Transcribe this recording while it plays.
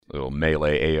little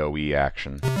melee AoE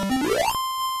action.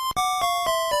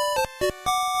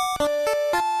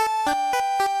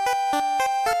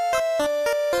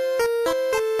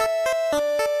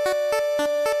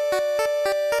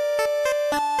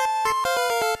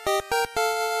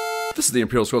 This is the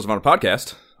Imperial Scrolls of Honor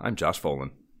podcast. I'm Josh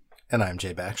Folan. And I'm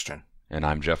Jay Backstrom. And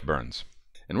I'm Jeff Burns.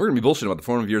 And we're going to be bullshitting about the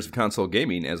formative years of console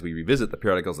gaming as we revisit the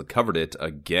periodicals that covered it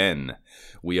again.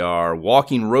 We are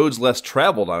walking roads less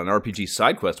traveled on an RPG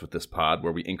side quest with this pod,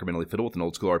 where we incrementally fiddle with an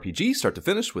old school RPG, start to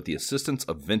finish, with the assistance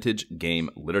of vintage game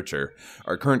literature.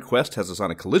 Our current quest has us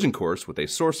on a collision course with a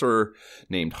sorcerer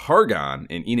named Hargon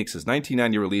in Enix's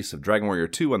 1990 release of Dragon Warrior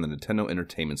 2 on the Nintendo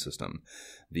Entertainment System.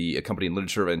 The accompanying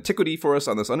literature of antiquity for us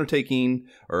on this undertaking,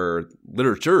 or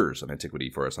literatures of antiquity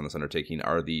for us on this undertaking,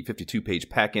 are the 52-page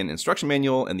pack-in instruction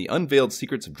manual and the Unveiled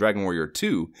Secrets of Dragon Warrior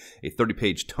 2, a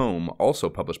 30-page tome also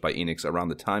published by Enix around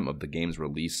the time of the game's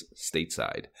release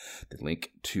stateside. The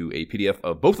link to a PDF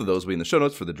of both of those will be in the show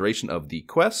notes for the duration of the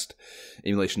quest.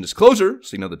 Emulation disclosure,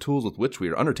 so you know the tools with which we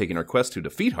are undertaking our quest to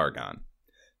defeat Hargon.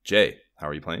 Jay, how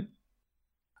are you playing?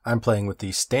 I'm playing with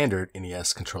the standard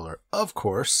NES controller, of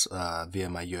course, via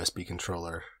my USB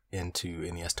controller into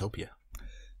NES-topia.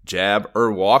 Jab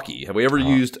Urwalkie. Have we ever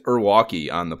used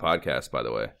Urwalkie on the podcast, by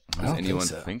the way? I don't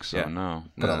I think so, Yeah. no.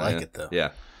 But I like it, though. Yeah.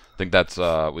 I think that's,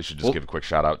 we should just give a quick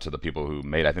shout out to the people who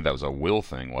made, I think that was a Will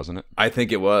thing, wasn't it? I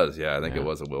think it was. Yeah, I think it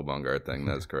was a Will Bungard thing.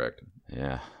 That's correct.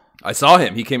 Yeah. I saw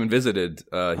him. He came and visited.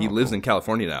 He lives in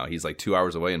California now. He's like 2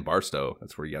 hours away in Barstow.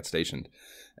 That's where he got stationed.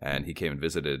 And he came and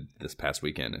visited this past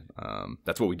weekend.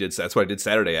 That's what we did. That's what I did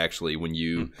Saturday, actually, when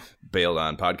you bailed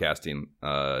on podcasting,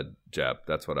 Jeb.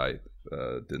 That's what I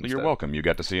did. You're welcome. You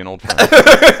got to see an old friend.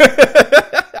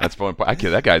 That's fun.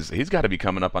 That guy's, he's got to be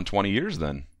coming up on 20 years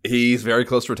then. He's very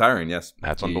close to retiring, yes.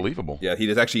 That's unbelievable. Yeah,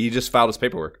 he just filed his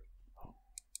paperwork.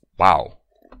 Wow.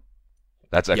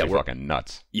 That's actually fucking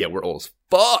nuts. Yeah, we're old as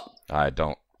fuck. I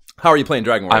don't. How are you playing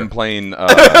Dragon Warrior? I'm playing.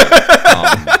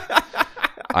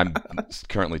 I'm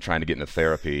currently trying to get into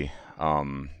therapy.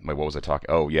 Wait, what was I talking?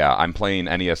 Oh, yeah. I'm playing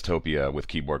NES-topia with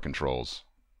keyboard controls.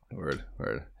 Word.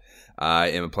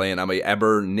 I'm a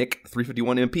Aber Nick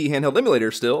 351MP handheld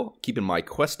emulator still, keeping my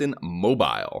Questin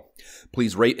mobile.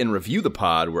 Please rate and review the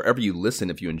pod wherever you listen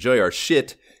if you enjoy our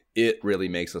shit. It really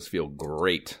makes us feel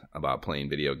great about playing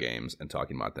video games and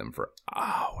talking about them for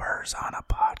hours on a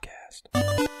podcast.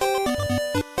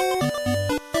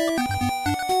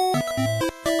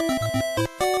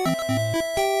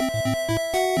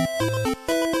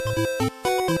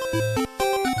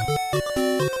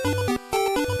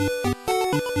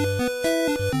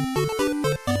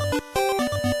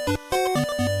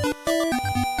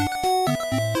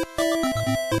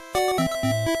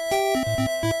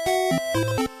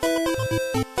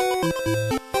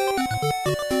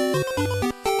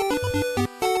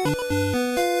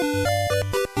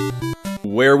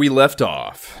 Where we left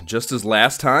off, just as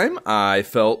last time, I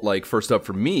felt like first up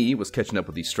for me was catching up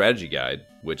with the strategy guide,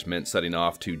 which meant setting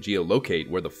off to geolocate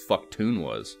where the fuck Toon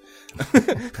was.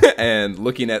 And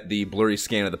looking at the blurry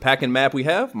scan of the pack-in map we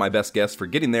have, my best guess for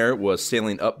getting there was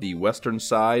sailing up the western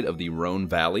side of the Rhone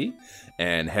Valley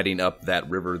and heading up that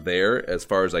river there as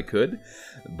far as I could.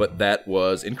 But that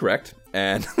was incorrect,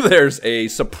 and there's a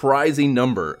surprising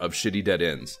number of shitty dead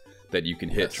ends that you can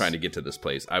hit trying to get to this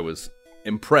place. I was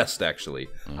impressed, actually,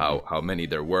 how many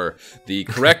there were. The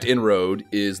correct inroad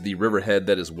is the riverhead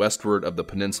that is westward of the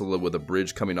peninsula with a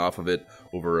bridge coming off of it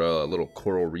over a little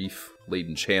coral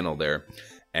reef-laden channel there.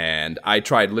 And I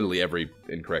tried literally every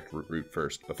incorrect route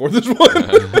first before this one,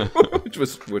 which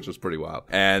was pretty wild.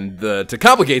 And to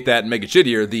complicate that and make it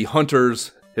shittier, the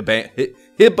hunters,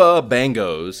 hibba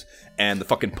bangos, and the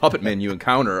fucking puppet men you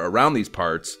encounter around these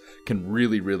parts can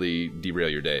really, really derail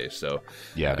your day. So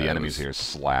yeah, the enemies here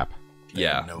slap.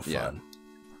 Yeah, no fun. Yeah.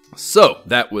 So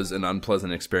that was an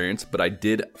unpleasant experience, but I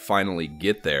did finally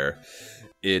get there.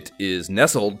 It is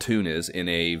nestled, Toon is, in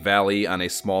a valley on a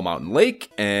small mountain lake,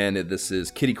 and this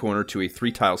is kitty corner to a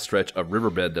 3-tile stretch of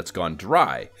riverbed that's gone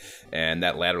dry. And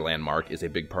that latter landmark is a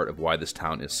big part of why this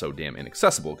town is so damn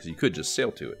inaccessible, because you could just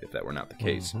sail to it if that were not the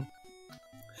case. Mm-hmm.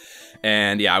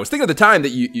 And yeah, I was thinking at the time that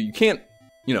you can't,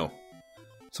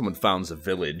 someone founds a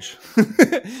village.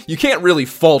 You can't really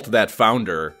fault that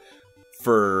founder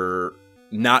for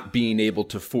not being able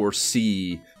to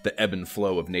foresee the ebb and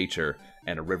flow of nature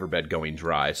and a riverbed going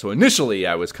dry. So initially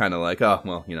I was kind of like, oh,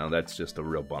 well, that's just a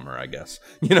real bummer, I guess.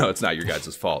 It's not your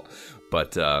guys' fault.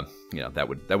 But,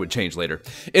 that would change later.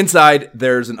 Inside,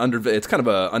 there's it's kind of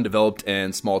a undeveloped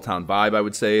and small town vibe, I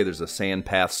would say. There's a sand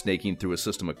path snaking through a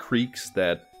system of creeks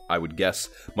that I would guess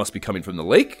must be coming from the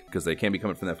lake, because they can't be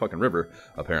coming from that fucking river,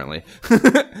 apparently.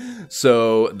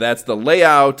 So that's the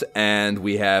layout, and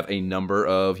we have a number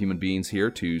of human beings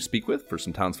here to speak with for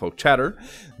some townsfolk chatter.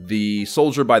 The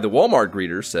soldier by the Walmart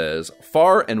greeter says,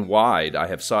 "Far and wide I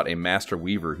have sought a master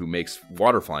weaver who makes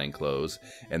water-flying clothes,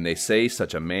 and they say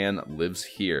such a man lives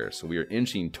here." So we are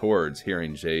inching towards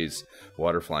hearing Jay's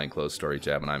water-flying clothes story,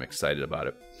 Jab, and I'm excited about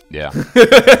it. Yeah.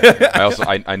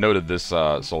 I noted this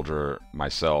soldier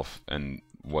myself and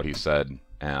what he said,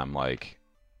 and I'm like,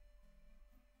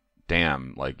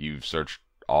 damn, like you've searched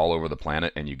all over the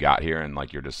planet and you got here and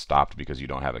like you're just stopped because you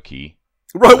don't have a key.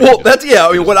 Right. Like, Well, that's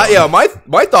I mean,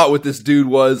 my thought with this dude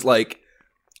was like,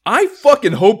 I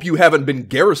fucking hope you haven't been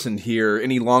garrisoned here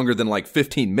any longer than like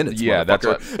 15 minutes. Yeah, that's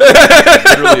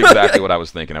motherfucker. literally exactly what I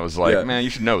was thinking. I was like, man, you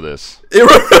should know this. Yeah.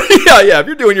 If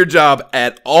you're doing your job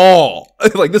at all,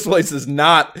 like this place is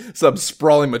not some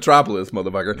sprawling metropolis,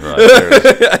 motherfucker.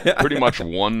 Right, there's pretty much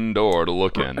one door to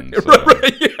look in. So.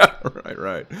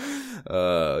 Right.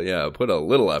 Yeah, put a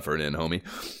little effort in, homie.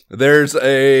 There's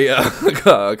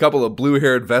a couple of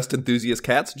blue-haired vest enthusiast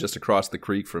cats just across the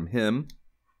creek from him.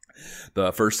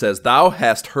 The first says, "Thou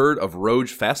hast heard of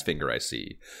Roge Fastfinger, I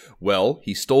see. Well,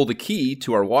 he stole the key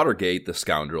to our Watergate, the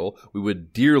scoundrel. We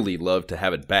would dearly love to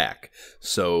have it back."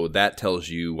 So that tells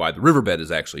you why the riverbed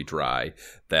is actually dry,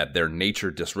 that their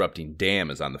nature-disrupting dam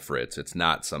is on the fritz. It's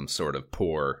not some sort of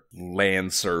poor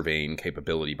land surveying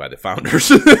capability by the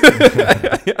founders.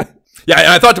 Yeah, and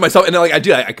I thought to myself, and like I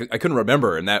couldn't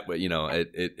remember, and that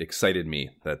it excited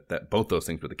me that both those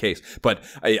things were the case. But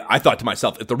I thought to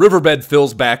myself, if the riverbed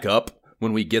fills back up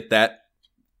when we get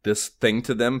this thing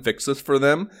to them, fix this for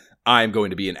them, I'm going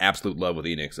to be in absolute love with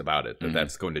Enix about it. Mm-hmm.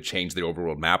 That's going to change the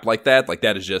overworld map like that. Like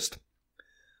that is just,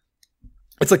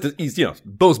 it's like the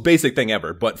most basic thing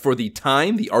ever. But for the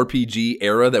time, the RPG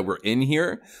era that we're in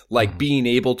here, like being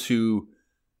able to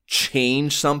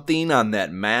change something on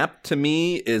that map to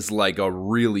me is like a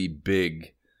really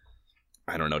big,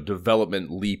 I don't know, development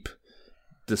leap.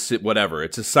 Whatever.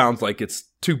 It just sounds like it's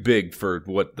too big for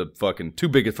too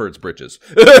big for its britches.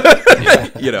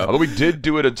 Although we did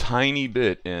do it a tiny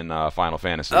bit in Final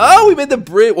Fantasy. Oh, we made the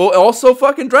bridge. Well, also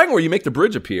fucking Dragon War, you make the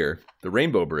bridge appear. The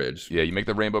Rainbow Bridge. Yeah, you make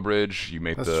the Rainbow Bridge. You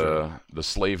make the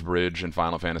Slave Bridge in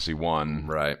Final Fantasy 1.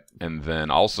 Right. And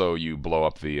then also you blow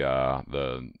up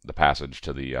the passage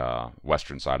to the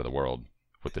western side of the world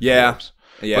with the dwarves.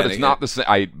 Yeah, but it's not the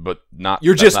same.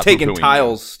 You're just taking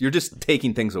tiles. You're just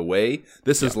taking things away.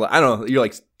 This is like, I don't know. You're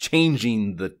like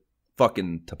changing the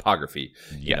fucking topography.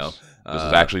 Yes. This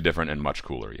is actually different and much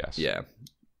cooler. Yes. Yeah.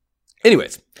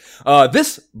 Anyways,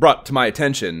 this brought to my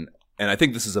attention, and I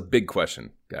think this is a big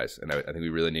question, guys, and I think we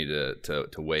really need to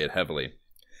weigh it heavily.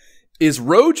 Is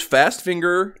Roge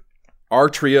Fastfinger our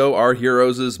trio, our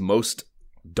heroes' most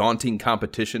daunting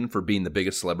competition for being the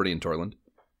biggest celebrity in Torland?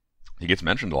 He gets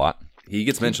mentioned a lot. He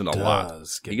gets mentioned a lot.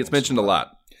 He gets mentioned a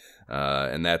lot.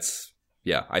 And that's,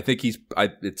 I think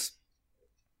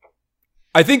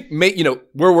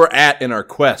where we're at in our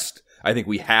quest, I think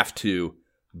we have to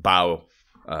bow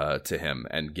to him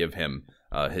and give him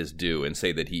his due and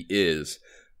say that he is.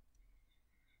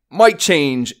 Might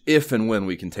change if and when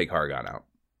we can take Hargon out,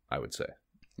 I would say.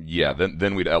 Yeah,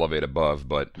 then we'd elevate above,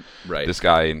 but this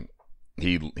guy,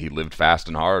 he lived fast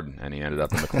and hard, and he ended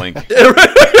up in the clink.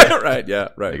 Right.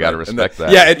 You got to respect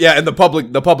that. Yeah, and the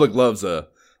public loves an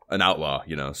outlaw,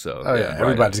 So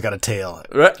everybody's got a tail.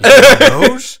 Right.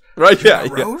 Rose? Right. Yeah.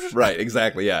 Right.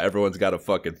 Exactly. Yeah. Everyone's got a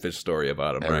fucking fish story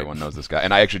about him. Everyone knows this guy,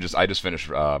 and I just finished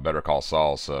Better Call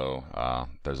Saul, so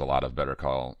there's a lot of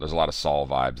Saul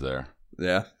vibes there.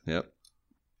 Yeah. Yep.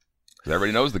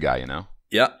 Everybody knows the guy,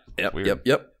 Yep.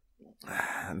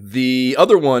 The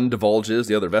other one divulges,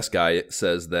 the other vest guy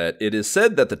says that it is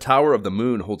said that the Tower of the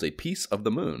Moon holds a piece of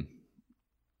the moon.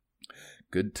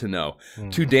 Good to know.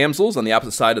 Two damsels on the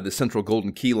opposite side of the central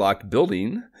golden key locked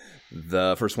building.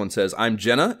 The first one says, "I'm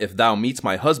Jenna. If thou meets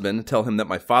my husband, tell him that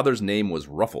my father's name was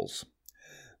Ruffles."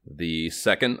 The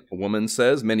second woman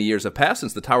says, "Many years have passed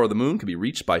since the Tower of the Moon can be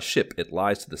reached by ship. It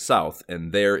lies to the south,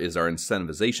 and there is our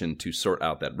incentivization to sort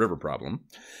out that river problem.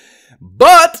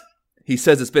 But he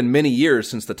says it's been many years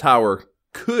since the tower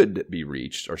could be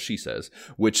reached," or she says,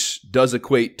 which does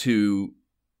equate to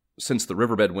since the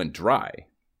riverbed went dry.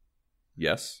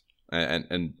 Yes?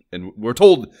 And we're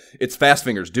told it's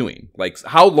Fastfinger's doing. Like,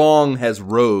 how long has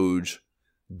Roge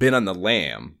been on the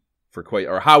lam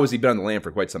or how has he been on the lam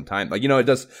for quite some time? Like,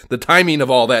 the timing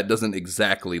of all that doesn't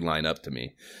exactly line up to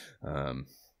me.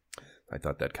 I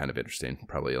thought that kind of interesting.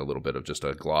 Probably a little bit of just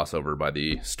a gloss over by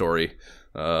the story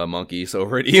monkeys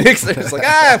over at Enix. They're just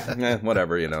like,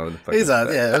 whatever, you know. He's on,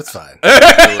 yeah, that's fine.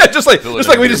 just like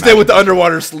we just did with the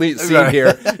underwater scene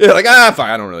here. You're like, fine,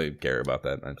 I don't really care about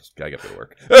that. I got to go to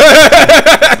work.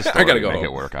 I got to go make home.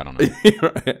 it work. I don't know.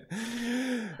 Right.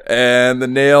 And the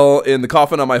nail in the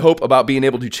coffin on my hope about being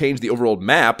able to change the overall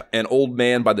map, an old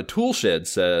man by the tool shed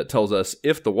tells us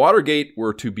if the water gate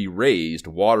were to be raised,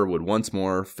 water would once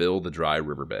more fill the dry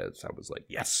riverbeds. I was like,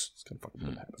 yes, it's going to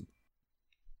fucking happen.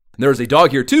 There's a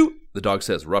dog here too. The dog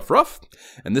says ruff ruff,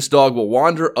 and this dog will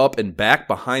wander up and back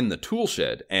behind the tool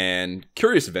shed, and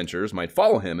curious adventurers might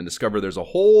follow him and discover there's a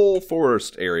whole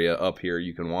forest area up here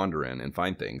you can wander in and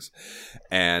find things.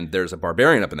 And there's a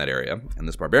barbarian up in that area, and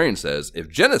this barbarian says, if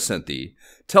Jenna sent thee,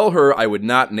 tell her I would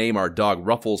not name our dog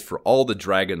Ruffles for all the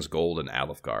dragon's gold in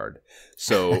Alefgard.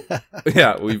 So,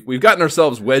 yeah, we've gotten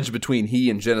ourselves wedged between he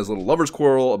and Jenna's little lover's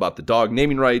quarrel about the dog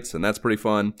naming rights, and that's pretty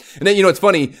fun. And then, you know, it's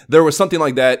funny, there was something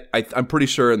like that, I'm pretty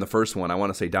sure in the first one, I want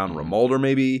to say down Ramaldr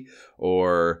maybe,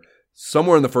 or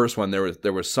somewhere in the first one,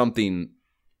 there was something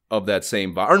of that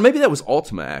same vibe. Or maybe that was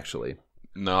Ultima, actually.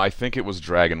 No, I think it was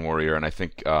Dragon Warrior, and I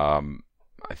think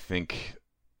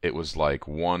it was like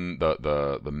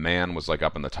the man was like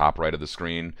up in the top right of the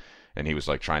screen, and he was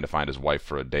like trying to find his wife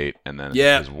for a date, and then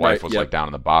his wife was like down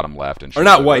in the bottom left, and she or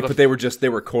not like, wife, but they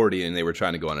were courting and they were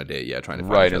trying to go on a date. Yeah, trying to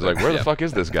find right. And it's like, where the fuck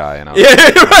is this guy? And I was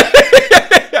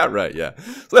yeah, right. Yeah,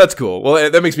 so that's cool. Well,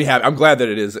 that makes me happy. I'm glad that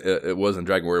it was in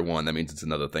Dragon Warrior 1. That means it's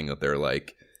another thing that they're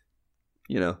like,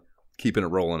 you know, keeping it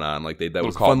rolling on. Like that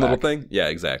was a fun little thing. Yeah,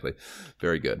 exactly.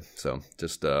 Very good. So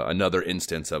just another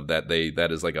instance of that.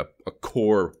 That is like a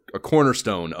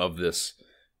cornerstone of this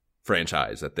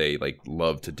franchise, that they like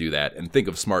love to do that and think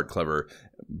of smart, clever,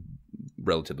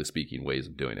 relatively speaking, ways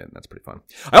of doing it. And that's pretty fun.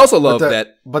 I also love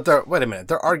that. But wait a minute,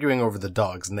 they're arguing over the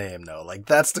dog's name, though. Like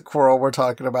that's the quarrel we're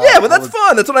talking about. Yeah, but that's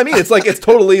fun. That's what I mean. It's like it's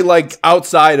totally like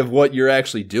outside of what you're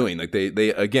actually doing. Like they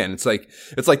again, it's like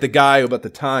the guy about the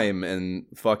time and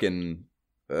fucking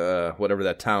whatever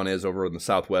that town is over in the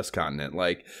southwest continent.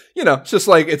 Like, you know, it's just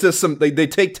some they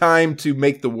take time to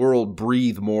make the world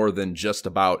breathe more than just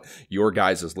about your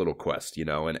guys' little quest, you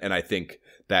know, and I think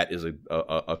that is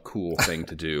a cool thing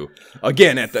to do.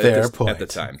 Again, at the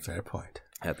time. Fair point.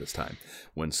 At this time,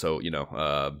 when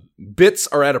bits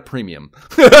are at a premium.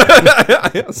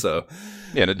 So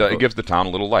yeah, and it gives the town a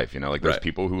little life, you know. Like there's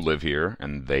people who live here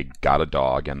and they got a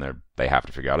dog and they have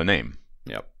to figure out a name.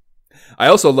 Yep. I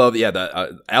also love the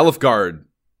Alefgard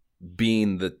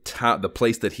being the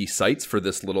place that he cites for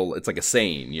this little. It's like a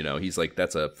saying, you know. He's like,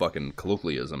 that's a fucking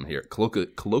colloquialism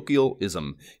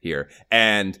here,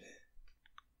 and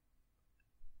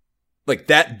like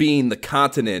that being the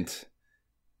continent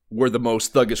where the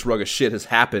most thuggish, ruggish shit has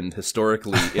happened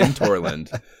historically in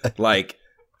Torland. Like,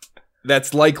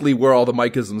 that's likely where all the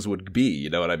Michisms would be. You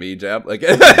know what I mean, Jab? Like, you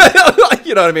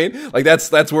know what I mean? Like,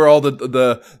 that's where all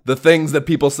the things that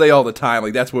people say all the time.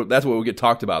 Like, that's what would get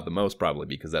talked about the most, probably,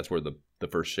 because that's where the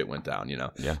first shit went down. You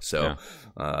know? Yeah. So,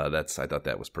 I thought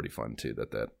that was pretty fun too.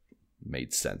 That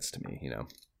made sense to me. You know.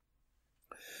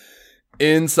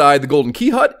 Inside the Golden Key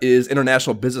Hut is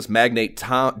international business magnate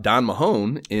Don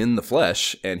Mahone in the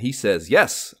flesh, and he says,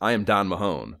 yes, I am Don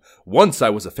Mahone. Once I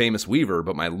was a famous weaver,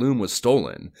 but my loom was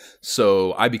stolen,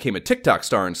 so I became a TikTok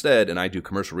star instead, and I do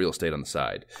commercial real estate on the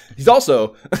side. He's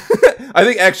also, I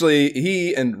think actually,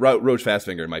 he and Roach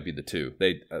Fastfinger might be the two.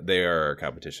 They are our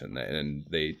competition, and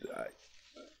I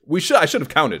should have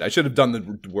counted. I should have done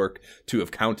the work to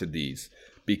have counted these,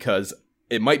 because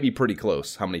it might be pretty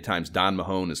close how many times Don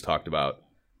Mahone is talked about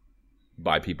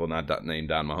by people not named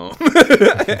Don Mahone.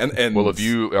 and well, if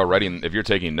you're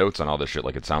taking notes on all this shit,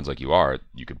 like it sounds like you are,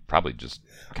 you could probably just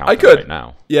count right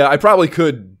now. Yeah, I probably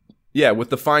could. Yeah, with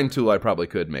the fine tool, I probably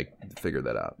could figure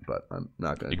that out, but I'm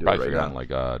not going to do it right now. You could probably figure it out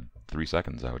in like 3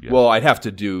 seconds, I would guess. Well, I'd have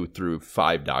to do through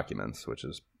 5 documents, which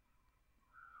is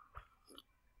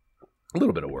a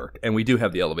little bit of work, and we do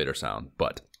have the elevator sound,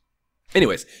 but.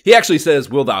 Anyways, he actually says,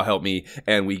 will thou help me?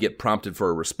 And we get prompted for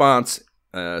a response,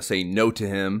 saying no to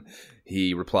him.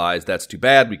 He replies, that's too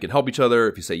bad. We can help each other.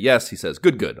 If you say yes, he says,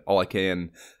 good. All I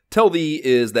can tell thee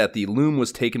is that the loom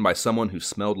was taken by someone who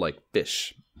smelled like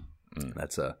fish.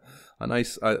 That's a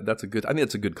nice, that's a good, I think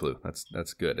that's a good clue.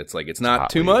 That's good. It's like, it's not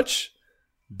too much,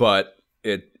 but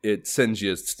it sends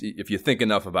you, if you think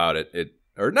enough about it,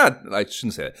 or not, I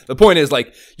shouldn't say that. The point is,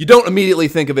 like, you don't immediately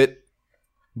think of it,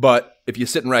 but if you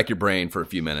sit and rack your brain for a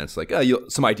few minutes, like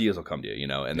some ideas will come to you, you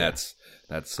know, and that's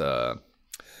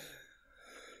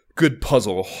good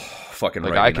puzzle fucking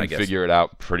like writing, I can figure it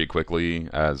out pretty quickly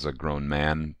as a grown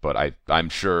man, but I'm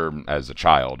sure as a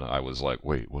child I was like,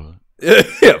 wait, what?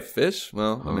 Yeah, fish.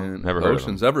 Well, I mean, never heard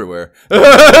oceans everywhere.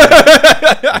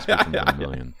 Must be from a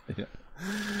million. Yeah.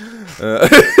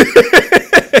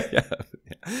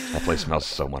 That place smells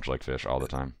so much like fish all the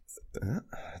time.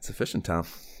 It's a fishing town.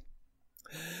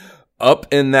 Up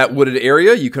in that wooded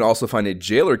area, you can also find a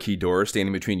jailer key door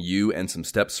standing between you and some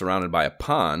steps surrounded by a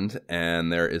pond,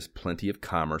 and there is plenty of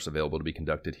commerce available to be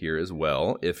conducted here as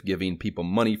well, if giving people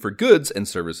money for goods and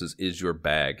services is your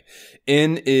bag.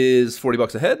 Inn is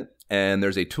 $40 a head, and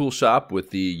there's a tool shop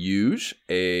with the Huge,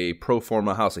 a pro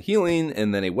forma house of healing,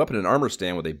 and then a weapon and armor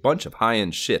stand with a bunch of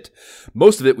high-end shit.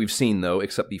 Most of it we've seen, though,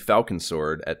 except the Falcon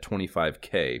Sword at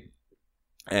 $25K.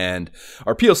 And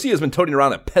our POC has been toting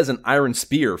around a peasant iron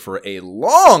spear for a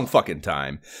long fucking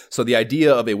time. So the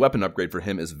idea of a weapon upgrade for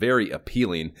him is very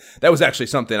appealing. That was actually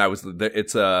something there was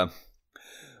a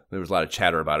lot of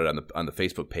chatter about it on the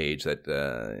Facebook page that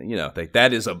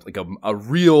that is a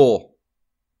real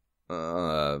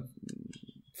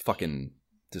fucking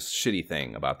this shitty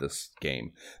thing about this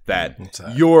game, that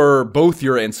both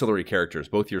your ancillary characters,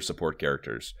 both your support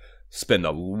characters, spend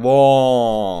a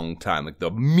long time, like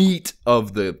the meat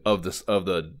of the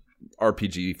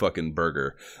RPG fucking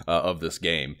burger of this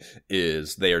game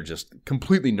is they are just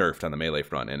completely nerfed on the melee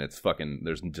front, and it's fucking,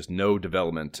 there's just no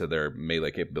development to their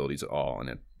melee capabilities at all, and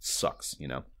it sucks, you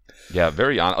know. Yeah,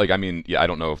 I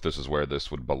don't know if this is where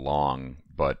this would belong,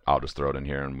 but I'll just throw it in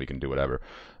here and we can do whatever.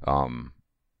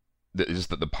 Just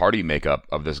that the party makeup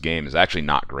of this game is actually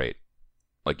not great.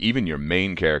 Like, even your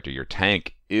main character, your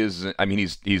tank is, I mean,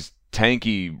 he's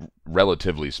tanky,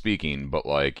 relatively speaking, but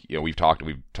like, you know, we've talked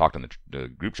in the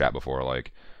group chat before,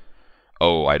 like,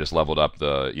 oh, I just leveled up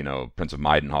the, you know, Prince of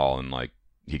Maidenhall, and like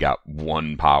he got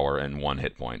 1 power and 1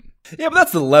 hit point. Yeah, but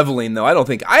that's the leveling, though. I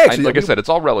said, it's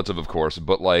all relative, of course,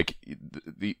 but like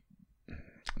the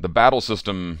battle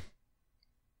system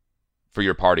for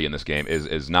your party in this game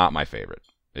is not my favorite.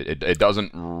 It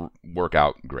doesn't work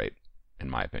out great, in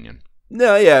my opinion.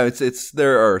 No, yeah,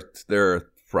 there are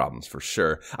problems for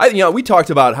sure. We talked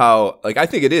about how, like, I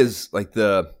think it is like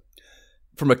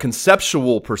from a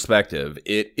conceptual perspective,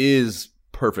 it is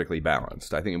perfectly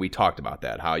balanced. I think we talked about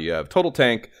that, how you have total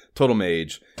tank, total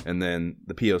mage, and then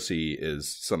the POC is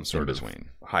some sort of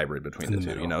hybrid between the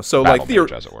two, you know. So battle like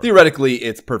theoretically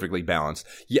it's perfectly balanced.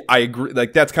 Yeah, I agree.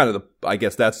 Like, that's kind of I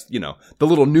guess that's, you know, the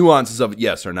little nuances of it,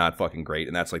 yes, are not fucking great,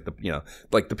 and that's like the, you know,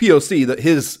 like the POC, that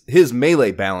his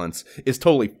melee balance is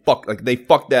totally fucked. Like, they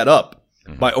fucked that up.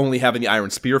 Mm-hmm. By only having the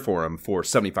iron spear for him for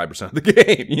 75% of the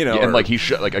game, you know. Yeah, and like he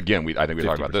should, like, again, I think we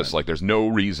talked about this. Like, there's no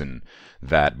reason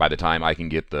that by the time I can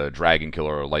get the dragon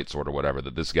killer or light sword or whatever,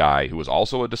 that this guy, who is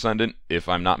also a descendant, if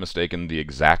I'm not mistaken, the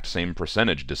exact same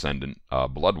percentage descendant,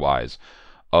 blood-wise,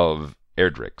 of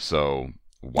Erdrick. So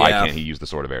why can't he use the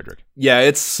sword of Erdrick? Yeah,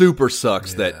 it super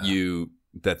sucks that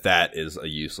that is a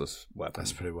useless weapon.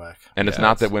 That's pretty whack. And it's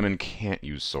not that women can't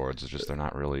use swords, it's just they're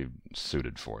not really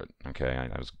suited for it. Okay,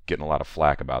 I was getting a lot of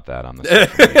flack about that on the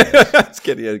It's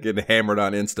getting hammered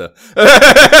on Insta.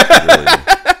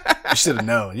 You should have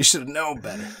known. You should have known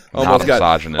better. Almost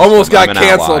got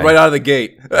canceled right out of the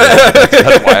gate.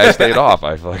 That's why I stayed off.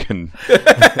 I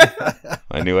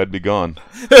knew I'd be gone.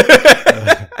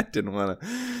 I didn't want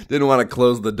to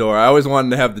close the door. I always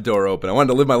wanted to have the door open. I wanted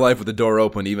to live my life with the door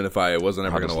open, even if I wasn't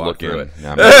ever going to walk through it.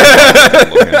 Yeah,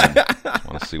 I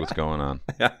want to see what's going on.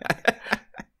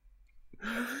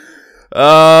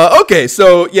 Okay,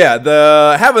 so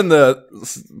yeah, having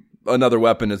another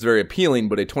weapon is very appealing,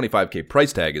 but a $25K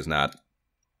price tag is not.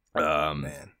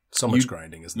 Man, so much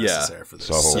grinding is necessary for this.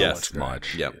 So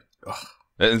much. Yep.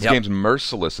 This game's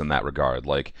merciless in that regard.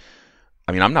 Like,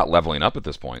 I mean, I'm not leveling up at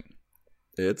this point.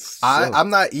 I'm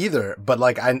not either, but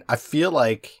like I feel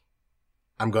like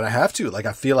I'm gonna have to. Like,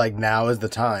 I feel like now is the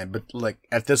time. But like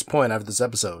at this point after this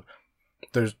episode,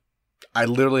 I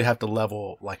literally have to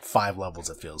level like 5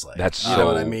 levels. It feels like that's you know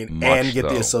what I mean, much, and get though.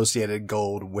 the associated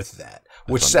gold with that,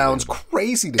 which sounds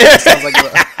crazy to me. It sounds like,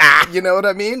 you know what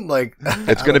I mean? Like,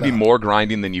 it's going to be more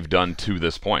grinding than you've done to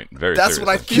this point. That's seriously. what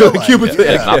I feel like.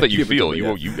 It's not that you feel.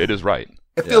 It is right.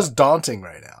 It feels daunting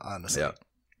right now, honestly.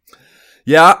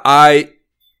 Yeah.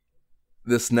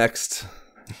 This next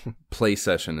play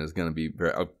session is going to be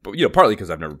very, partly because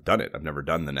I've never done it. I've never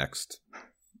done the next.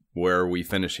 Where we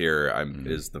finish here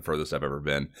is the furthest I've ever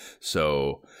been.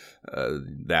 So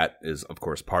that is, of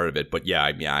course, part of it. But yeah,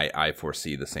 I mean, I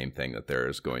foresee the same thing, that there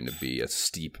is going to be a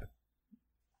steep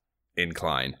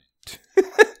incline.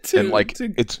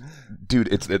 It's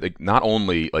not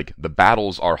only like the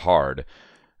battles are hard,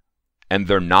 and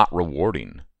they're not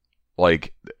rewarding.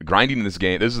 Like, grinding in this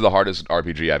game, this is the hardest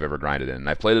RPG I've ever grinded in.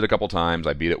 I've played it a couple times.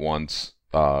 I beat it once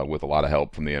with a lot of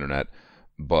help from the internet,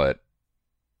 but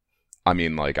I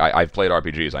mean, like, I've played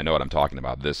RPGs. I know what I'm talking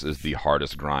about. This is the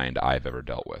hardest grind I've ever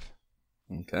dealt with.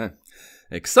 Okay.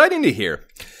 Exciting to hear.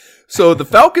 So the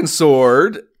Falcon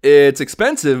Sword, it's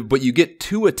expensive, but you get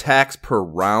 2 attacks per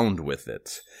round with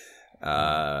it.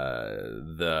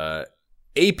 The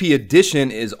AP edition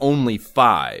is only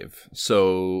 5,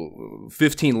 so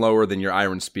 15 lower than your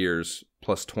Iron Spears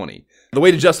plus 20. The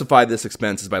way to justify this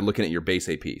expense is by looking at your base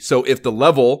AP. So if the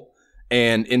level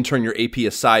and in turn your AP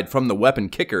aside from the weapon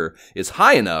kicker is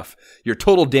high enough, your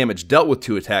total damage dealt with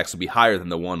 2 attacks will be higher than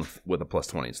the one with a plus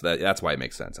 20. So that's why it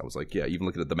makes sense. I was like, yeah, even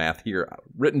looking at the math here,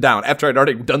 written down after I'd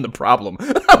already done the problem,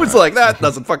 I was like, that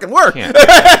doesn't fucking work. No,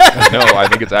 I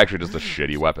think it's actually just a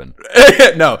shitty weapon.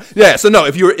 No, yeah, so no,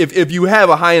 if you have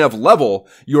a high enough level,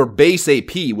 your base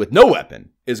AP with no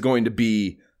weapon is going to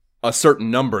be a certain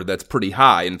number that's pretty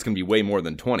high, and it's going to be way more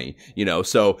than 20,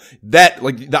 so that,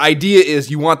 like, the idea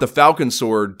is you want the Falcon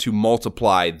Sword to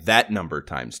multiply that number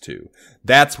times 2.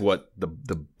 That's what the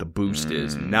boost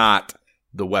is, not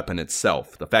the weapon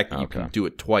itself. The fact that you can do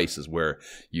it twice is where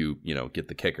you get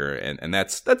the kicker, and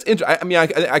that's interesting. I mean,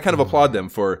 I kind of applaud them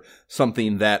for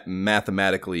something that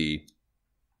mathematically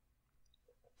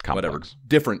complex,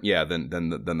 different, than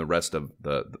the rest of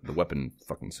the weapon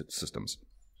fucking systems.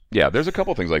 Yeah, there's a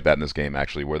couple things like that in this game,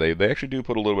 actually, where they actually do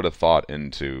put a little bit of thought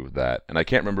into that. And I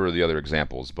can't remember the other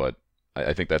examples, but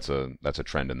I think that's a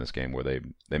trend in this game where they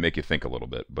make you think a little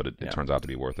bit, but it turns out to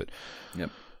be worth it.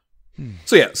 Yep.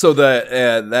 So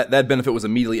the that benefit was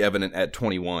immediately evident at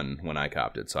 21 when I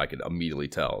copped it, so I could immediately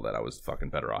tell that I was fucking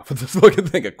better off with this fucking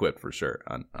thing equipped for sure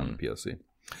on the POC.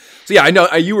 So yeah, I know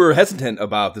you were hesitant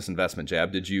about this investment,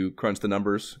 Jab. Did you crunch the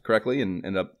numbers correctly and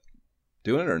end up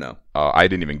doing it or no? I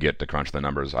didn't even get to crunch the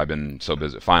numbers. I've been so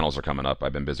busy. Finals are coming up.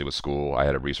 I've been busy with school. I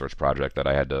had a research project that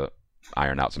I had to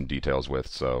iron out some details with,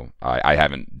 so I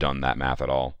haven't done that math at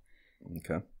all.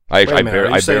 Okay. I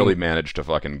barely managed to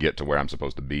fucking get to where I'm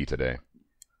supposed to be today.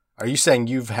 Are you saying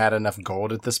you've had enough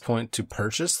gold at this point to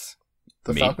purchase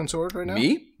the Falcon Sword right now?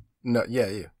 Me? No, yeah,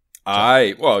 you.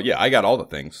 I got all the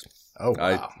things. Oh,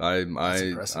 wow. That's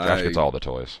impressive. Josh gets all the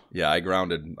toys. Yeah, I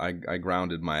grounded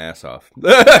my ass off.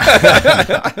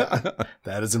 That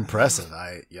is impressive.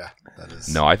 That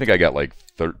is. No, I think I got like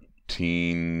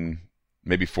 13,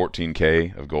 maybe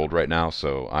 14K of gold right now.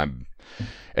 So I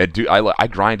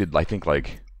grinded, I think,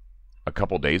 like a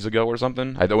couple days ago or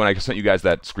something. When I sent you guys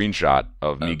that screenshot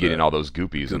of me getting all those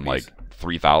goopies and like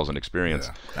 3,000 experience.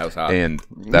 Yeah, that was hot. And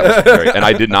that was very, and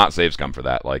I did not save scum for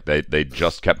that. Like they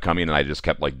just kept coming, and I just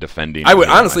kept like defending. I would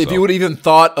honestly, if you would have even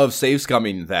thought of save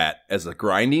scumming that as a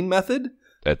grinding method,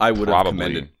 I would have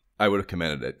commended. I would have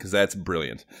commended it because that's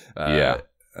brilliant.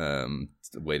 It's a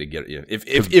way to get it.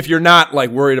 If you're not like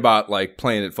worried about like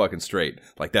playing it fucking straight,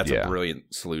 like that's a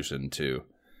brilliant solution to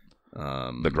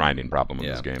the grinding problem in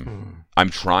this game.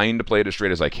 I'm trying to play it as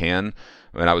straight as I can.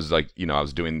 And I was like, I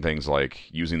was doing things like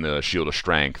using the Shield of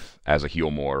Strength as a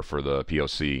heal more for the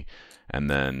POC, and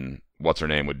then what's her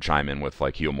name would chime in with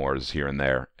like heal mores here and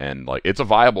there, and like it's a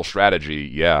viable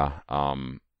strategy,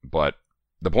 but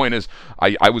the point is,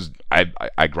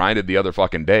 I grinded the other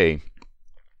fucking day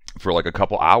for like a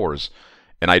couple hours,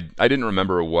 and I didn't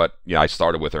remember what I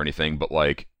started with or anything, but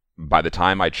like by the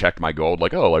time I checked my gold,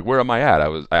 like where am I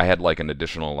at? I had like an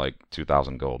additional like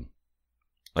 2,000 gold.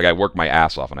 Like, I worked my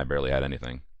ass off and I barely had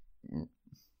anything.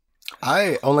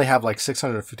 I only have like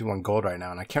 651 gold right now,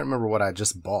 and I can't remember what I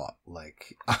just bought.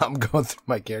 Like, I'm going through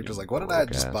my characters, like, what did I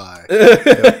just buy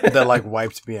that like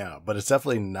wiped me out? But it's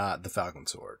definitely not the Falcon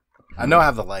Sword. I know I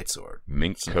have the Light Sword.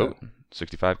 Mink coat,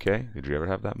 65K. Did you ever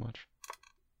have that much?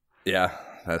 Yeah,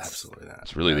 that's absolutely not.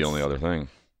 It's really the only other thing.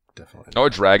 Definitely. Oh, a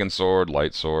Dragon Sword,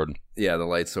 Light Sword. Yeah, the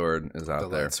Light Sword is out there.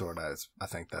 The Light Sword, I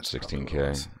think that's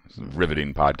 16K.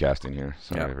 Riveting podcasting here.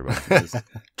 Sorry, everybody. Just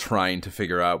trying to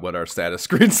figure out what our status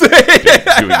screens say.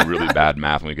 Doing really bad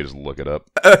math, and we could just look it up.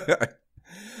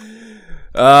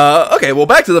 Okay, well,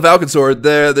 back to the Falcon Sword.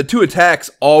 The 2 attacks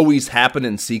always happen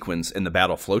in sequence in the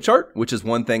battle flowchart, which is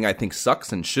one thing I think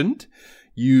sucks and shouldn't.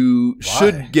 You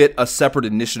should get a separate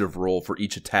initiative roll for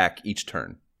each attack each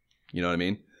turn. You know what I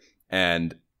mean?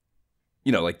 And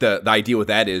like the idea with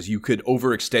that is you could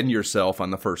overextend yourself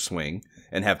on the first swing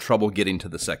and have trouble getting to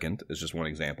the second, is just one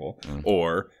example.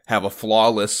 Or have a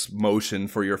flawless motion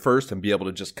for your first and be able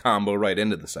to just combo right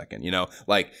into the second.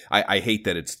 Like I hate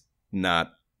that it's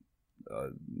not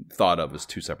thought of as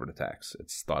 2 separate attacks.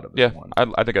 It's thought of as one.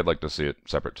 I think I'd like to see it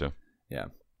separate too. Yeah.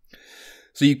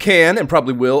 So you can and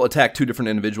probably will attack 2 different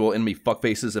individual enemy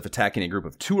fuckfaces if attacking a group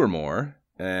of 2 or more.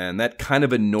 And that kind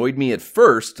of annoyed me at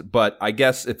first, but I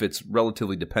guess if it's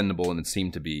relatively dependable, and it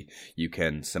seemed to be, you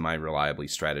can semi-reliably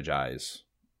strategize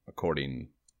according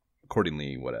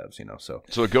accordingly, whatevs, so.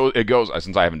 So it goes,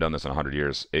 since I haven't done this in 100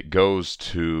 years, it goes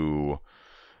to,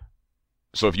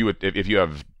 so if you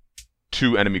have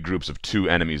 2 enemy groups of 2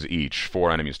 enemies each,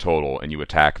 4 enemies total, and you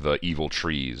attack the evil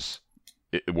trees,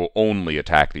 it will only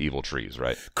attack the evil trees,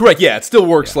 right? Correct, yeah. It still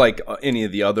works like any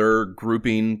of the other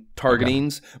grouping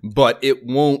targetings, but it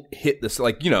won't hit this,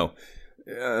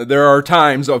 there are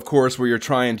times, of course, where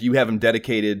you have them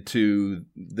dedicated to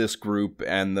this group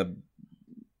and the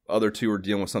other 2 are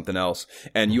dealing with something else,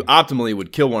 and you optimally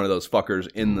would kill one of those fuckers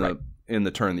in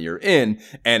the turn that you're in,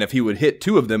 and if he would hit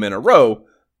 2 of them in a row,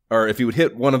 or if he would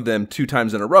hit one of them 2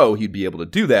 times in a row, he'd be able to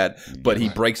do that, but he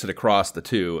breaks it across the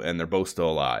 2, and they're both still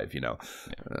alive,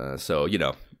 So,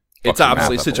 it's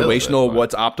obviously situational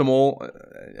what's optimal,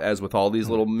 as with all these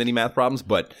little mini-math problems,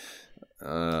 but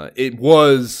it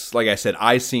was, like I said,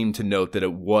 I seem to note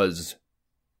that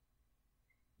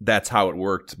that's how it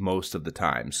worked most of the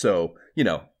time. So,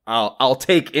 I'll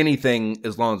take anything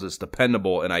as long as it's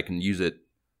dependable, and I can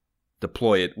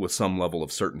deploy it with some level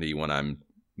of certainty when I'm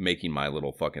making my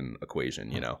little fucking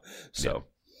equation, So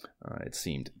it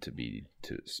seemed to be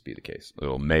the case. A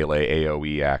little melee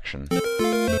AoE action.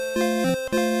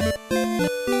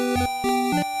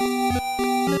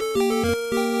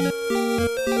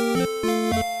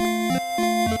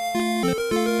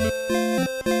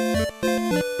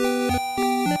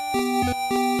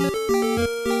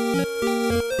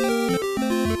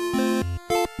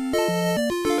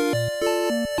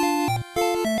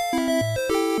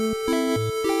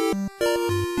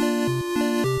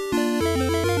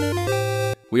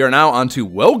 We are now on to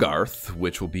Welgarth,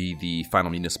 which will be the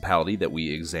final municipality that we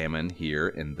examine here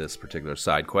in this particular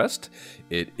side quest.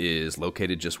 It is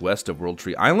located just west of World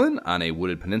Tree Island on a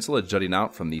wooded peninsula jutting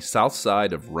out from the south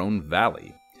side of Rhone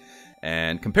Valley.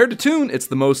 And compared to Toon, it's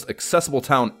the most accessible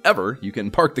town ever. You can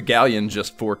park the galleon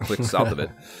just 4 clicks south of it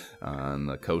on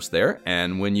the coast there.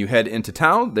 And when you head into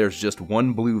town, there's just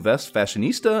one blue vest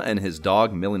fashionista and his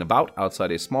dog milling about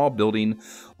outside a small building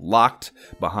locked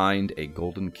behind a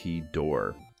golden key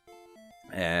door.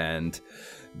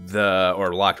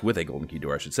 Or locked with a golden key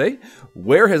door, I should say.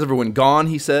 Where has everyone gone,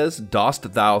 he says.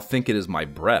 Dost thou think it is my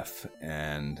breath?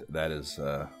 And that is,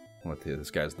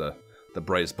 this guy's the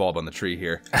brightest bulb on the tree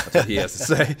here. That's what he has to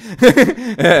say.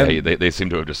 They seem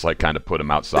to have just kind of put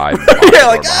him outside.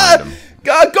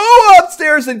 God, go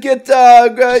upstairs and get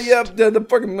the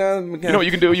fucking. You know what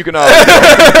you can do? You can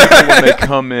when they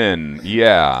come in.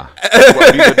 Yeah,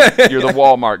 you're the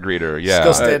Walmart greeter. Yeah,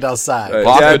 just go stand outside.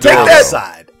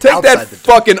 Take that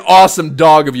fucking awesome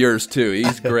dog of yours too.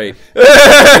 He's great.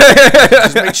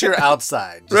 Just make sure you're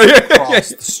outside. Just across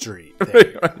the street.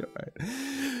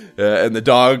 And the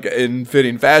dog, in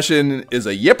fitting fashion, is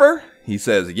a yipper. He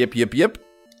says yip, yip, yip.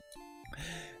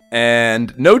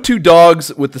 And no 2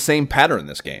 dogs with the same pattern in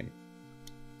this game.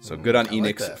 So good on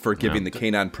Enix for giving the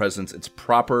canine presence its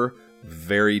proper,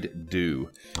 varied due.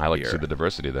 I like to see the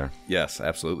diversity there. Yes,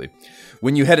 absolutely.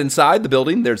 When you head inside the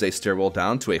building, there's a stairwell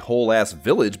down to a whole-ass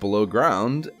village below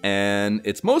ground, and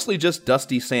it's mostly just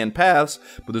dusty sand paths,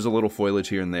 but there's a little foliage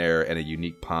here and there, and a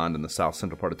unique pond in the south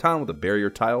central part of town with a barrier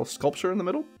tile sculpture in the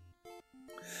middle.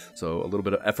 So a little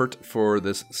bit of effort for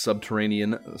this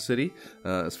subterranean city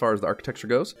as far as the architecture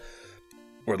goes.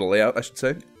 Or the layout, I should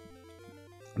say.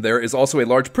 There is also a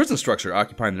large prison structure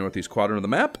occupying the northeast quadrant of the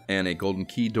map, and a golden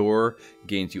key door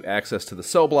gains you access to the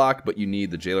cell block, but you need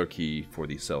the jailer key for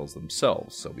the cells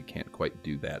themselves, so we can't quite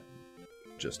do that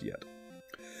just yet.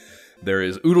 There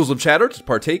is oodles of chatter to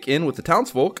partake in with the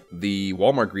townsfolk. The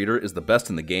Walmart greeter is the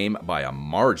best in the game by a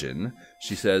margin.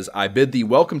 She says, "I bid thee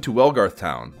welcome to Welgarth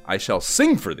Town. I shall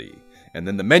sing for thee." And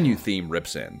then the menu theme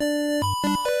rips in.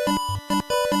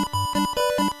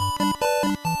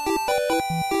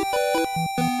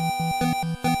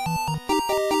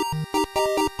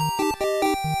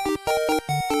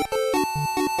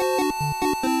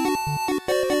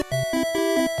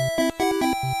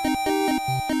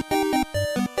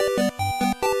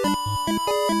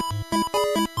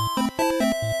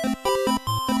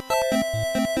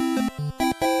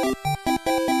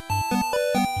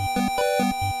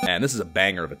 And this is a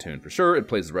banger of a tune for sure. It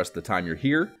plays the rest of the time you're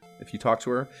here if you talk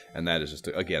to her. And that is just,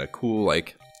 again, a cool,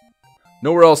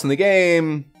 nowhere else in the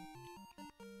game.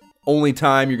 Only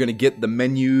time you're going to get the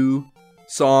menu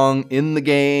song in the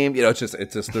game. It's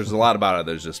just, there's a lot about it.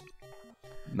 There's just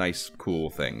nice, cool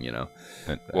thing,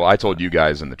 And, well, I told you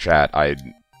guys in the chat,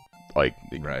 right.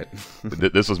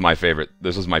 This was my favorite.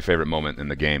 This was my favorite moment in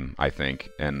the game, I think.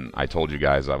 And I told you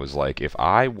guys, I was like, if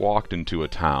I walked into a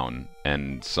town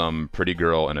and some pretty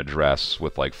girl in a dress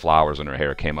with flowers in her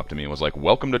hair came up to me and was like,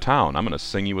 "Welcome to town. I'm gonna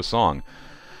sing you a song."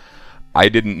 I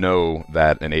didn't know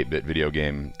that an 8-bit video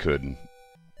game could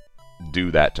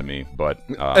do that to me, but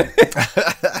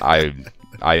I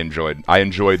enjoyed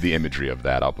the imagery of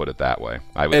that. I'll put it that way.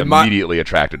 I was immediately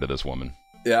attracted to this woman.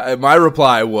 Yeah, and my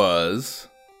reply was,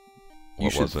 you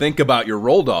What should was it? think about your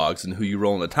roll dogs and who you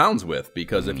roll in the towns with,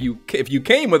 because if you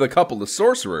came with a couple of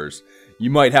sorcerers, you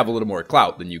might have a little more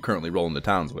clout than you currently roll in the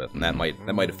towns with, and that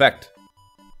might affect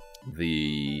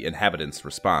the inhabitants'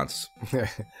 response.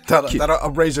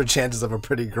 That'll raise your chances of a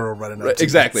pretty girl running up to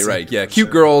Exactly you. right. Yeah, cute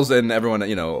girls and everyone,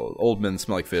 old men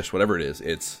smell like fish. Whatever it is,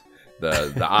 it's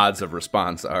the odds of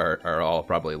response are all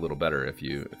probably a little better if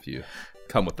you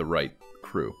come with the right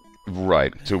crew.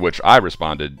 Right. To which I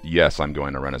responded, "Yes, I'm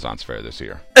going to Renaissance Fair this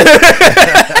year."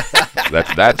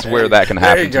 That's where that can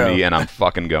happen to me, and I'm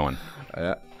fucking going.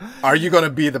 Are you going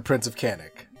to be the Prince of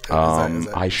Canik?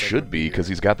 I should be, because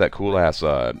he's got that cool ass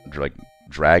like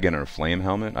dragon or flame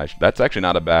helmet. That's actually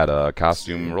not a bad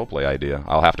costume roleplay idea.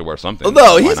 I'll have to wear something.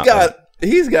 No, he's got.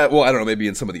 Well, I don't know. Maybe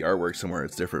in some of the artwork somewhere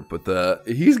it's different, but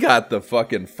he's got the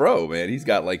fucking fro, man. He's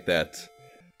got like that.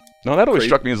 No, that always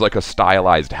struck me as like a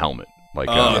stylized helmet. Like,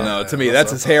 no, to me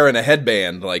that's his hair in a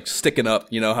headband, like sticking up.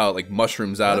 You know how it, like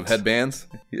mushrooms out of headbands.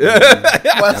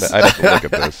 I have to look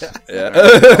at this.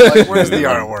 Like, where's the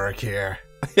artwork here?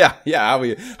 Yeah.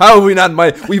 How have we not?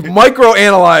 We've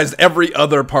microanalyzed every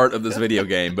other part of this video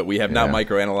game, but we have not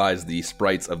microanalyzed the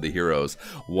sprites of the heroes.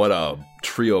 What a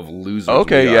trio of losers!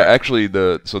 Okay, yeah, actually,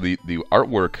 the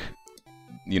artwork,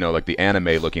 like the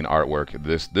anime looking artwork.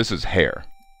 This is hair.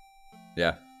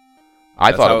 Yeah,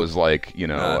 I thought it was like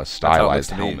a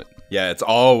stylized helmet. Yeah, I've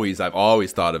always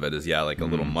thought of it as like a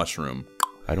little mushroom.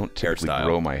 I don't typically hairstyle.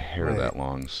 grow my hair that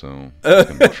long, so it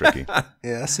can be tricky.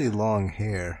 Yeah, I see long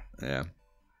hair. Yeah.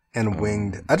 And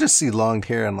winged. I just see long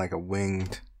hair and like a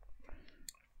winged,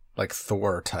 like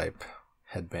Thor type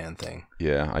headband thing.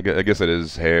 Yeah, I guess it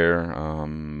is hair,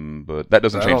 but that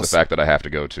doesn't change the fact that I have to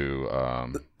go to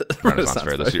Renaissance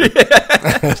Fair this year.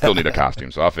 I still need a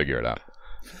costume, so I'll figure it out.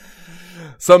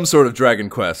 Some sort of Dragon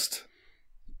Quest.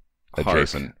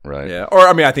 Adjacent, right? Yeah, or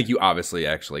I think you obviously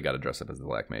actually got to dress up as the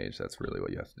Black Mage. That's really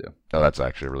what you have to do. Oh, that's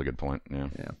actually a really good point.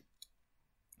 Yeah.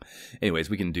 Anyways,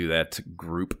 we can do that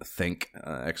group think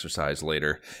exercise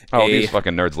later. Oh, these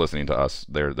fucking nerds listening to us,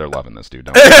 they're loving this, dude.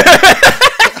 Don't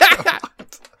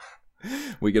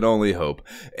We can only hope.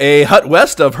 A hut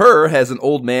west of her has an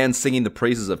old man singing the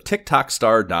praises of TikTok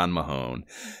star Don Mahone.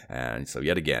 And so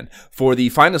yet again, for the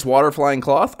finest water flying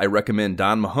cloth, I recommend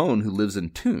Don Mahone, who lives in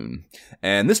Toon.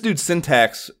 And this dude's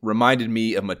syntax reminded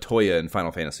me of Matoya in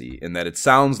Final Fantasy, in that it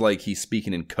sounds like he's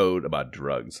speaking in code about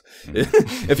drugs.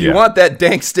 If you want that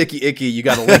dank, sticky, icky, you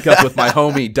got to link up with my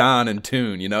homie Don in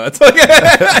Toon. It's like...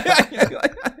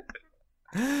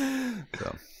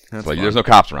 So. That's like, there's no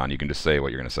cops around. You can just say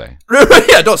what you're going to say.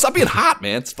 Yeah, don't stop being hot,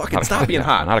 man. Stop being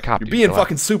hot. I'm not a cop. You're being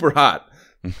fucking super hot.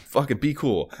 Fucking be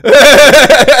cool. Will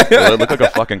it look like a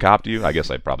fucking cop to you? I guess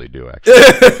I probably do, actually.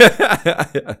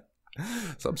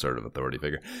 Some sort of authority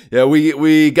figure. Yeah,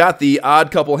 we got the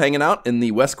odd couple hanging out in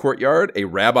the west courtyard, a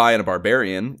rabbi and a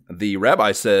barbarian. The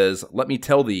rabbi says, "Let me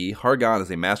tell thee, Hargon is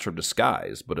a master of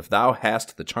disguise, but if thou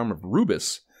hast the charm of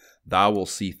Rubus, thou will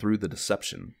see through the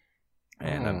deception."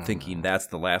 And I'm thinking that's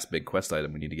the last big quest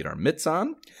item we need to get our mitts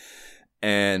on.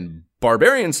 And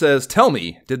Barbarian says, "Tell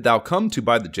me, did thou come to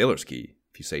buy the jailer's key?"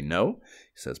 If you say no,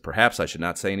 he says, "Perhaps I should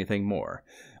not say anything more."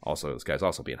 Also, this guy's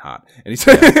also being hot. And he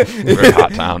said, "Very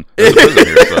hot town." There's a prison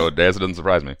here, so it doesn't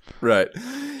surprise me. Right.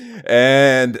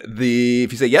 And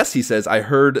if you say yes, he says, "I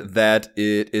heard that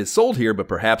it is sold here, but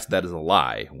perhaps that is a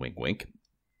lie." Wink, wink.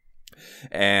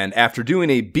 And after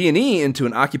doing a B&E into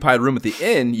an occupied room at the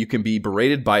inn, you can be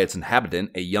berated by its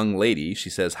inhabitant, a young lady. She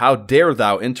says, "How dare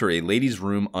thou enter a lady's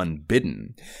room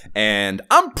unbidden?" And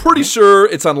I'm pretty sure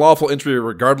it's unlawful entry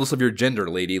regardless of your gender,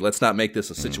 lady. Let's not make this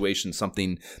a situation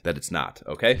something that it's not,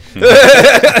 okay?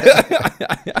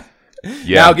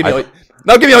 Yeah.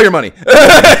 Now give me all your money.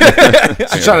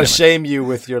 She's trying to shame you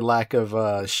with your lack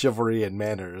of chivalry and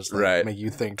manners. Right. Make you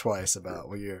think twice about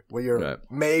what you're right.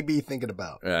 maybe thinking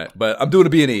about. Right. But I'm doing a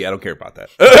B&E. I don't care about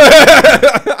that.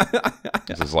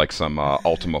 This is like some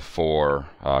Ultima 4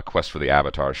 Quest for the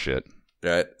Avatar shit.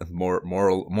 Right.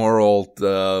 Moral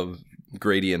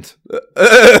gradient.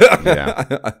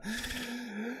 Yeah.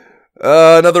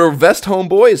 Another Vest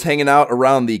homeboy is hanging out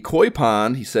around the koi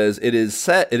pond. He says, it is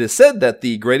said that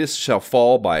the greatest shall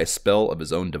fall by a spell of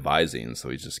his own devising. So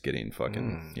he's just getting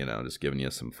fucking, just giving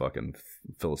you some fucking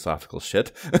philosophical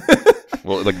shit.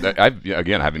 Well, like I've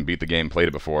again having beat the game, played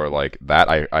it before, like that.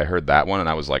 I heard that one and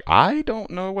I was like, I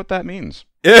don't know what that means.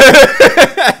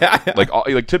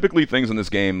 like typically things in this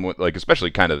game, like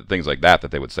especially kind of things like that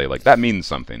they would say like that means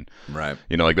something, right?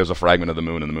 You know, like there's a fragment of the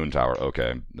moon in the moon tower.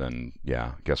 Okay, then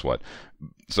yeah, guess what?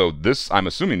 So this I'm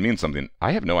assuming means something.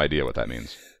 I have no idea what that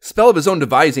means. Spell of his own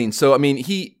devising. So I mean,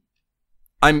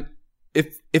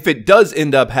 if it does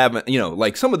end up having, you know,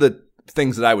 like some of the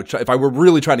things that I would try, if I were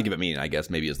really trying to give it meaning, I guess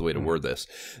maybe is the way to word this.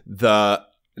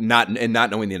 Not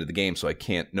knowing the end of the game, so I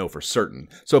can't know for certain.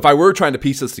 So if I were trying to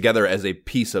piece this together as a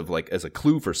piece of like as a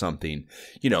clue for something,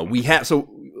 you know, we've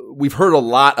heard a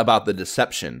lot about the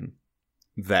deception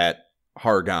that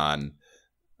Hargon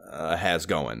has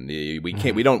going.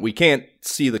 We can't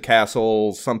see the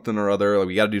castle, something or other. Like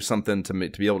we got to do something to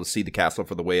be able to see the castle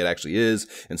for the way it actually is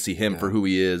and see him for who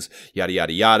he is. Yada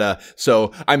yada yada.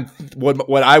 So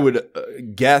what I would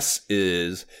guess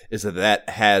is that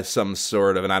has some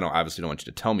sort of, and I obviously don't want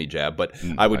you to tell me, Jab, but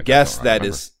I would guess that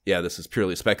is, this is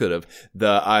purely speculative.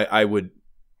 I would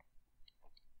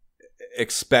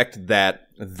expect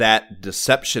that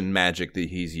deception magic that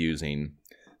he's using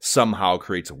somehow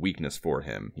creates a weakness for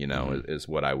him, you know, is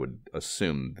what I would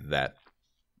assume that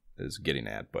is getting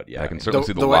at. But yeah, I can certainly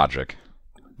see the logic.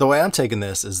 The way I'm taking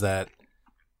this is that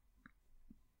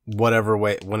whenever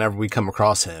we come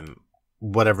across him,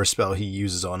 whatever spell he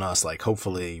uses on us, like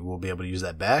hopefully we'll be able to use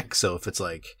that back. So if it's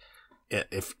like,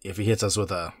 if he hits us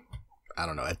with a, I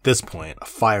don't know, at this point, a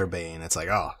Firebane, it's like,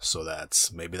 oh, so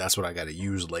maybe that's what I got to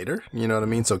use later. You know what I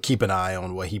mean? So keep an eye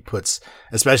on what he puts,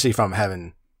 especially if I'm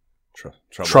having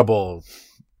trouble,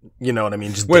 you know what I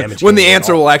mean? Just when the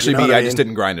answer will actually be, I just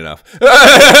didn't grind enough.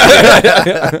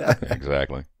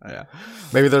 Exactly. Yeah.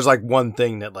 Maybe there's like one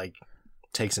thing that like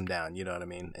takes him down, you know what I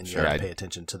mean? And you have to pay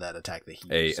attention to that attack that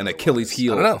he uses. An Achilles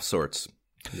heel of sorts.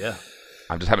 Yeah.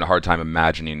 I'm just having a hard time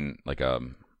imagining like a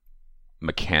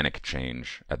mechanic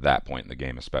change at that point in the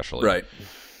game, especially. Right.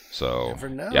 So never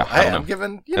know. Yeah, I'm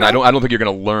given, and I don't think you're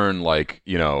gonna learn like,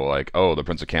 you know, like, oh, the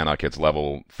Prince of Cannock hits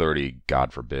level 30,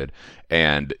 God forbid,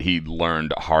 and he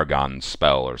learned Hargon's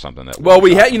spell or something.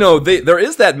 We had, you know, there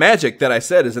is that magic that I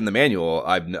said is in the manual.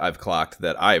 I've clocked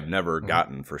that I've never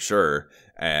gotten for sure,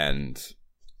 and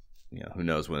you know, who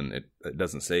knows when it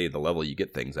doesn't say the level you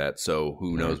get things at, so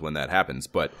who knows when that happens.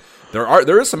 But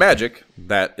there is some magic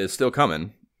that is still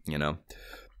coming. You know,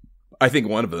 I think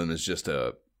one of them is just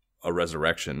a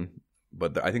resurrection,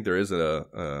 but I think there is a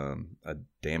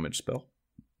damage spell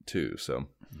too. So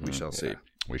we shall see.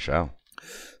 We shall.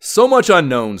 So much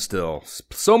unknown still.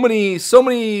 So many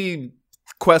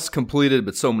quests completed,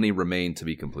 but so many remain to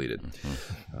be completed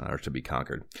or to be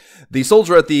conquered. The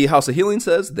soldier at the House of Healing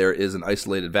says there is an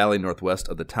isolated valley northwest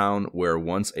of the town where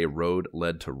once a road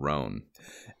led to Rhone.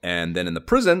 And then in the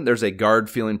prison, there's a guard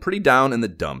feeling pretty down in the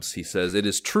dumps. He says, "It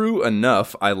is true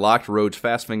enough, I locked Roach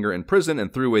Fastfinger in prison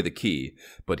and threw away the key,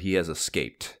 but he has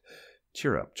escaped."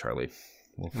 Cheer up, Charlie.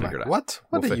 We'll figure it out.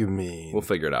 What do you mean? We'll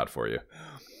figure it out for you.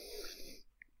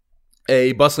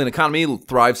 A bustling economy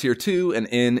thrives here too. An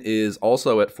inn is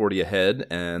also at 40 ahead,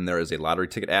 and there is a lottery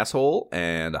ticket asshole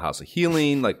and a House of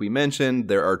Healing, like we mentioned.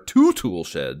 There are 2 tool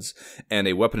sheds and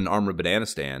a weapon and armor banana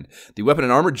stand. The weapon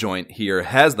and armor joint here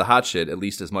has the hot shit, at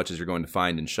least as much as you're going to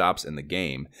find in shops in the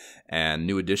game. And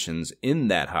new additions in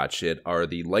that hot shit are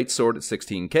the light sword at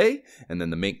 16k and then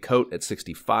the mink coat at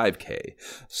 65k.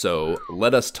 So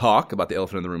let us talk about the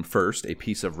elephant in the room first, a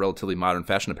piece of relatively modern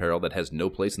fashion apparel that has no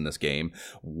place in this game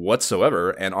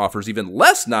whatsoever and offers even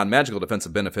less non-magical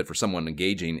defensive benefit for someone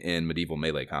engaging in medieval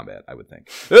melee combat, I would think.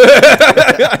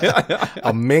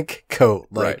 A mink coat.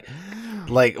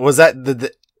 Like was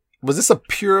that was this a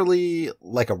purely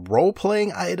like a role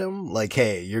playing item? Like,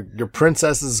 hey, your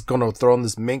princess is gonna throw on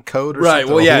this mink coat or something? Right.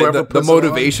 Well, yeah, the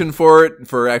motivation for it,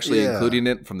 for actually including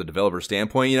it from the developer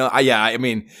standpoint, you know, I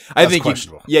mean, I think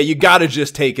you gotta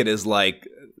just take it as like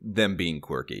them being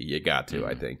quirky. You got to,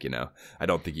 I think, you know, I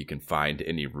don't think you can find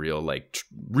any real like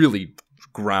really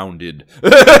grounded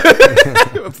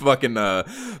fucking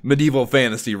medieval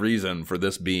fantasy reason for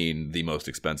this being the most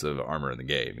expensive armor in the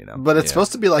game, you know. But it's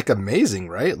supposed to be like amazing,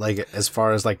 right? Like as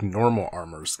far as like normal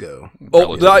armors go.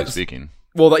 Relatively speaking.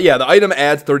 Well, the item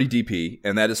adds 30 DP,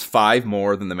 and that is 5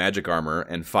 more than the magic armor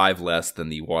and 5 less than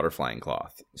the water flying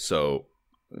cloth. So,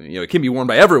 you know, it can be worn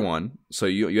by everyone. So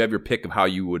you have your pick of how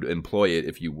you would employ it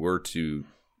if you were to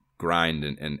grind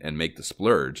and make the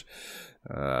splurge.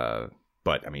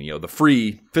 But, I mean, you know, the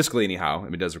free, fiscally anyhow, I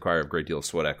mean, it does require a great deal of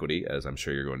sweat equity, as I'm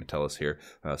sure you're going to tell us here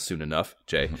soon enough,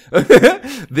 Jay.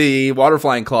 The water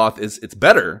flying cloth, it's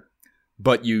better,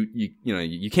 but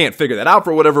you can't figure that out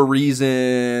for whatever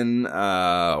reason,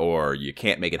 or you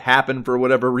can't make it happen for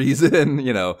whatever reason.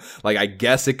 Like I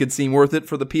guess it could seem worth it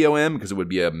for the POM because it would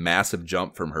be a massive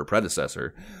jump from her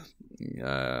predecessor.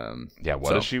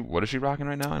 What is she rocking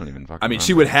right now? I don't even fucking remember.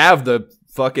 She would have the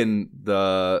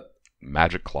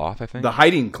magic cloth, I think. The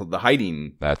hiding.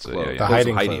 That's it. Yeah, The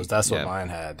hiding clothes. That's what mine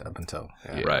had up until.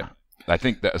 Yeah. Right. I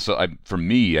think that. So for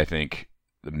me, I think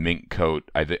the mink coat.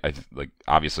 I like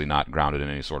obviously not grounded in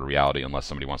any sort of reality, unless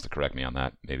somebody wants to correct me on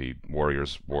that. Maybe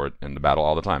warriors wore it in the battle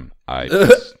all the time. I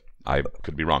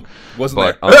could be wrong. Wasn't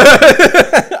there?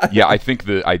 Yeah, I think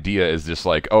the idea is just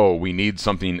like, oh, we need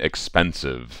something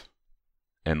expensive,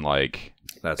 and like,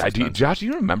 Josh, do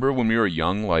you remember when we were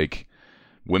young, like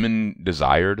women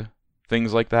desired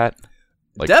things like that?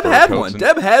 Like Deb had one.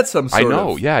 Deb had some sort of... I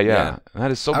know, yeah.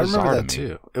 That is so bizarre. I remember that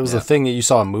too. It was a thing that you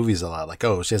saw in movies a lot. Like,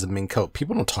 oh, she has a mink coat.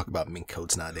 People don't talk about mink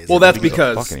coats nowadays. Well, that's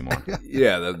because... Fuck anymore.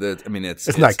 Yeah, I mean,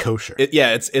 it's not kosher.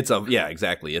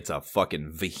 Exactly. It's a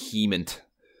fucking vehement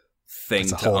thing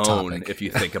to own topic. If you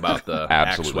think about the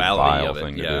actuality of it.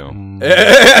 Thing to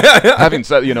do. Having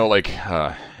said, you know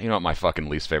what my fucking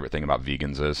least favorite thing about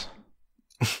vegans is?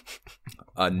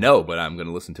 No, but I'm going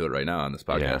to listen to it right now on this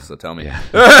podcast, so tell me. Yeah.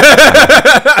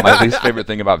 My least favorite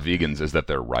thing about vegans is that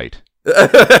they're right.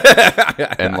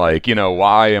 And like,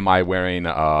 why am I wearing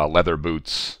leather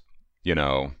boots?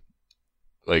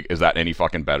 Like, is that any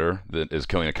fucking better? Is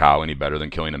killing a cow any better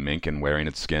than killing a mink and wearing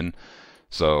its skin?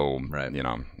 So, right.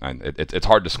 It's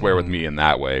hard to square with me in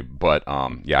that way. But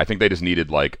I think they just needed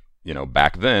like,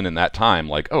 back then in that time,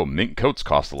 like, oh, mink coats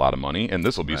cost a lot of money, and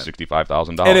this will be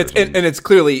 $65,000. And it's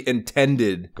clearly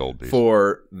intended gold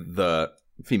for the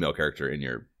female character in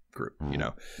your group,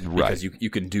 because you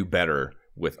can do better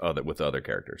with other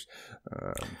characters.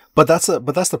 But that's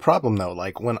the problem though.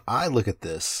 Like when I look at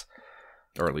this,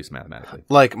 or at least mathematically,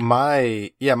 like my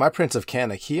Prince of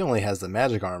Canik, he only has the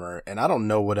magic armor, and I don't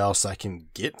know what else I can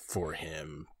get for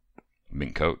him.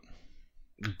 Mink coat.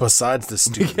 Besides the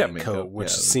stupid coat,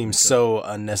 which seems so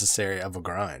unnecessary of a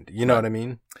grind. You know what I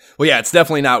mean? Well, yeah, it's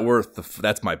definitely not worth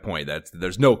that's my point.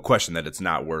 There's no question that it's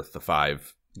not worth the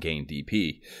 5 gain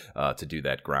DP to do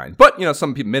that grind. But,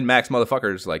 some people, min-max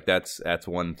motherfuckers, like that's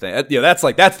one thing. That's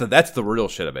the real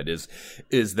shit of it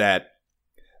is that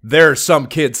there's some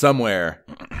kid somewhere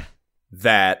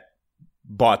that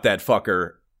bought that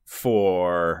fucker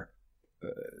for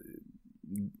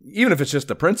even if it's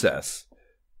just a princess.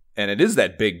 And it is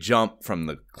that big jump from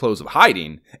the clothes of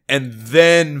hiding, and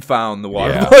then found the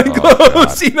waterline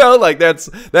clothes. Like that's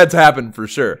happened for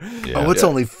sure. Yeah. Oh, it's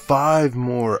only 5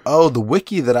 more. Oh, the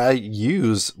wiki that I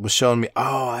use was showing me.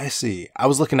 Oh, I see. I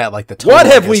was looking at like the total. What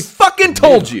have we fucking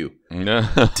told you?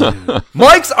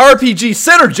 Mike's RPG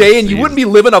Center, Jay, and you wouldn't be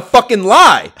living a fucking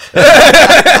lie.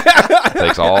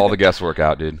 Takes all the guesswork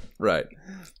out, dude. Right.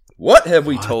 What have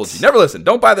we told you? Never listen.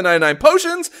 Don't buy the 99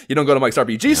 potions. You don't go to Mike's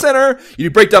RPG Center. You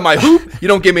break down my hoop. You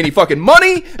don't give me any fucking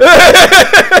money.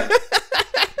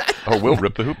 Oh, Will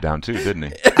ripped the hoop down too, didn't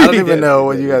he? I don't even know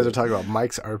what you guys are talking about.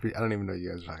 Mike's RPG. I don't even know what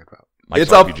you guys are talking about.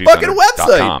 It's a fucking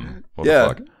website. What the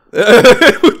fuck?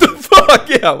 What the fuck?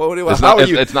 Yeah.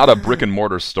 It's not a brick and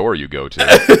mortar store you go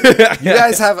to. You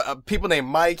guys have people named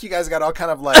Mike. You guys got all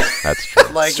kind of like that's true.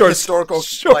 Like historical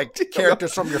like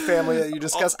characters from your family that you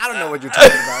discuss. I don't know what you're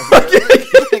talking about here.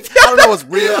 I don't know what's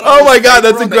real. Oh my god,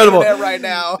 that's incredible! Right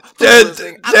now,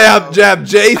 Jab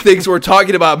Jay thinks we're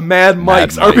talking about Mad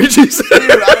Mike's RPG Center.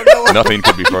 Dude, I don't know what nothing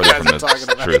could be further from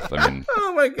the truth. I mean,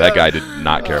 oh my god, that guy did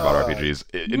not care about RPGs.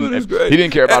 He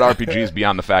didn't care about RPGs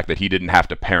beyond the fact that he didn't have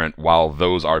to parent while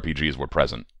those RPGs were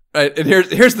present. Right, and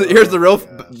here's the real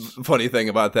funny thing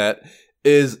about that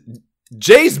is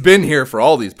Jay's been here for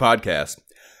all these podcasts.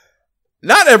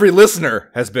 Not every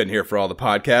listener has been here for all the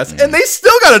podcasts, and they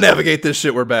still got to navigate this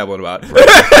shit we're babbling about.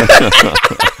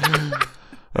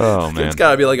 Oh man, it's got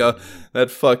to be like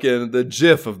the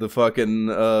GIF of the fucking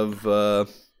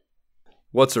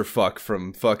what's her fuck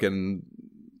from fucking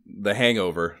The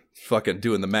Hangover, fucking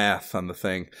doing the math on the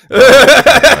thing.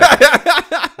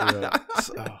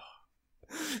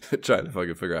 Trying to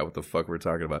fucking figure out what the fuck we're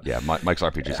talking about. Yeah,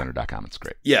 Mike'sRPGCenter.com. It's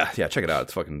great. Yeah, check it out.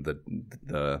 It's fucking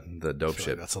the dope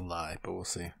shit. That's a lie, but we'll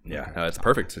see. Yeah, no, it's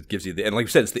perfect. It gives you and like you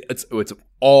said, it's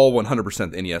all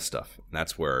 100% NES stuff. And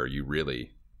that's where the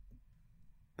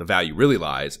value really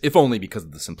lies, if only because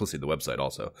of the simplicity of the website.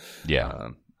 Also,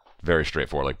 yeah. very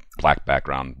straightforward, like black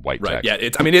background, white Right. text. Yeah.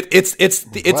 It's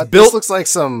What? built. This looks like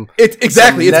some. It's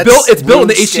exactly. some It's built in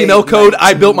the RuneScape HTML code.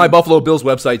 I 19 built my Buffalo Bills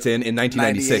websites in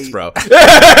 1996, 98. bro.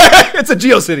 It's a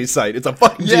GeoCities site. It's a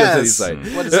fucking GeoCities site.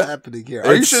 What is happening here?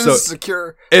 Are you It's sure so- this is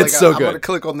secure? it's so I'm good. going to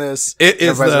click on this. It is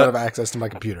Everybody's the- going to have access to my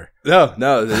computer. No,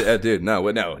 dude, no.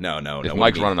 If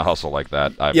Mike's running a hustle like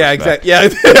that, I Yeah, respect.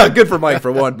 exactly. Yeah, good for Mike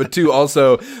for one, but two,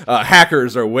 also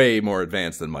hackers are way more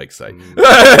advanced than Mike's site.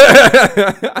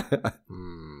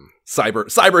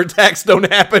 Cyber attacks don't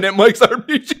happen at Mike's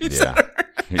RPG Center.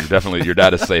 Yeah, your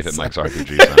data is safe at Mike's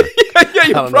RPG Center. Yeah,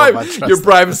 don't know if I trust your that.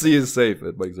 privacy is safe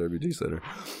at Mike's RPG Center.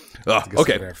 Get some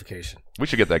Okay. verification. We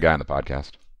should get that guy on the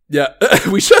podcast. Yeah,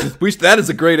 we should. That is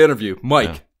a great interview.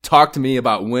 Mike, talk to me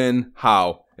about when,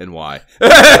 how, and why.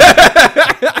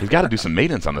 He's got to do some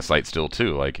maintenance on the site still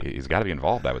too. Like he's got to be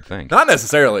involved, I would think. Not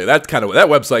necessarily. That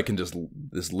website can just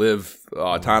live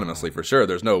autonomously for sure.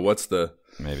 There's no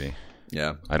Maybe.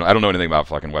 yeah. I don't know anything about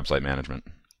fucking website management.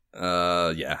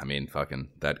 Yeah, I mean, fucking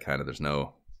that kind of. There's nothing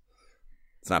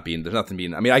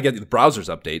being. I mean, I get the browser's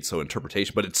update, so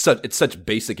interpretation, but it's such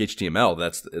basic HTML.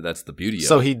 That's the beauty of it.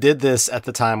 So he did this at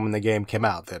the time when the game came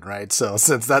out, then, right? So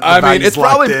since that, I mean, it's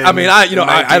probably. I mean, I don't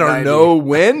 1990. know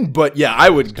when, but yeah, I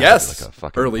would guess like a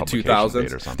fucking early publication 2000s.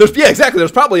 date or something. Exactly.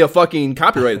 There's probably a fucking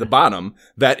copyright at the bottom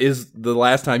that is the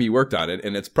last time he worked on it,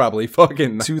 and it's probably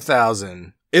fucking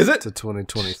 2000 Is it? to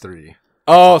 2023.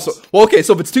 Oh, so okay.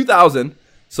 So if it's 2000,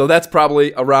 so that's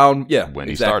probably around When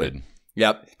he started.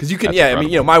 Yep, because you can. That's I mean,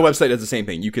 incredible. my website does the same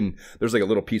thing. You can. There's like a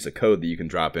little piece of code that you can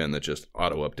drop in that just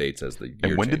auto updates as the year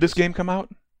And when did changes. this game come out?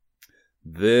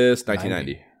 This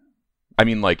 1990. I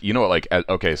mean, like, you know what, like,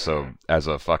 okay, so as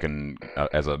a fucking,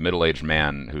 as a middle-aged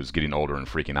man who's getting older and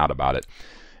freaking out about it,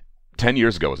 10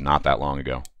 years ago was not that long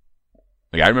ago.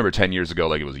 Like, I remember 10 years ago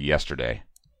like it was yesterday.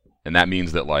 And that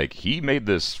means that, like, he made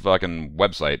this fucking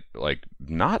website, like,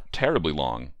 not terribly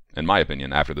long, in my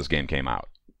opinion, after this game came out.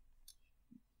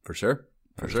 For sure.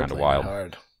 For It's sure. kind of wild.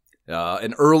 Hard.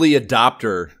 An early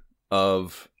adopter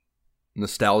of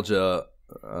nostalgia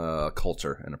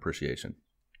culture and appreciation.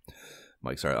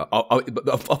 Mike, sorry.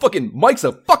 Mike's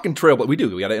a fucking trailblazer.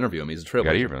 We got to interview him. He's a Got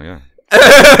trailblazer. to hear, yeah.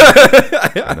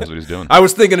 He knows what he's doing. I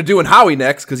was thinking of doing Howie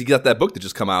next because he got that book that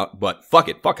just come out, but fuck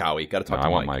it. Fuck Howie. Got to talk No, to I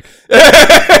want Mike. Mike.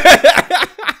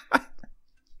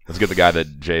 Let's get the guy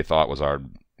that Jay thought was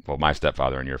my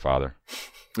stepfather and your father.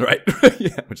 Right.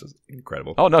 Yeah, which is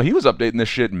incredible. Oh, no, he was updating this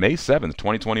shit May 7th,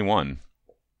 2021.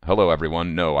 Hello,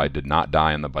 everyone. No, I did not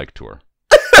die on the bike tour.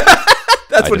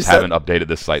 That's I what he just said. haven't updated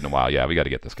this site in a while. Yeah, we got to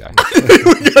get this guy.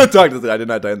 We gotta talk to this. I did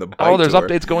not die in the bike Oh, there's tour.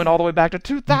 updates going all the way back to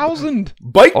 2000.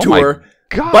 Bike Oh my tour.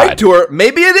 God. Bike tour.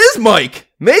 Maybe it is Mike.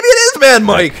 Maybe it is Man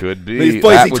Mike. could be. He's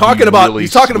That would talking be about. really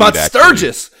He's talking about sweet, actually.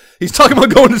 Sturgis. He's talking about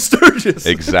going to Sturgis.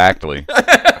 Exactly.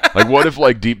 Like, what if,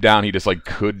 like, deep down he just, like,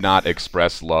 could not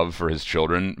express love for his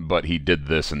children, but he did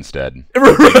this instead?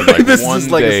 Like, This one is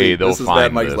his legacy. day they'll This is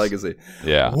find Mad Mike's this. legacy.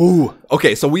 Yeah. Ooh.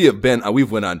 Okay, so we've went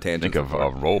on tangents. Think of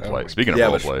before. role play. Speaking of Yeah,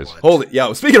 role but- plays. Hold it.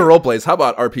 Yeah. Speaking of role plays, how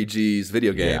about RPGs,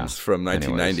 video games Yeah. from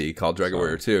 1990 Anyways, called Dragon sorry.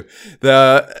 Warrior 2?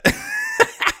 The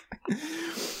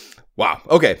wow.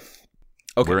 Okay.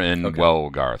 We're in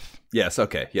Garth. Yes.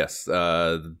 Okay. Yes.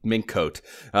 Mink coat.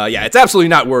 Yeah. It's absolutely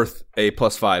not worth a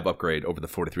 +5 upgrade over the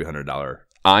 $4,300.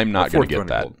 I'm not going to get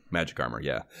that. Magic armor.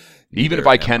 Yeah. Even Neither if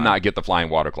I am cannot get the flying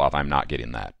water cloth, I'm not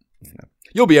getting that.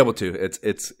 You'll be able to. It's.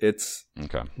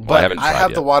 Okay. Well, But I haven't tried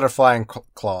have yet. the water flying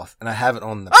cloth, and I have it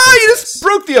on the. Ah! You Princess. just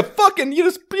broke the fucking. You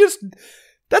just.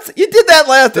 You did that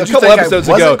last Did a you couple think I episodes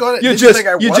wasn't ago. gonna- You did you just think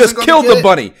I you wasn't just gonna killed get the it?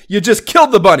 bunny. You just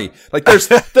killed the bunny. Like there's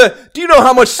do you know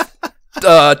how much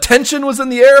tension was in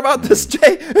the air about this, Jay?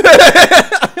 Way to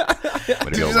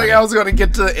Did go, you think Lenny. I was going to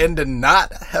get to the end and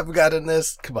not have gotten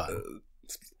this? Come on.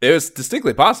 It was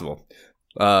distinctly possible.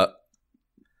 Okay.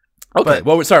 But-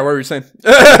 What were you saying?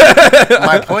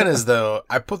 My point is, though,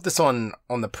 I put this on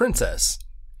the princess,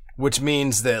 which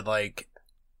means that, like,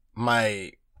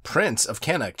 my prince of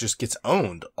Canuck just gets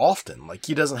owned often. Like,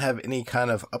 he doesn't have any kind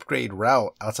of upgrade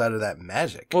route outside of that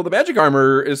magic. Well, the magic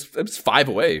armor it's 5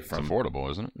 away It's from. affordable,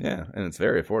 isn't it? Yeah, and it's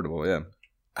very affordable. Yeah.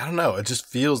 I don't know. It just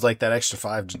feels like that extra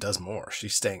 5 just does more. She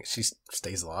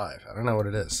stays alive. I don't know what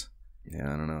it is.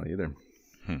 Yeah, I don't know either.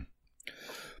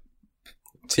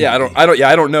 TV. Yeah,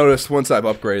 I don't notice once I've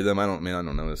upgraded them. I don't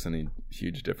notice any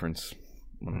huge difference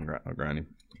when I'm grinding.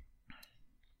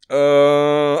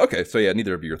 Okay, so yeah,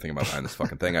 neither of you are thinking about buying this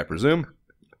fucking thing, I presume.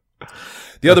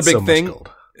 The other That's big so much thing,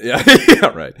 gold. yeah, yeah,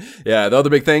 right, yeah. The other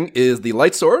big thing is the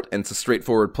light sword, and it's a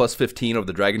straightforward +15 of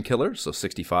the Dragon Killer, so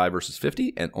 65 versus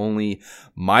 50, and only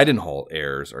Maidenhall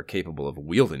heirs are capable of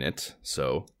wielding it.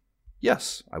 So,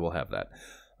 yes, I will have that.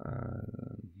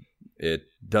 It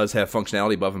does have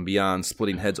functionality above and beyond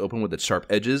splitting heads open with its sharp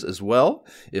edges as well.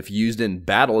 If used in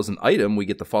battle as an item, we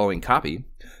get the following copy.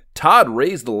 Todd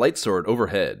raised the light sword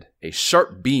overhead. A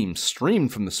sharp beam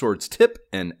streamed from the sword's tip,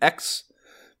 and X,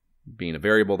 being a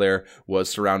variable there, was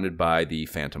surrounded by the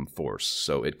phantom force.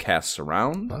 So it casts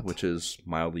around, which is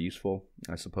mildly useful,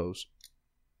 I suppose.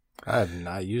 I have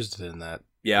not used it in that.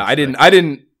 Yeah,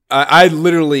 I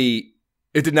literally,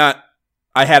 it did not,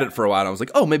 I had it for a while and I was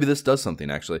like, oh, maybe this does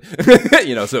something actually.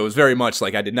 So it was very much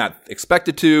like I did not expect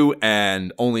it to,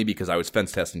 and only because I was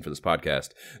fence testing for this podcast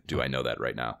do I know that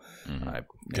right now.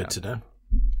 Good to know.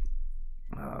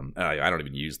 I don't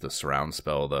even use the surround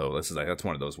spell though. That's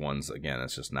one of those ones, again,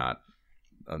 it's just not,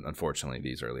 unfortunately,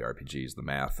 these early RPGs, the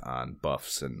math on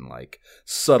buffs and like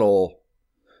subtle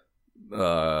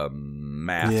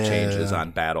math changes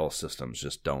on battle systems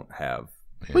just don't have.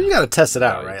 Well, you got to test it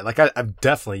out, right? Like I've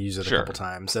definitely used it a couple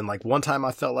times, and like one time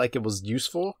I felt like it was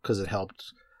useful because it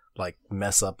helped like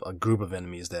mess up a group of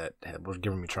enemies that were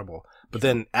giving me trouble. But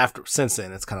then since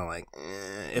then, it's kind of like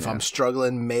if I'm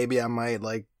struggling, maybe I might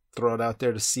like throw it out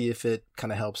there to see if it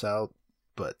kind of helps out.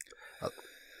 But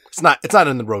it's not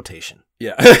in the rotation.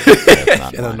 Yeah, it's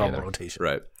not in the normal rotation,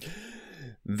 right?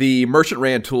 The Merchant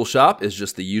Ran tool shop is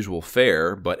just the usual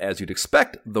fare, but as you'd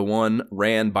expect, the one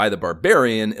ran by the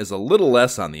Barbarian is a little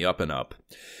less on the up and up.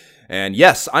 And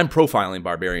yes, I'm profiling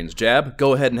Barbarian's jab.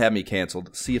 Go ahead and have me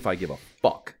canceled. See if I give a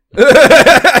fuck.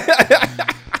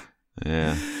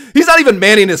 Yeah. He's not even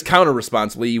manning his counter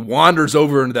responsibly. He wanders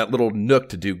over into that little nook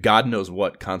to do God knows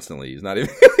what constantly. He's not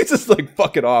even, he's just like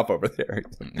fucking off over there.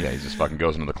 Yeah, he just fucking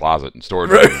goes into the closet and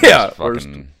storage. Right, yeah.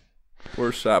 Fucking...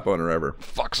 Worst shop owner ever.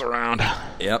 Fucks around.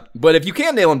 Yep. But if you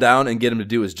can nail him down and get him to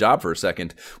do his job for a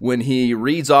second, when he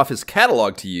reads off his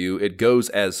catalog to you, it goes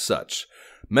as such.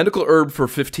 Medical herb for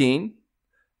 15.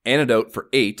 Antidote for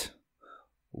 8.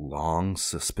 Long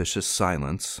suspicious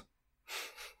silence.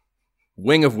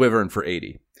 Wing of Wyvern for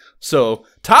 80. So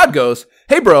Todd goes,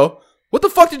 hey bro, what the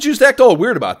fuck did you just act all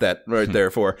weird about that right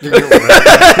there for?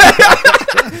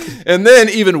 And then,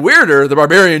 even weirder, the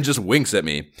Barbarian just winks at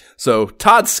me. So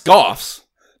Todd scoffs,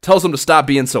 tells him to stop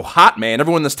being so hot, man.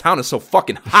 Everyone in this town is so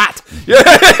fucking hot.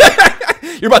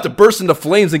 You're about to burst into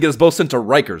flames and get us both sent to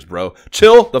Rikers, bro.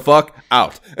 Chill the fuck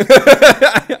out.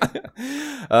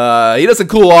 He doesn't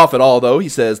cool off at all, though. He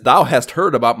says, thou hast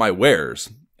heard about my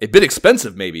wares. A bit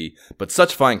expensive, maybe, but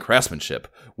such fine craftsmanship.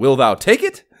 Will thou take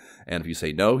it? And if you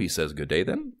say no, he says, good day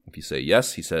then. If you say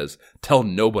yes, he says, tell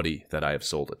nobody that I have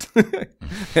sold it.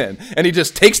 and he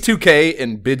just takes 2K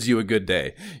and bids you a good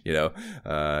day.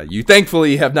 You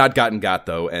thankfully have not gotten got,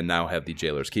 though, and now have the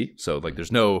jailer's key. So, like,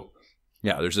 there's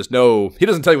just no, he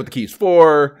doesn't tell you what the key's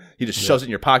for. He just shoves it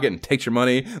in your pocket and takes your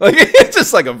money. Like, it's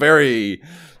just like a very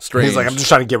strange. He's like, I'm just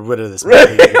trying to get rid of this.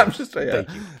 I'm just, Thank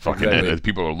you. Fucking exactly.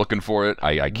 People are looking for it.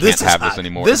 I can't have this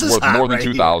anymore. This it's is worth more than right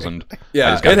 2,000.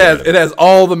 Yeah, it has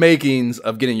all the makings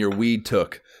of getting your weed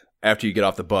took after you get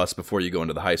off the bus before you go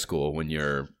into the high school when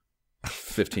you're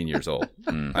 15 years old.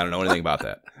 I don't know anything about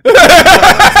that.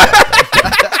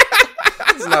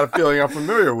 It's not a feeling I'm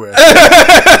familiar with.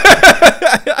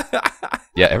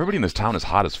 Yeah, everybody in this town is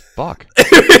hot as fuck.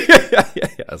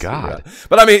 God.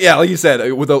 But I mean, yeah, like you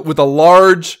said, with a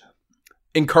large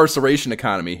incarceration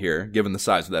economy here, given the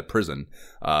size of that prison,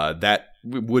 that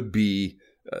would be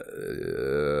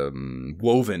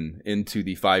woven into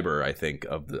the fiber, I think,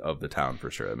 of the town for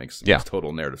sure. That makes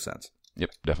total narrative sense.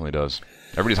 Yep, definitely does.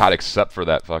 Everybody's hot except for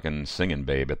that fucking singing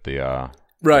babe at the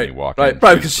right.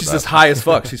 Probably because she's just high as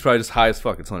fuck. She's probably just high as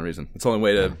fuck. It's the only reason. It's the only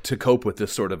way to cope with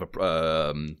this sort of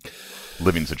a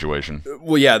living situation.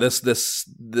 Well, yeah, this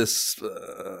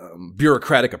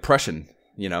bureaucratic oppression,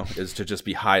 is to just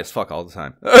be high as fuck all the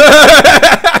time.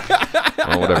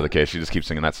 Well, whatever the case, she just keeps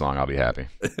singing that song. I'll be happy.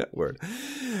 Word.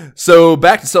 So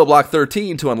back to cell block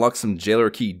 13 to unlock some jailer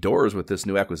key doors with this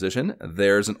new acquisition.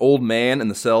 There's an old man in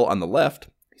the cell on the left.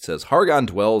 He says, Hargon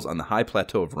dwells on the high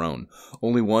plateau of Rhone.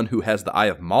 Only one who has the Eye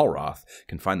of Malroth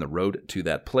can find the road to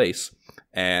that place.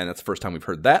 And that's the first time we've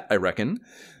heard that, I reckon.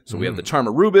 So we have the Charm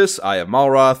of Rubus, Eye of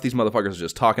Malroth. These motherfuckers are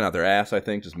just talking out their ass, I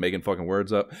think, just making fucking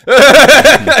words up. You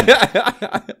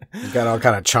got all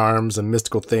kind of charms and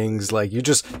mystical things. Like, you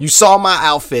saw my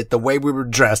outfit, the way we were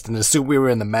dressed, and assumed we were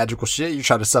in the magical shit. You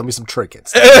tried to sell me some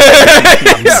trinkets.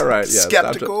 Yeah, right. Yeah,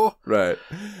 skeptical. Right.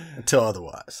 Until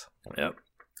otherwise. Yep.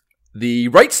 The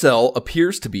right cell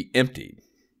appears to be empty.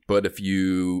 But if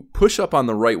you push up on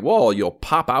the right wall, you'll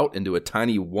pop out into a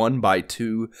tiny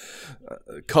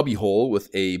 1x2 cubby hole with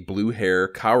a blue hair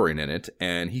cowering in it.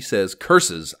 And he says,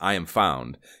 curses, I am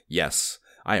found. Yes,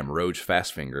 I am Roge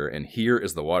Fastfinger, and here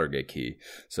is the Watergate key.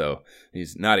 So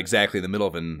he's not exactly in the middle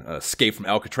of an escape from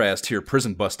Alcatraz tier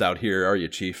prison bust out here, are you,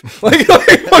 Chief? Like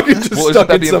just well, isn't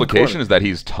that the implication? Is that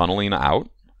he's tunneling out?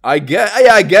 I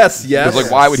guess, yes. Because,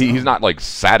 like, why would he? He's not, like,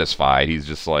 satisfied. He's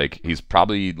just, like, he's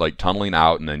probably, like, tunneling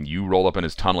out, and then you roll up in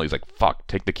his tunnel. He's like, fuck,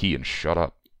 take the key and shut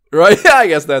up. Right? Yeah, I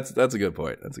guess that's a good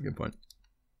point. That's a good point.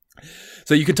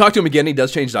 So you can talk to him again. He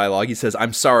does change dialogue. He says,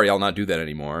 I'm sorry, I'll not do that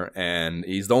anymore. And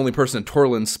he's the only person in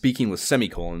Torland speaking with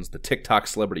semicolons, the TikTok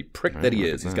celebrity prick that he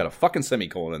is. He's got a fucking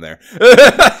semicolon in there.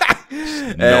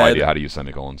 No idea how to use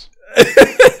semicolons.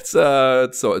 It's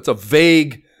a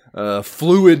vague,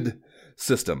 fluid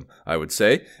system, I would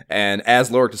say. And as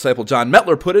Lorik disciple John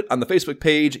Metler put it on the Facebook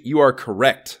page, you are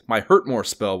correct. My Hurtmore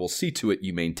spell will see to it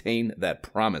you maintain that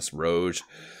promise, Roge.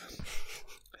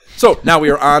 So now we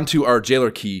are on to our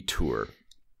Jailer Key tour.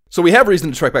 So we have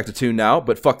reason to trek back to Toon now,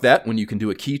 but fuck that when you can do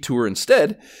a key tour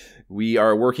instead. We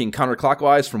are working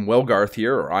counterclockwise from Welgarth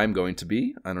here, or I'm going to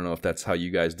be. I don't know if that's how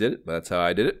you guys did it, but that's how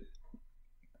I did it.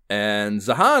 And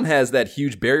Zahan has that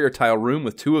huge barrier tile room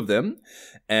with 2 of them,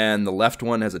 and the left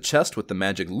one has a chest with the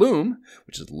magic loom,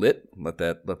 which is lit. Let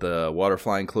the water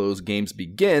flying clothes games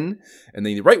begin. And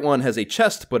then the right one has a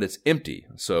chest, but it's empty.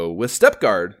 So with Step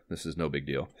Guard, this is no big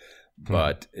deal.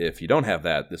 But if you don't have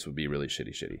that, this would be really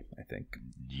shitty, I think.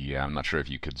 Yeah, I'm not sure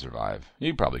if you could survive.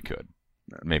 You probably could.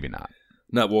 Maybe not.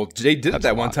 No, well, Jay did it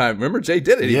that one time. Remember, Jay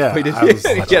did it. Yeah, I was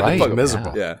right.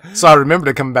 Miserable. Yeah. So I remember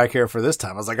to come back here for this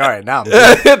time. I was like, all right, now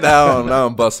I'm now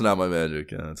I'm busting out my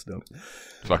magic. Yeah, that's dope.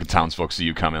 Fucking townsfolk see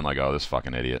you come in like, oh, this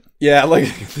fucking idiot. Yeah, like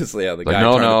this. Yeah, the like, guy.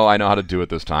 No, I know how to do it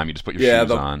this time. You just put your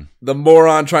shoes on. The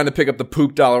moron trying to pick up the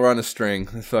poop dollar on a string.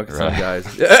 Fucking some guys.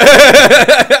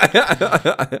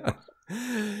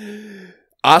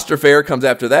 Osterfair comes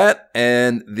after that,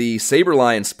 and the Saber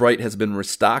Lion sprite has been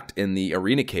restocked in the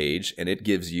arena cage, and it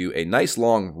gives you a nice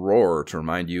long roar to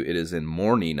remind you it is in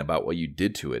mourning about what you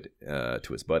did to it,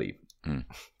 to its buddy. Mm.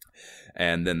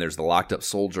 And then there's the locked up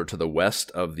soldier to the west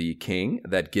of the king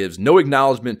that gives no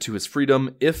acknowledgement to his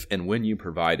freedom if and when you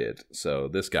provide it. So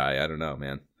this guy, I don't know,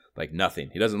 man. Like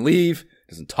nothing. He doesn't leave,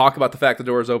 doesn't talk about the fact the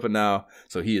door is open now,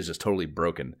 so he is just totally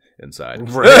broken inside.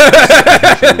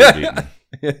 right.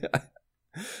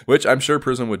 Which I'm sure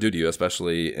prison would do to you,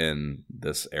 especially in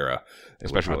this era.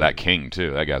 Especially with that king,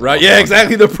 too. That guy's right, yeah,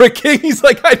 exactly. The prick king. He's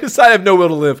like, I have no will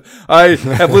to live. I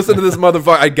have listened to this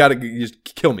motherfucker. I gotta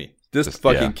just kill me. Just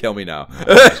fucking kill me now.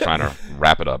 Just trying to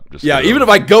wrap it up. Just even if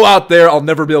I go out there, I'll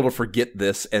never be able to forget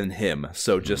this and him.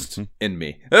 So just end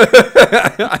me.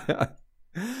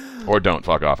 Or don't.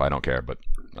 Fuck off. I don't care, but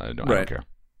I don't care.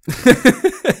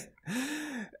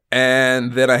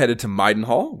 And then I headed to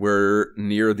Maidenhall, where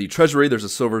near the treasury there's a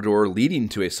silver door leading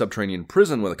to a subterranean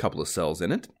prison with a couple of cells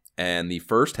in it. And the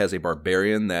first has a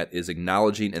barbarian that is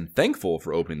acknowledging and thankful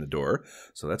for opening the door.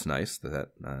 So that's nice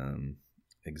that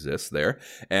exists there.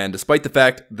 And despite the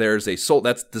fact there's a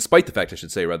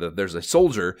there's a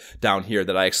soldier down here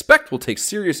that I expect will take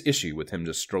serious issue with him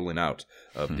just strolling out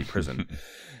of the prison.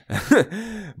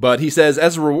 But he says,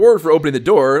 as a reward for opening the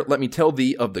door, let me tell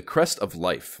thee of the crest of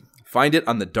life. Find it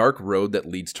on the dark road that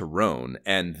leads to Roan.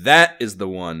 And that is the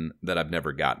one that I've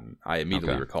never gotten. I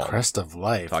immediately recall. Crest of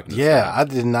life. Yeah, I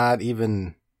did not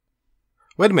even...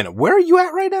 Wait a minute. Where are you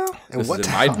at right now? This is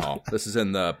in Maidenhall. This is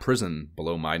in the prison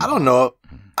below Maidenhall.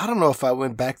 I don't know if I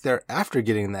went back there after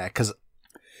getting that, because...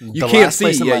 You can't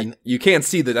see. You can't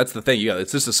see that. That's the thing.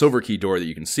 It's just a silver key door that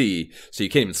you can see, so you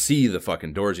can't even see the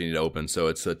fucking doors you need to open. So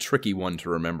it's a tricky one to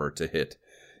remember to hit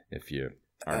if you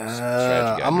aren't a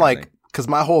strategy guy. I'm like... Because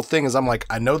my whole thing is, I'm like,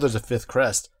 I know there's a 5th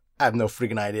crest. I have no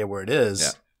freaking idea where it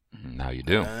is. Yeah. Now you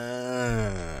do.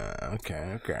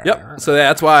 Okay. Yep. So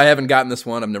that's why I haven't gotten this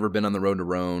one. I've never been on the road to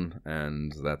Roan,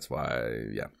 and that's why,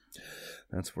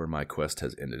 that's where my quest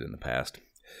has ended in the past.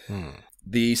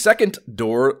 The second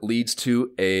door leads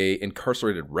to a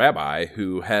incarcerated rabbi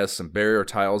who has some barrier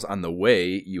tiles on the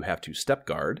way you have to step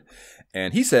guard.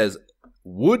 And he says,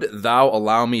 would thou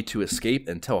allow me to escape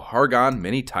and tell Hargon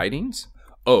many tidings?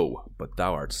 Oh, but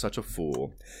thou art such a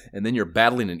fool. And then you're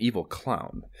battling an evil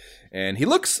clown. And he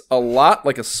looks a lot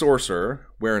like a sorcerer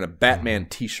wearing a Batman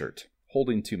t-shirt,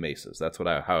 holding 2 maces. That's how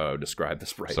I would describe this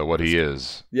sprite. So what he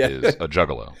is a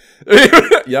juggalo.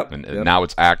 Yep. And now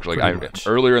it's actually...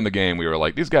 earlier in the game, we were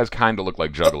like, these guys kind of look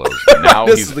like juggalos. But now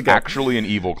he's actually an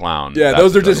evil clown. Yeah,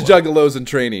 those are just juggalos in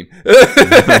training.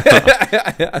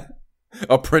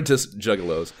 Apprentice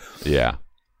juggalos. Yeah.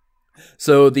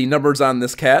 So the numbers on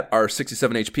this cat are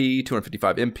 67 HP,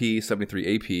 255 MP,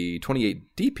 73 AP,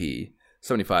 28 DP,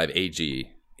 75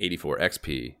 AG, 84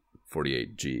 XP,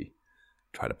 48 G.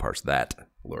 Try to parse that.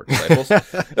 Lord disciples.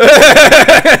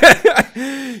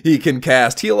 He can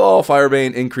cast Heal All,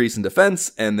 Firebane, increase in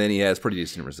defense, and then he has pretty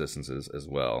decent resistances as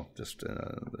well. Just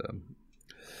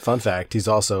Fun fact, he's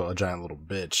also a giant little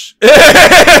bitch.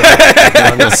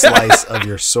 One slice of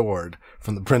your sword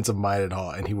from the Prince of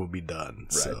Maidenhall, and he will be done.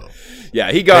 Right. So,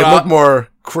 yeah, he got they off. look more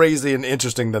crazy and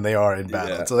interesting than they are in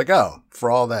battle. Yeah. It's like, oh,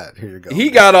 for all that, here you go. He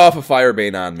got off a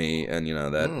Firebane on me, and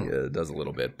that does a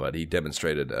little bit, but he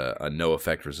demonstrated a no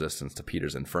effect resistance to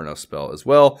Peter's Inferno spell as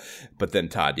well. But then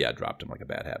Todd, dropped him like a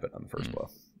bad habit on the first blow.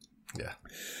 Yeah.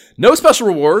 No special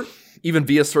reward, even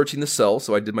via searching the cell,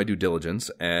 so I did my due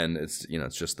diligence, and it's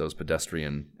just those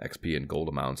pedestrian XP and gold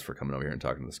amounts for coming over here and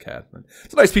talking to this cat. But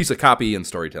it's a nice piece of copy and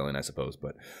storytelling, I suppose,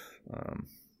 but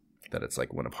that it's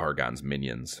like one of Hargon's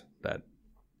minions that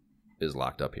is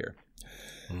locked up here.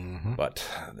 Mm-hmm. But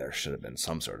there should have been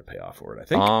some sort of payoff for it, I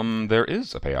think. There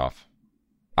is a payoff.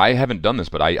 I haven't done this,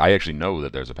 but I actually know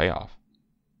that there's a payoff.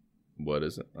 What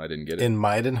is it? I didn't get it. In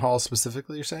Maidenhall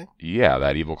specifically, you're saying? Yeah,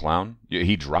 that evil clown.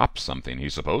 He drops something.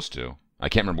 He's supposed to. I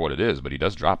can't remember what it is, but he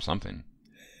does drop something.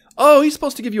 Oh, he's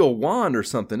supposed to give you a wand or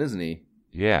something, isn't he?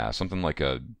 Yeah, something like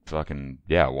a fucking,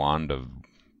 wand of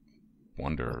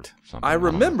wonder or something. I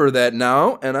remember that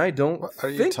now, and I don't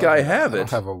think I have it. I don't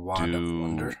have a wand of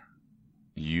wonder.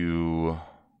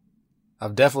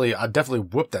 I've definitely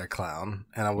whooped that clown,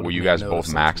 and I would. Were you guys both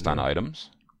maxed on items?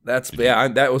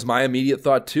 That was my immediate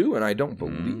thought too, and I don't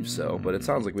believe so. But it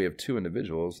sounds like we have two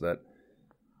individuals that.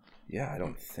 Yeah, I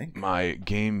don't think my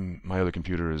other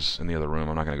computer is in the other room.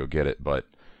 I'm not gonna go get it, but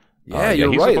you're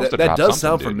right. That does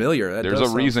sound familiar. There's a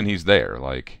reason he's there.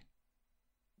 Like,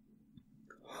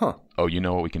 huh? Oh, you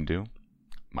know what we can do?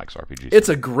 Mike's RPG. It's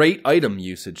a great item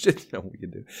usage. You know what we can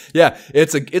do? Yeah,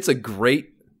 it's a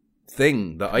great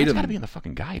thing. The item got to be in the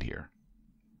fucking guide here.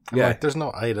 Yeah, like, there's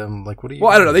no item. Like, what do you?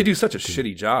 Well, I don't know. They do such a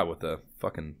shitty job with the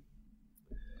fucking.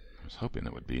 I was hoping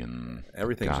that would be in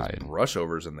everything's guide. Just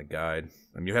rushovers in the guide.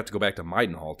 I mean, you have to go back to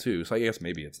Maidenhall too, so I guess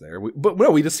maybe it's there. But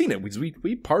no, we just seen it.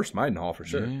 We parsed Maidenhall for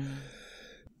sure.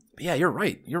 Yeah, you're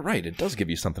right. You're right. It does give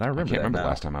you something. I remember. The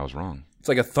last time I was wrong. It's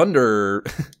like a thunder.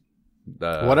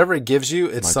 Whatever it gives you,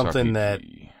 it's something that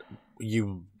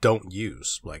you don't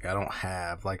use. Like I don't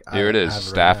have. Like here it is,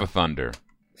 Staff of Thunder.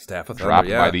 Staff of Thunder, dropped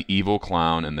by the evil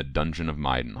clown in the dungeon of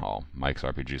Maidenhall. Mike's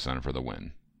RPG Center for the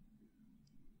win.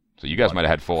 So you guys might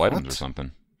have had full items or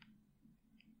something.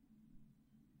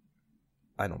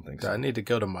 I don't think so. Do I need to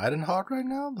go to Maidenhall right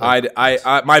now?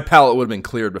 I my palette would have been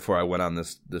cleared before I went on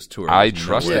this tour. I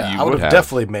trust that you I would have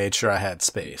definitely made sure I had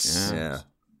space. Yeah.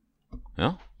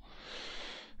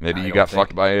 Maybe you got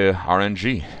fucked by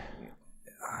RNG.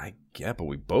 But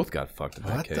we both got fucked in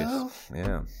that case.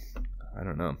 Yeah. I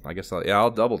don't know. I guess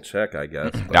I'll double check, I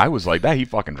guess. I was like, that he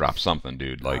fucking dropped something,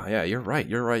 dude. Like, yeah, you're right.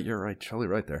 Totally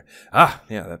right there.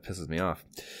 Yeah, that pisses me off.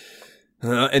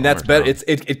 And that's better.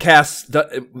 It casts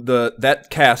that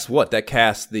casts what? That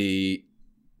casts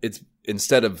it's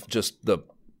instead of just the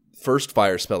first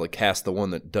fire spell, it casts the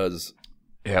one that does.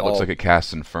 Yeah, it looks like it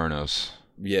casts Infernos.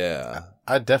 Yeah.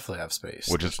 I definitely have space.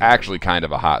 Which is actually kind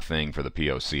of a hot thing for the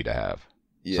POC to have.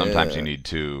 Yeah. Sometimes you need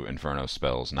 2 Inferno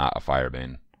spells, not a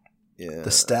Firebane. Yeah.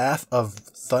 The Staff of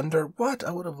Thunder? What?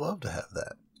 I would have loved to have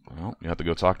that. Well, you have to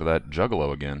go talk to that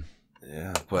Juggalo again.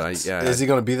 Yeah, but is he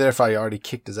going to be there if I already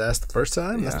kicked his ass the first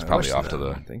time? Yeah, that's probably off to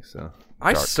the. I think so.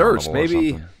 I searched,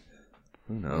 maybe.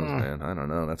 Who knows, man? I don't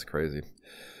know. That's crazy.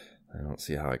 I don't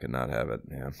see how I could not have it.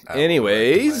 Yeah.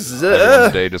 Anyways,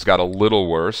 everyone's day just got a little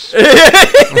worse. Well,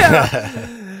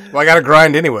 I got to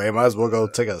grind anyway. Might as well go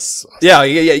take a.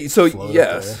 Yeah. So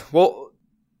yes. Well,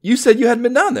 you said you hadn't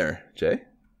been down there, Jay.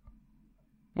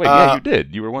 Wait, yeah, you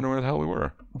did. You were wondering where the hell we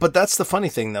were. But that's the funny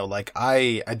thing, though. Like,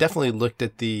 I definitely looked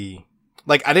at the.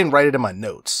 Like, I didn't write it in my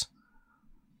notes.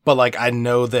 But, like, I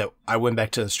know that I went back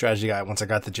to the strategy guide once I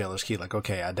got the Jailer's Key. Like,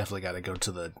 okay, I definitely got to go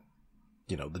to the,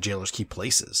 the Jailer's Key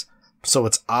places. So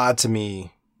it's odd to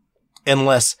me,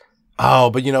 unless. Oh,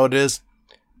 but you know what it is?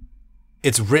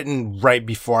 It's written right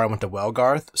before I went to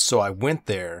Welgarth. So I went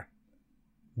there,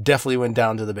 definitely went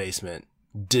down to the basement.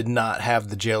 Did not have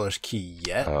the Jailer's Key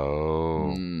yet.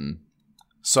 Oh.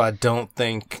 So I don't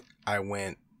think I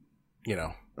went,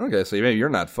 Okay, so maybe you're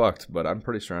not fucked, but I'm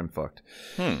pretty sure I'm fucked.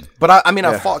 But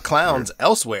I fought clowns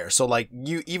elsewhere. So like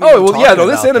you even.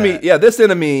 This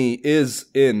enemy is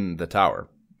in the tower.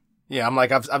 Yeah, I'm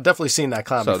like I've definitely seen that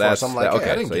clown before. So I'm like,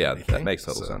 that makes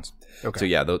total sense.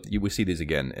 Okay. So we see these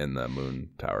again in the Moon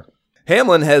Tower.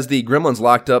 Hamlin has the gremlins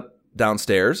locked up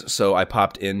downstairs, so I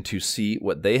popped in to see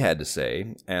what they had to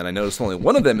say, and I noticed only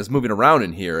one of them is moving around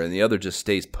in here, and the other just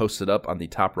stays posted up on the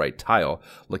top right tile,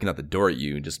 looking out the door at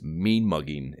you, just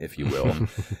mean-mugging, if you will.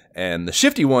 And the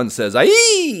shifty one says,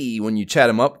 "Aye!" when you chat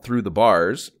him up through the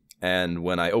bars, and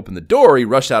when I opened the door, he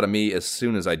rushed out at me as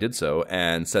soon as I did so,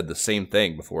 and said the same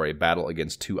thing before a battle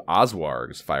against 2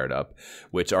 Oswargs fired up,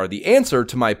 which are the answer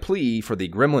to my plea for the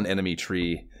gremlin enemy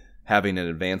tree having an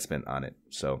advancement on it.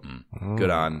 So good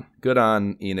on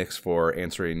Enix for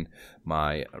answering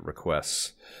my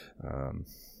requests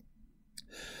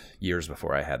years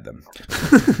before I had them.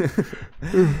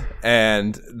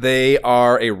 And they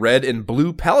are a red and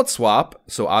blue palette swap,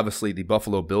 so obviously the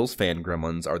Buffalo Bills fan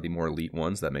gremlins are the more elite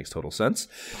ones. That makes total sense.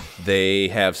 They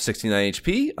have 69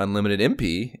 HP, unlimited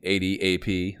MP, 80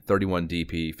 AP, 31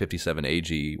 DP, 57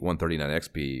 AG, 139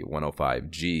 XP, 105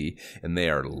 G, and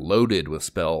they are loaded with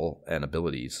spells and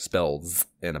abilities.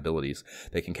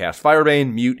 They can cast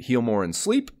Firebane, Mute, Heal More, and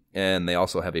Sleep, and they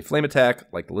also have a flame attack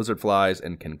like the lizard flies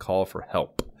and can call for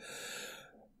help.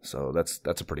 So that's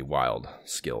a pretty wild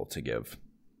skill to give.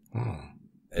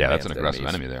 Yeah, that's an aggressive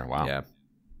enemy there. Wow. Yeah.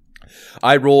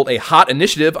 I rolled a hot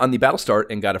initiative on the battle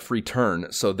start and got a free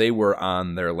turn, so they were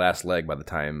on their last leg by the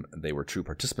time they were true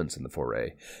participants in the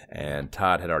foray. And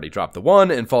Todd had already dropped the 1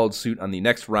 and followed suit on the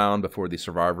next round before the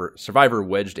survivor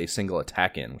wedged a single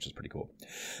attack in, which is pretty cool.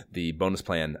 The bonus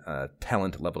plan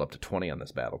talent leveled up to 20 on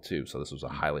this battle, too, so this was a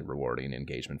highly rewarding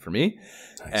engagement for me.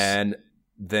 Nice. And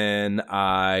then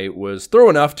I was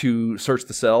thorough enough to search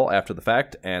the cell after the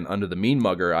fact, and under the mean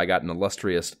mugger, I got an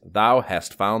illustrious "Thou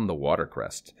hast found the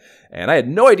watercrest," and I had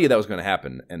no idea that was going to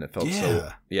happen, and it felt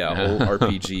whole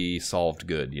RPG solved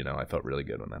good. I felt really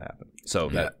good when that happened. So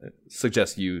that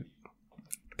suggests you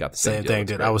got the same thing,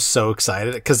 dude. I was so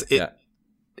excited because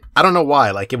I don't know why.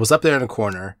 Like, it was up there in a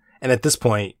corner, and at this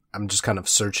point, I'm just kind of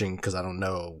searching because I don't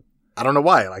know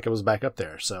why. Like, it was back up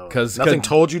there. So nothing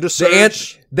told you to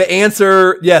search. The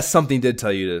answer, yes, something did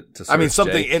tell you to search. I mean,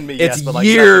 something in me. It's but like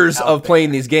years of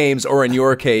playing these games, or in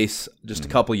your case, just a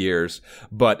couple years,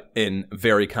 but in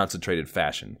very concentrated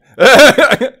fashion.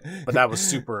 But that was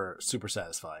super, super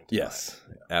satisfying. Yes,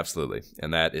 absolutely.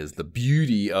 And that is the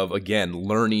beauty of, again,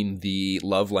 learning the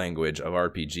love language of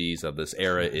RPGs of this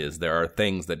era is there are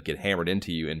things that get hammered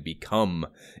into you and become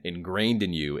ingrained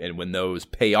in you. And when those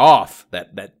pay off,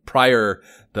 that prior,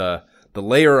 the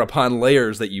layer upon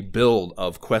layers that you build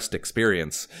of quest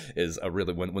experience is a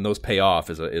really, when those pay off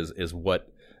is what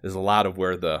is a lot of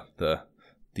where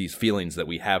these feelings that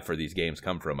we have for these games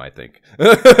come from, I think.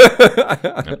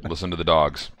 Listen to the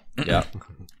dogs. Yeah.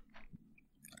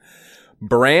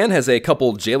 Baran has a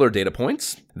couple jailer data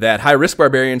points. That high-risk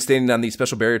barbarian standing on these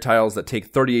special barrier tiles that take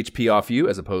 30 HP off you,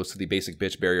 as opposed to the basic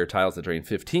bitch barrier tiles that drain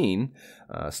 15.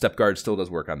 Step guard still does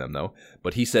work on them, though.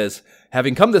 But he says,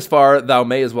 having come this far, thou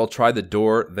may as well try the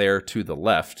door there to the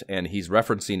left. And he's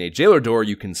referencing a jailer door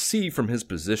you can see from his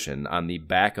position on the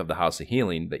back of the House of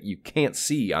Healing that you can't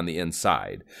see on the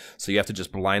inside. So you have to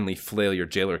just blindly flail your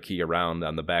jailer key around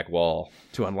on the back wall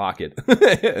to unlock it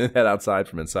and head outside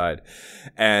from inside.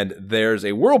 And there's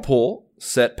a whirlpool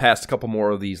set past a couple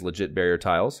more of these legit barrier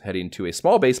tiles, heading to a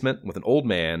small basement with an old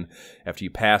man after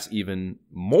you pass even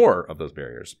more of those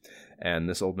barriers. And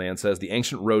this old man says the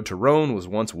ancient road to Rhone was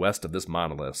once west of this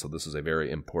monolith, so this is a very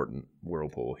important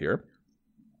whirlpool here.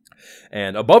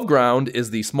 And above ground is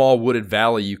the small wooded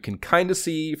valley you can kind of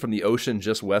see from the ocean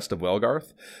just west of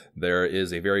Welgarth. There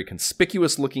is a very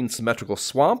conspicuous-looking symmetrical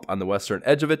swamp on the western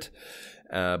edge of it,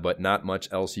 but not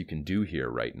much else you can do here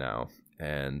right now.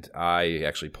 And I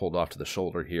actually pulled off to the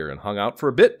shoulder here and hung out for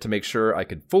a bit to make sure I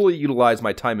could fully utilize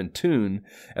my time in tune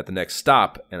at the next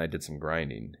stop, and I did some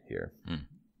grinding here.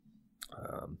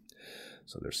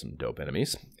 So there's some dope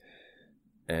enemies.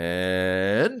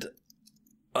 And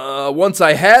once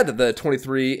I had the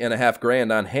 23.5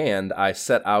 grand on hand, I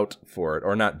set out for it,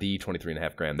 or not the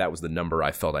 23.5 grand. That was the number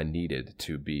I felt I needed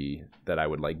to be, that I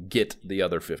would like get the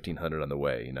other 1,500 on the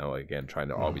way. Again, trying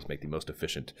to always make the most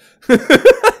efficient.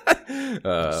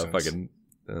 If I can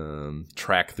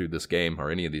track through this game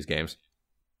or any of these games.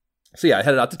 So yeah, I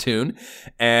headed out to Tune,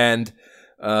 and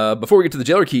before we get to the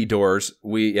jailer key doors,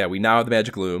 we now have the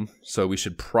magic loom, so we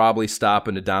should probably stop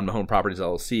into Dom Mahone Properties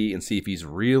LLC and see if he's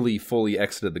really fully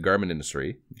exited the garment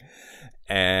industry.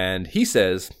 And he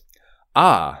says,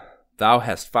 "Ah, thou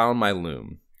hast found my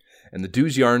loom, and the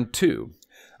dew's yarn too.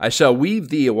 I shall weave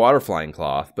thee a water-flying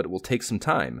cloth, but it will take some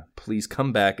time. Please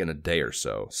come back in a day or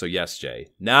so." So yes, Jay.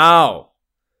 Now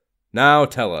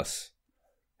tell us,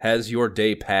 has your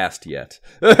day passed yet?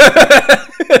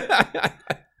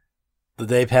 The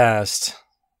day passed.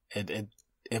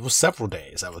 It was several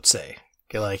days, I would say.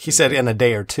 Like he said in a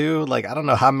day or two. Like I don't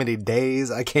know how many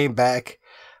days I came back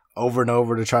over and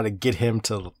over to try to get him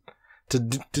to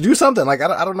do something. Like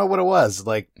I don't know what it was.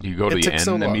 Like You go to the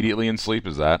end immediately and sleep.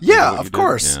 Is that? Yeah, what of you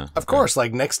course, did? Yeah, of course.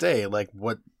 Like next day, like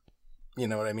what, you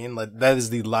know what I mean? Like that is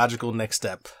the logical next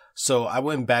step. So I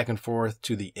went back and forth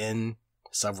to the inn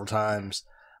several times.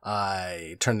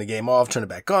 I turned the game off, turned it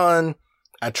back on.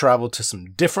 I traveled to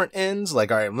some different inns.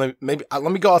 Like, all right, let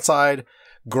me go outside,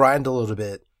 grind a little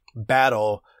bit,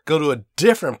 battle, go to a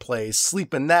different place,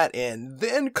 sleep in that inn,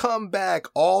 then come back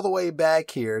all the way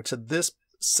back here to this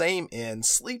same inn,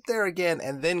 sleep there again,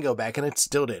 and then go back, and it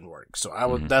still didn't work. So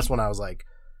that's when I was like,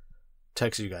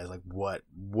 text you guys like, what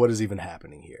is even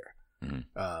happening here?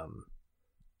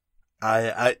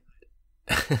 I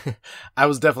I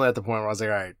was definitely at the point where I was like,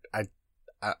 all right,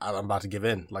 I'm about to give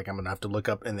in. Like, I'm going to have to look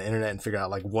up in the internet and figure out,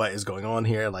 like, what is going on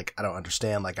here. Like, I don't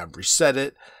understand. Like, I've reset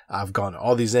it. I've gone to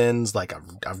all these ends. Like,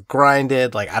 I've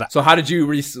grinded. Like, So how did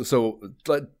you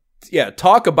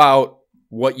talk about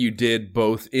what you did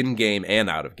both in game and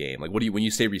out of game. Like, when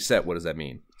you say reset, what does that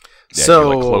mean? Yeah, so, did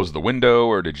you, like, close the window,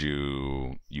 or did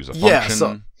you use a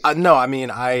function? Yeah, no, I mean,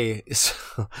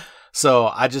 so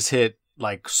I just hit,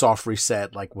 like, soft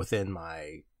reset, like, within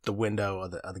the window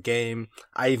of the game.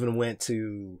 I even went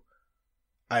to,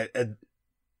 I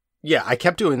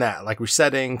kept doing that, like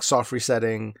resetting, soft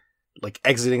resetting, like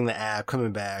exiting the app,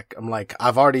 coming back. I'm like,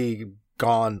 I've already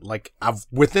gone, like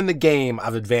within the game,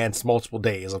 I've advanced multiple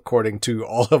days according to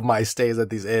all of my stays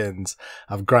at these inns.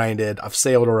 I've grinded, I've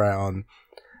sailed around,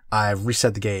 I've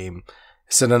reset the game.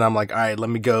 So then I'm like, all right,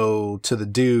 let me go to the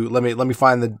dude. Let me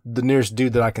find the nearest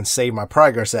dude that I can save my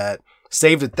progress at.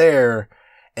 Saved it there,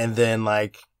 and then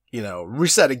like, you know,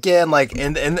 reset again, like,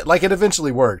 and like it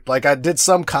eventually worked. Like I did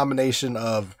some combination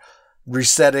of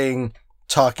resetting,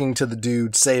 talking to the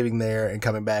dude, saving there, and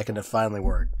coming back, and it finally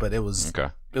worked. But it was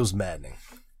maddening.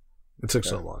 It took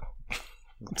so long.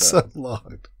 So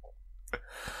long.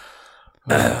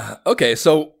 Okay,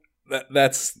 so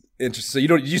that's interesting. So you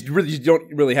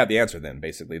don't really have the answer then.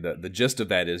 Basically, the gist of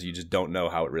that is you just don't know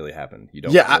how it really happened. You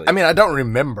don't. Yeah, I mean, I don't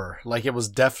remember. Like it was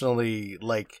definitely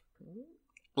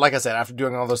like I said, after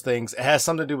doing all those things, it has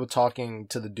something to do with talking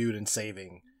to the dude and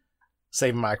saving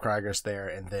my progress there,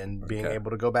 and then being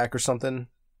able to go back or something.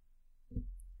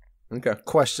 Okay.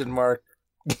 Question mark.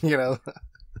 You know.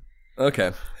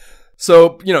 Okay.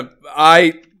 So, you know,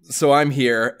 I'm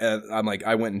here, and I'm like,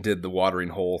 I went and did the watering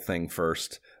hole thing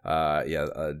first.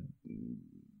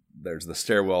 There's the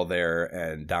stairwell there,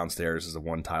 and downstairs is a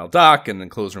one-tile dock and an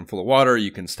enclosed room full of water. You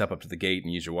can step up to the gate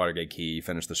and use your water gate key,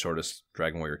 finish the shortest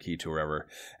Dragon Warrior key to wherever,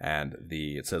 and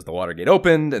it says the water gate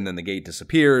opened, and then the gate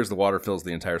disappears. The water fills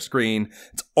the entire screen.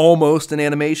 It's almost an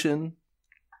animation.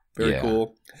 Very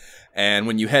cool. And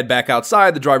when you head back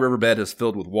outside, the dry riverbed is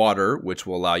filled with water, which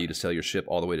will allow you to sail your ship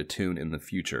all the way to Toon in the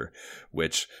future,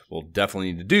 which we'll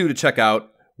definitely need to do to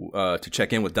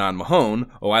check in with Don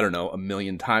Mahone, I don't know, 1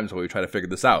 million times while we try to figure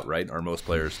this out, right? Or most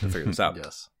players to figure this out.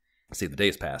 Yes. See the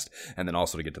days passed. And then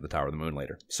also to get to the Tower of the Moon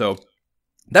later. So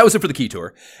that was it for the key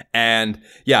tour. And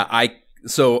yeah, I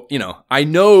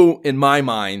know in my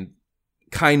mind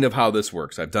kind of how this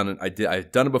works. I've done it.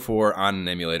 I've done it before on an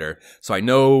emulator. So I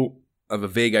know of a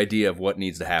vague idea of what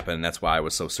needs to happen. And that's why I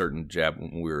was so certain, Jab,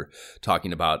 when we were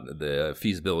talking about the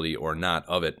feasibility or not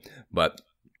of it.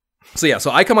 So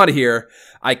I come out of here,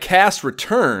 I cast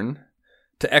Return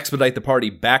to expedite the party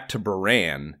back to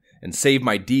Baran and save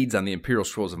my deeds on the Imperial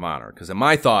Scrolls of Honor. Because in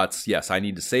my thoughts, yes, I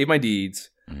need to save my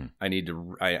deeds. Mm-hmm. I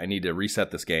need to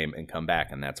reset this game and come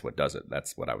back, and that's what does it.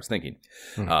 That's what I was thinking.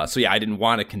 Mm-hmm. I didn't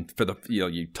want to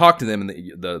you talk to them, and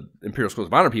the Imperial Scrolls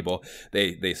of Honor people,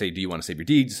 they say, do you want to save your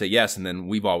deeds? You say yes, and then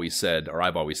I've always said,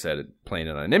 playing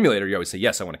it on an emulator, you always say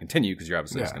yes, I want to continue, because you're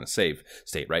obviously just going to save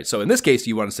state, right? So in this case,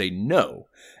 you want to say no.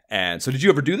 And so did you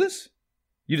ever do this?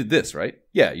 You did this, right?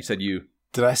 Yeah, you said you...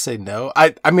 Did I say no?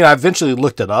 I mean, I eventually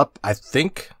looked it up, I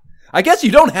think. I guess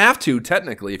you don't have to,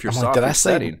 technically, if you're soft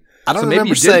resetting. I don't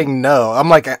remember saying no. I'm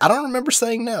like, I don't remember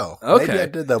saying no. Okay. Maybe I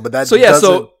did, though, but that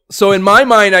So in my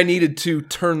mind, I needed to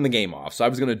turn the game off. So I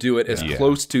was going to do it as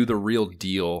close to the real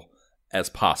deal as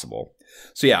possible.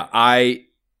 So yeah, I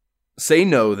say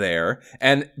no there.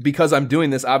 And because I'm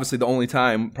doing this, obviously the only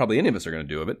time probably any of us are going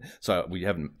to do it. So we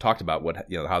haven't talked about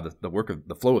how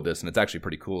the flow of this, and it's actually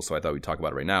pretty cool. So I thought we'd talk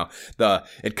about it right now.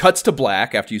 It cuts to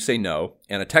black after you say no,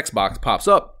 and a text box pops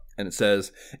up, and it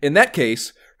says, in that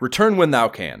case, return when thou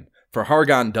can, for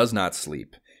Hargon does not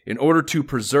sleep. In order to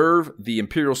preserve the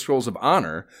Imperial Scrolls of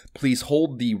Honor, please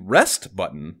hold the rest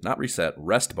button, not reset,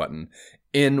 rest button,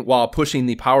 in while pushing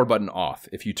the power button off.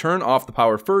 If you turn off the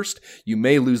power first, you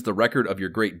may lose the record of your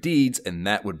great deeds, and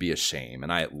that would be a shame.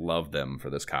 And I love them for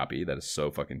this copy. That is so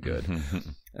fucking good.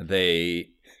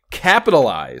 They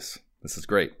capitalize. This is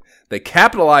great. They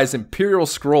capitalize Imperial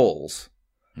Scrolls,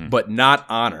 but not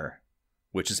honor,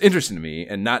 which is interesting to me,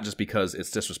 and not just because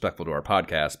it's disrespectful to our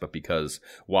podcast, but because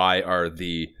why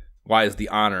is the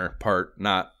honor part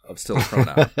not still a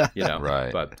pronoun? You know,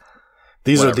 right? But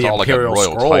these are the all like a Imperial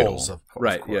royal Scrolls, title.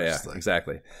 right? Course, Yeah, like,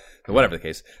 exactly. So whatever the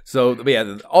case. So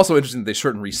yeah, also interesting that they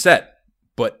shorten reset,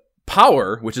 but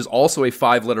power, which is also a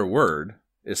 5-letter word,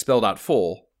 is spelled out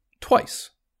full twice.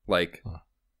 Like,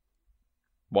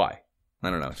 why? I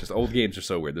don't know. It's just old games are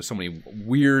so weird. There's so many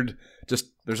weird. There's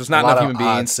just not enough human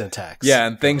beings. Syntax. Yeah,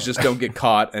 and things just don't get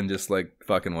caught, and just like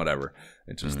fucking whatever.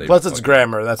 It's just Plus, it's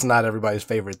grammar. That's not everybody's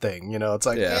favorite thing. You know, it's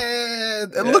like,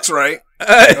 it looks right.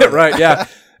 Right? Yeah.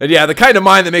 And yeah, the kind of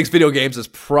mind that makes video games is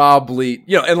probably,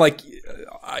 you know, and like,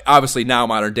 obviously now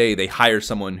modern day, they hire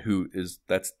someone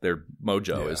that's their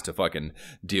mojo is to fucking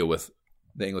deal with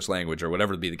the English language or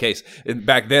whatever to be the case. And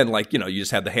back then, like, you know, you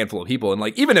just had the handful of people, and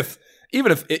like, even if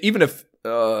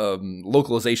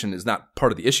localization is not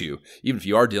part of the issue, even if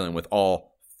you are dealing with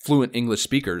all fluent English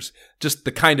speakers, just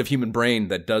the kind of human brain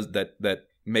that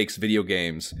makes video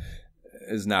games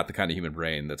is not the kind of human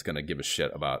brain that's going to give a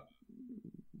shit about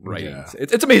writing. Yeah.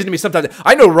 It's amazing to me sometimes.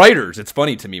 I know writers. It's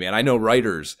funny to me, man. I know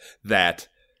writers that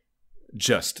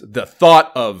just the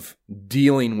thought of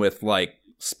dealing with like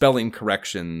spelling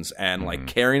corrections and like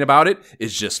caring about it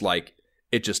is just like,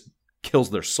 it just kills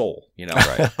their soul, you know.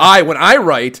 Right. When I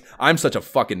write, I'm such a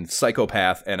fucking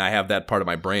psychopath, and I have that part of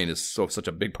my brain is such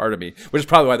a big part of me, which is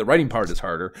probably why the writing part is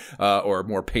harder or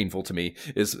more painful to me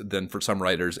than for some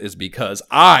writers, is because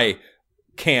I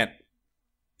can't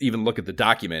even look at the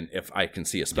document if I can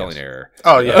see a spelling error.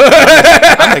 Oh yeah,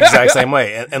 I'm the exact same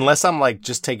way. Unless I'm like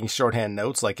just taking shorthand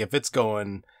notes, like if it's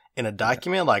going in a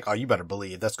document, like, oh, you better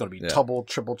believe that's going to be double,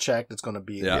 triple checked. It's going to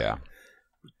be the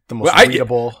most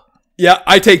readable. Yeah,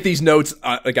 I take these notes.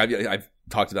 Like I've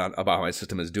talked about how my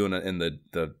system is doing it in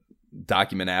the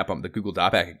document app, the Google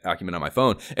document on my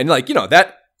phone, and like, you know,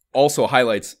 that also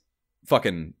highlights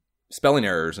fucking spelling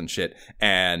errors and shit.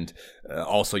 And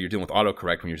also, you're dealing with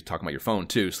autocorrect when you're talking about your phone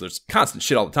too. So there's constant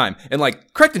shit all the time, and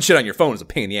like correcting shit on your phone is a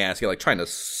pain in the ass. You're like trying to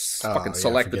fucking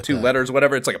select the two letters or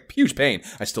whatever. It's like a huge pain.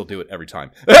 I still do it every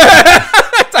time.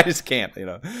 I just can't. You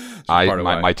know,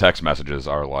 my text messages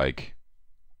are like,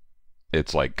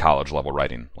 it's like college level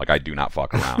writing. Like, I do not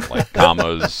fuck around. Like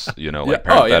commas, you know, like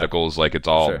parentheticals. Like, it's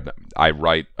all. Sure. I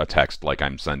write a text like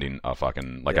I'm sending a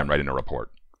fucking, like I'm writing a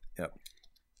report. Yep.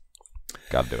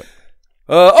 Gotta do it.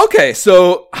 Okay,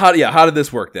 so how did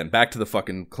this work then? Back to the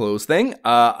fucking clothes thing.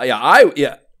 I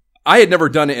had never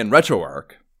done it in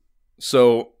RetroArch,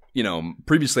 so, you know,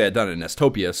 previously I'd done it in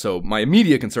Nestopia, so my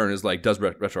immediate concern is like, does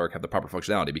RetroArch have the proper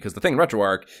functionality? Because the thing in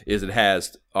RetroArch is it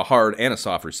has a hard and a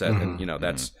soft reset, and you know,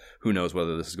 that's who knows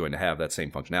whether this is going to have that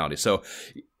same functionality. So,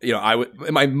 you know,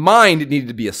 in my mind, it needed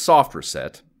to be a soft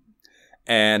reset.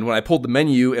 And when I pulled the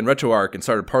menu in RetroArch and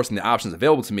started parsing the options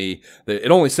available to me, it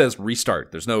only says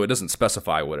restart. It doesn't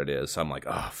specify what it is. So I'm like,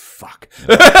 oh, fuck.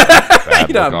 Bad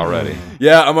you know, luck already.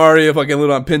 Yeah, I'm already fucking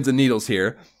little on pins and needles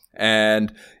here.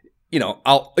 And, you know,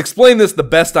 I'll explain this the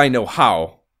best I know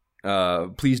how.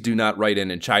 Please do not write in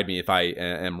and chide me if I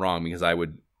am wrong, because I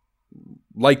would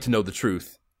like to know the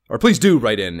truth. Or please do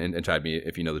write in and chide me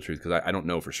if you know the truth, because I don't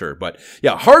know for sure. But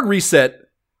yeah, hard reset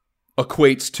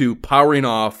equates to powering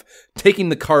off, taking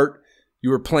the cart you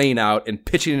were playing out and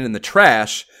pitching it in the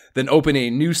trash, then opening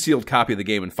a new sealed copy of the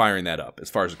game and firing that up, as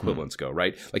far as equivalents go,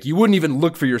 right? Like, you wouldn't even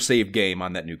look for your saved game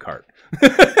on that new cart.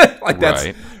 Like, that's,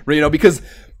 you know, because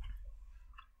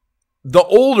the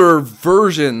older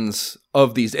versions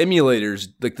of these emulators,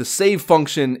 like, the save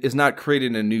function is not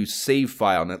creating a new save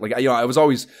file. Like, you know, I was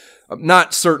always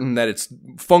not certain that it's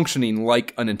functioning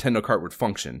like a Nintendo cart would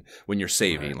function when you're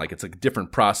saving. Right. Like, it's a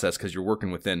different process because you're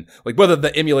working within, like, whether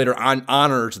the emulator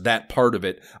honors that part of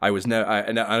it, I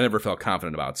never felt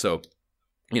confident about. So,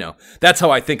 you know, that's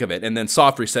how I think of it. And then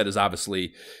soft reset is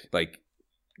obviously like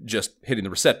just hitting the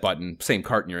reset button, same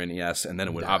cart in your NES, and then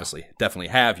it would obviously definitely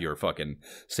have your fucking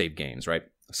save games, right?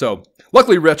 So,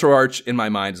 luckily, RetroArch, in my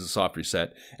mind, is a soft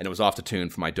reset, and it was off the tune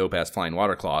for my dope-ass flying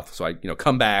water cloth. So I, you know,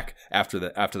 come back after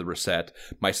the reset.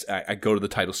 I go to the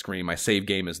title screen. My save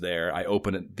game is there. I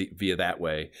open it via that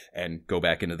way and go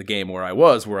back into the game where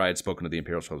I had spoken to the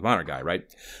Imperial Scrolls of Honor guy, right?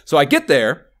 So I get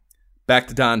there, back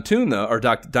to Don Tuna, or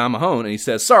Dr. Don Mahone, and he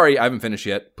says, "Sorry, I haven't finished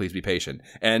yet. Please be patient."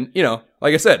 And, you know,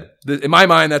 like I said, in my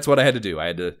mind, that's what I had to do. I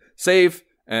had to save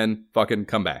and fucking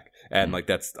come back. And like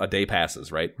that's a day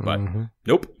passes, right? But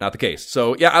nope, not the case.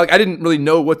 So yeah, I didn't really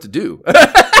know what to do.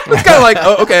 It's kind of like,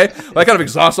 oh, okay, well, I kind of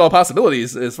exhaust all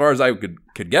possibilities as far as I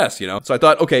could guess, you know. So I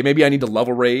thought, okay, maybe I need to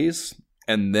level raise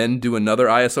and then do another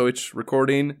ISOH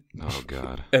recording. Oh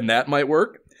God, and that might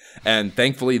work. And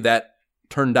thankfully, that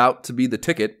turned out to be the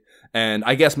ticket. And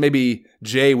I guess maybe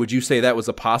Jay, would you say that was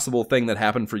a possible thing that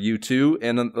happened for you too,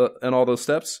 and all those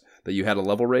steps that you had a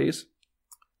level raise?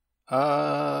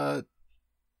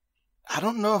 I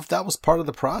don't know if that was part of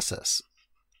the process.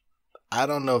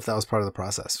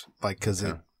 Like,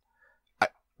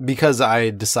 because I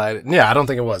decided, I don't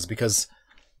think it was, because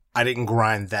I didn't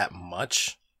grind that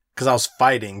much. Because I was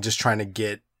fighting, just trying to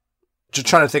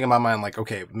think in my mind, like,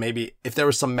 okay, maybe if there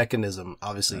was some mechanism,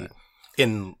 obviously,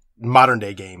 in modern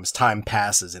day games, time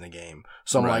passes in a game.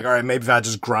 So I'm like, all right, maybe if I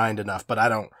just grind enough, but I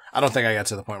don't think I got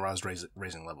to the point where I was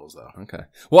raising levels though. Okay.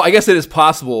 Well, I guess it is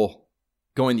possible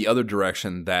going the other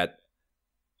direction that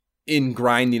in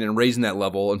grinding and raising that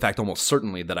level, in fact, almost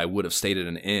certainly that I would have stayed at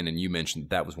an inn, and you mentioned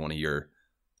that was one of your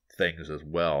things as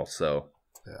well. So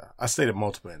yeah, I stayed at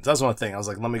multiple inns. That's one thing. I was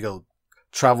like, let me go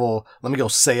travel, let me go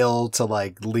sail to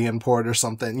like Leonport or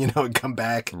something, you know, and come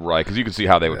back. Right, because you can see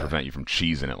how they would prevent you from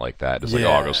cheesing it like that. Just like,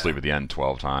 I'll go sleep at the end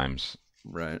 12 times.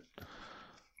 Right.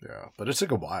 Yeah, but it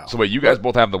took a while. So wait, you guys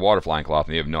both have the water flying cloth,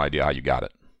 and you have no idea how you got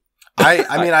it.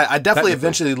 I definitely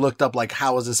eventually looked up like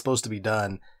how is this supposed to be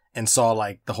done, and saw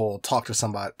like the whole talk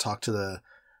to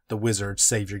the wizard,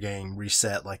 save your game,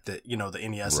 reset, like the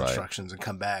NES instructions, and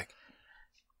come back.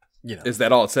 You know, is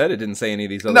that all it said? It didn't say any of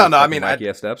these other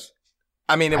wacky steps.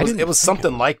 I mean, it was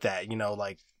something like that, you know,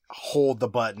 like hold the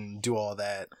button, do all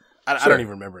that. I don't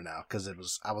even remember now because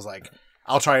I was like,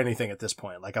 I'll try anything at this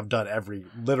point. Like I've done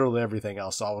literally everything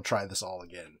else, so I will try this all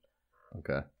again.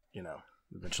 Okay. You know,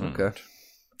 eventually. Okay.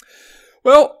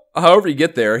 Well, however you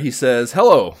get there, he says,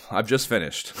 "Hello, I've just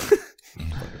finished."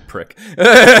 Prick.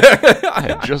 I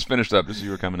had just finished up just as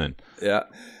you were coming in. Yeah.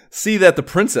 See that the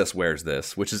princess wears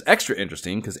this, which is extra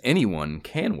interesting because anyone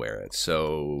can wear it.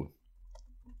 So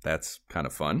that's kind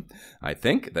of fun. I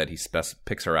think that he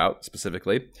picks her out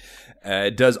specifically.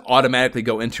 It does automatically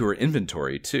go into her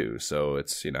inventory too. So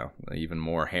it's, even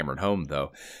more hammered home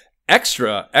though.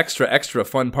 Extra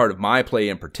fun part of my play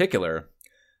in particular,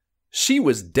 she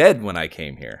was dead when I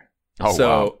came here. Oh,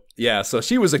 wow. Yeah, so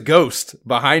she was a ghost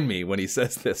behind me when he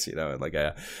says this, like,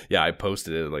 I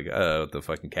posted it, like, the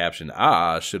fucking caption,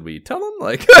 should we tell him?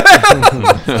 Like,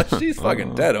 she's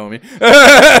fucking dead, homie.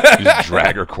 You just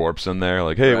drag her corpse in there,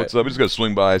 like, hey, what's up? We just gotta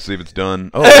swing by, see if it's done.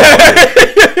 Oh,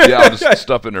 yeah, I'll just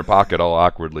stuff it in her pocket all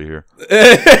awkwardly here.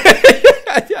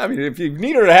 Yeah, I mean, if you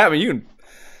need her to have it, you can.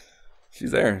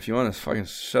 She's there. If you want to fucking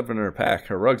shove it in her pack,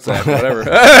 her rucksack, whatever.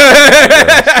 Swing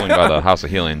by the House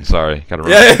of Healing. Sorry, gotta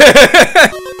run.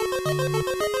 Yeah.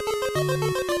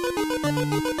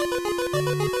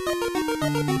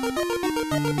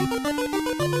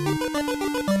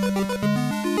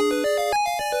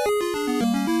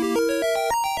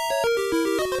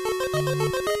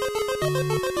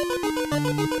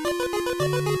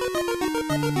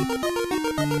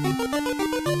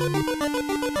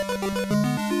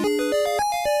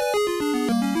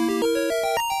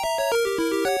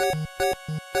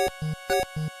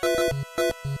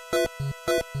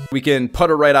 We can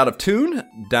putter right out of tune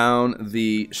down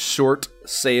the short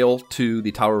sail to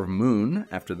the Tower of Moon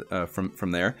after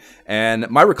from there. And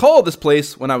my recall of this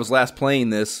place when I was last playing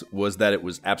this was that it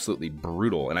was absolutely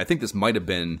brutal. And I think this might have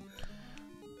been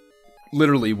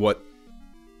literally what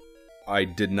I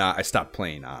stopped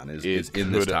playing on is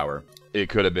in this tower. It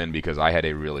could have been because I had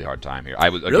a really hard time here.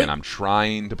 I'm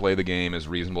trying to play the game as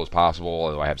reasonable as possible,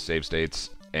 although I have save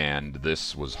states, and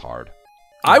this was hard.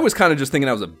 I was kind of just thinking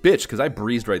I was a bitch because I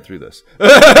breezed right through this.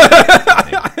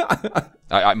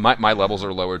 My levels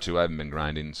are lower too. I haven't been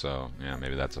grinding, so yeah,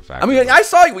 maybe that's a factor. I mean, I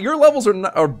saw your levels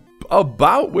are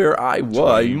about where I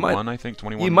was. 21, I think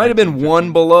 21. You might have been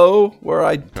 1 below where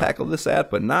I tackled this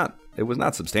at, but it was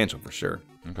not substantial for sure.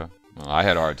 Okay, well, I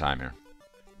had a hard time here,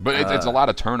 but it's a lot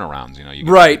of turnarounds. You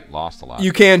right? Lost a lot.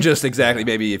 You can just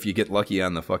maybe if you get lucky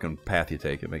on the fucking path you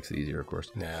take, it makes it easier, of course.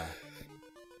 Yeah.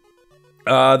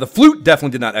 The flute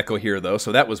definitely did not echo here, though,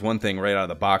 so that was one thing right out of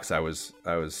the box I was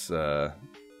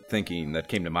thinking that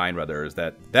came to mind, rather, is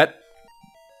that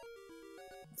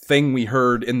thing we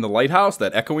heard in the lighthouse,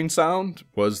 that echoing sound,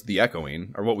 was the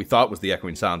echoing, or what we thought was the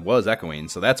echoing sound was echoing,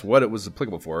 so that's what it was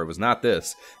applicable for. It was not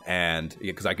this, and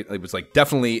because it was like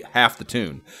definitely half the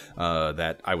tune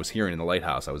that I was hearing in the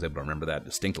lighthouse. I was able to remember that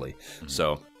distinctly. Mm-hmm.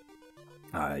 So,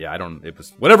 it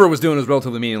was, whatever it was doing was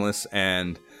relatively meaningless,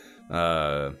 and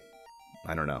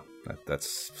I don't know. That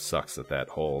sucks that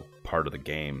whole part of the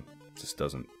game just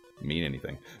doesn't mean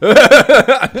anything.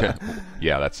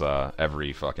 Yeah, that's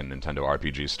every fucking Nintendo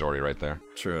RPG story right there.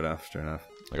 True enough.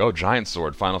 Like, oh, Giant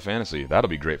Sword, Final Fantasy. That'll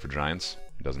be great for Giants.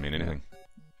 It doesn't mean anything.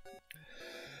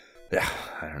 Yeah,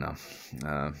 I don't know.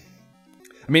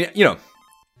 I mean, you know,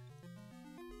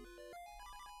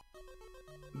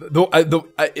 I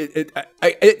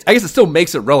guess it still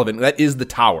makes it relevant. That is the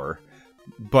tower,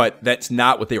 but that's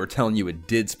not what they were telling you it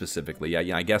did specifically.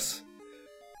 Yeah, I guess,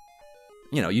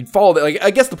 you know, you'd follow that. Like,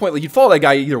 I guess the point, like, you'd follow that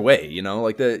guy either way. You know,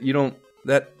 like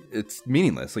it's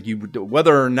meaningless. Like,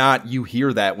 whether or not you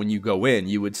hear that when you go in,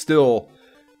 you would still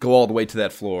go all the way to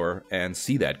that floor and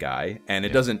see that guy, and it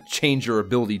doesn't change your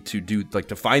ability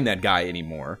to find that guy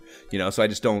anymore. You know, so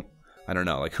I don't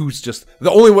know. Like, who's just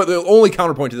the only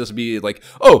counterpoint to this would be like,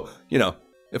 oh, you know,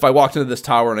 if I walked into this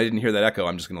tower and I didn't hear that echo,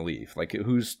 I'm just gonna leave. Like,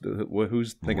 who's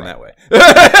thinking that way?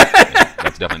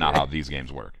 That's definitely not how these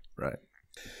games work. Right.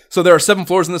 So there are 7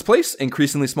 floors in this place,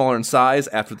 increasingly smaller in size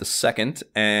after the second,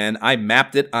 and I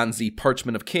mapped it on the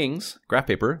Parchment of Kings graph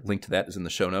paper. Link to that is in the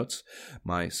show notes,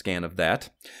 my scan of that.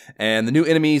 And the new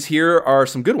enemies here are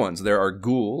some good ones. There are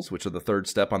ghouls, which are the third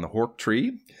step on the Hork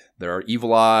tree. There are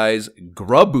evil eyes,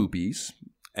 gruboopies,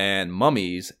 and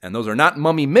mummies, and those are not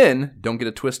mummy men, don't get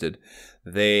it twisted.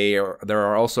 There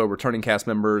are also returning cast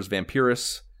members,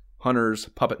 vampirists, hunters,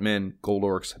 puppet men, gold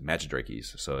orcs,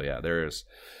 magidrakes. So yeah, there's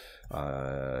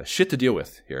shit to deal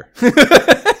with here,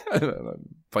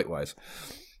 fight-wise,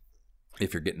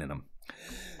 if you're getting in them.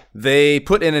 They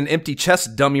put in an empty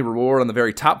chest dummy reward on the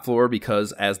very top floor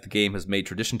because, as the game has made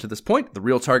tradition to this point, the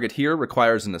real target here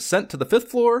requires an ascent to the 5th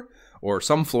floor, or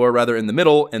some floor rather, in the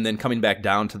middle, and then coming back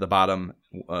down to the bottom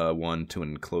one to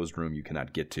an enclosed room you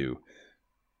cannot get to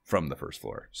from the 1st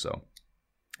floor. So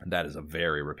that is a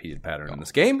very repeated pattern in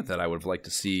this game that I would have liked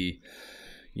to see,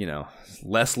 you know,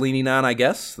 less leaning on, I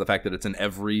guess. The fact that it's in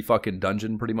every fucking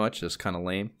dungeon pretty much is kind of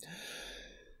lame.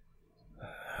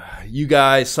 You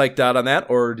guys psyched out on that,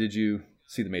 or did you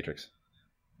see The Matrix?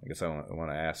 I guess I want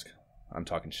to ask. I'm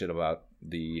talking shit about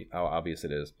how obvious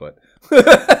it is, but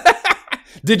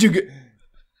did you?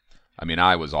 I mean,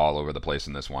 I was all over the place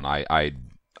in this one. I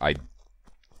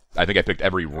think I picked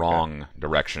every wrong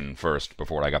direction first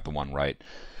before I got the one right.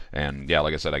 And yeah,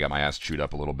 like I said, I got my ass chewed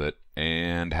up a little bit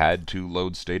and had to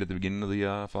load state at the beginning of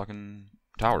the fucking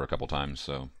tower a couple times.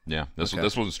 So yeah, this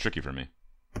was tricky for me.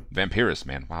 Vampirists,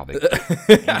 man, wow, they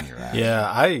in your ass. Yeah,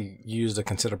 I used a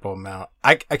considerable amount.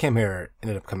 I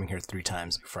ended up coming here 3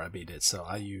 times before I beat it, so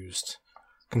I used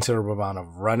considerable amount of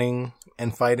running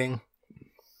and fighting.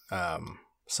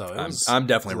 So I'm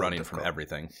definitely running difficult from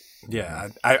everything. Yeah,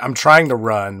 I'm trying to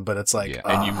run, but it's like,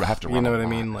 and you have to run. You know what I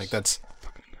mean? Like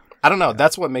I don't know.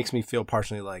 That's what makes me feel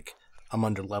partially like I'm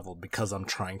under-leveled because I'm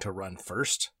trying to run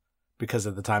first. Because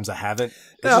of the times I haven't.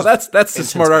 No, that's the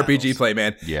smart battles. RPG play,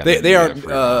 man. Yeah, they aren't.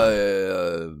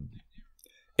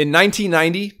 In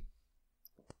 1990,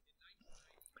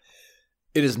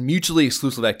 it is mutually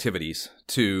exclusive activities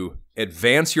to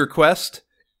advance your quest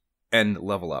and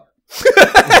level up.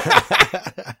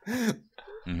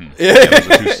 Mm-hmm. Yeah, those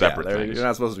are 2 separate things. You're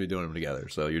not supposed to be doing them together,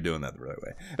 so you're doing that the right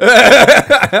way.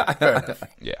 Fair enough.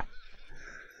 Yeah.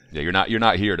 Yeah, you're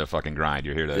not here to fucking grind.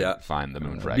 You're here to find the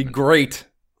moon fragment. It'd be great.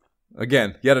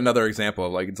 Again, yet another example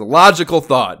of, like, it's a logical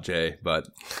thought, Jay, but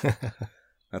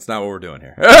that's not what we're doing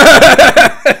here.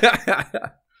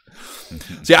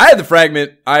 See, I had the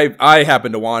fragment. I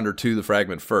happened to wander to the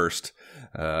fragment first.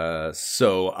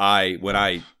 So when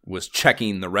I was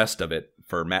checking the rest of it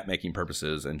for map making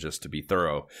purposes and just to be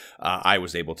thorough, I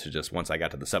was able to just, once I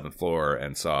got to the 7th floor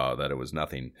and saw that it was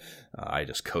nothing, I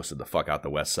just coasted the fuck out the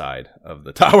west side of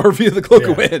the tower via the cloak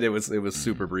of wind. It was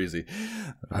super breezy.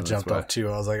 I jumped off too.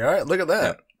 I was like, all right, look at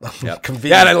that. Yep.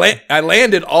 Convenient. Yeah, and I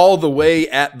landed all the way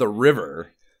at the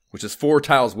river, which is 4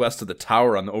 tiles west of the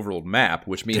tower on the overworld map,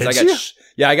 which means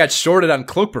I got shorted on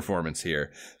cloak performance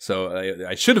here. So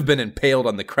I should have been impaled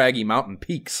on the craggy mountain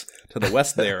peaks to the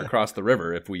west there across the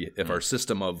river if our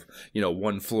system of, you know,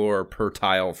 1 floor per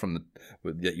tile from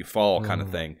that you fall kind of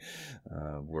thing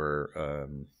were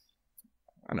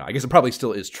I don't know. I guess it probably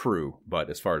still is true, but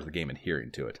as far as the game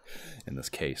adhering to it, in this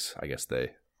case, I guess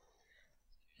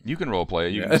you can role play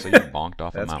it. You can say you bonked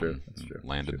off a mountain, That's true.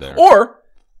 landed there, or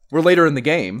we're later in the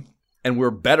game and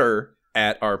we're better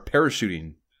at our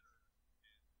parachuting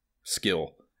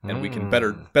skill, and we can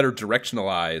better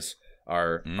directionalize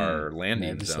our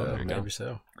landing zone. Maybe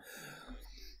so.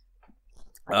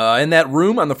 In that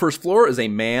room on the first floor is a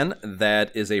man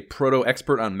that is a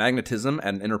proto-expert on magnetism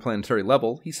at an interplanetary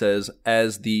level. He says,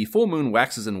 as the full moon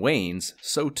waxes and wanes,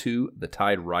 so too the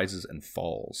tide rises and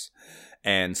falls.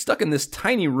 And stuck in this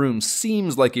tiny room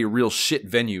seems like a real shit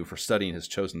venue for studying his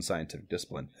chosen scientific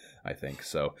discipline, I think.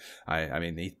 So,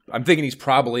 I'm thinking he's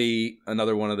probably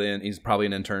another one of he's probably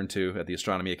an intern too at the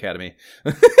Astronomy Academy.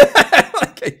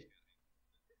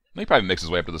 He probably makes his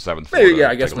way up to the 7th floor. Maybe, yeah,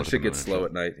 I guess when shit gets slow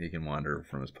at night, he can wander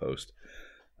from his post.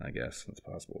 I guess that's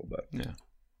possible, but yeah.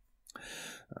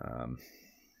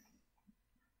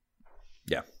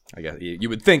 Yeah, I guess you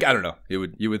would think. I don't know.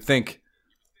 You would think.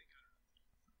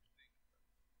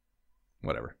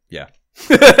 Whatever. Yeah.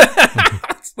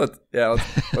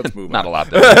 let's move on. Not a lot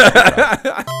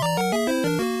there.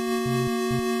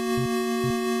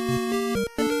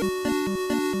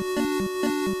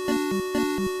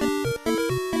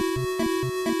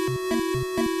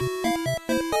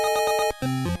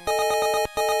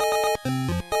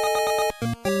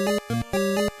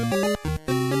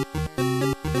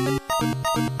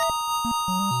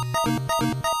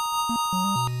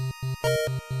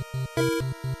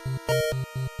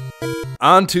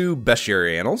 On to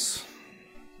Bestiary Annals.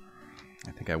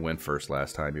 I think I went first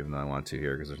last time, even though I want to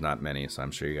here, because there's not many, so I'm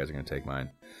sure you guys are going to take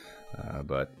mine.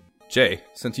 But, Jay,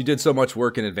 since you did so much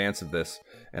work in advance of this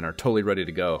and are totally ready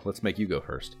to go, let's make you go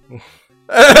first. We're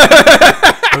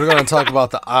going to talk about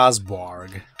the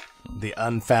Osborg, the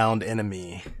unfound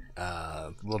enemy,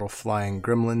 little flying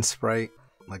gremlin sprite.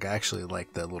 Like, I actually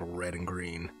like the little red and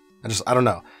green. I don't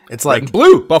know. It's like... Red and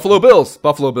blue! Buffalo Bills,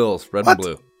 red What? and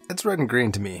blue. It's red and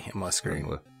green to me in my screen.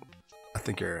 Blue. I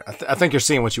think you're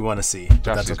seeing what you want to see.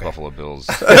 Josh sees Okay. Buffalo Bills.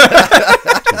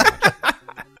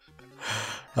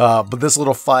 But this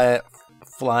little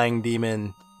flying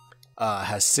demon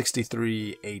has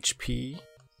 63 HP.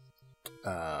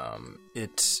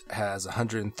 It has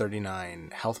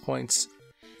 139 health points.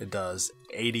 It does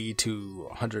 80 to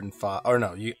 105. Or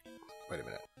no, wait a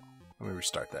minute. Let me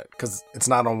restart that because it's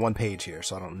not on one page here,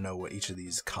 so I don't know what each of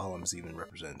these columns even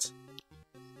represents.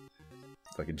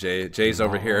 Fucking Jay's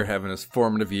over here having his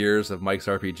formative years of Mike's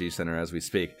RPG Center as we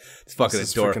speak. It's fucking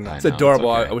adorable. It's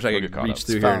adorable. It's okay. I wish I We'll could get caught reach up.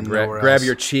 through It's here and found nowhere grab else.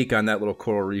 your cheek on that little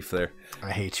coral reef there.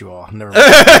 I hate you all. Never mind.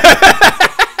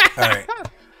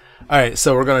 All right.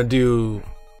 So we're gonna do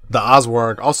the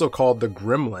Osborg, also called the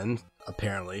Gremlin,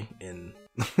 apparently in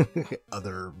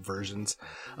other versions.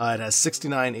 It has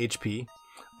 69 HP,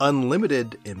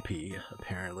 unlimited MP,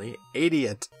 apparently,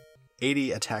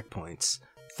 80 attack points,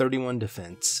 31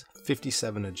 defense,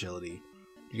 57 agility.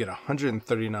 You get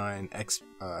 139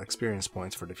 experience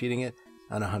points for defeating it,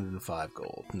 and 105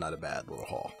 gold. Not a bad little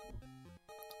haul.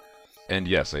 And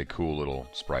yes, a cool little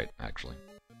sprite, actually.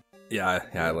 Yeah,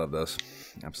 I love those.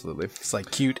 Absolutely. It's like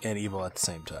cute and evil at the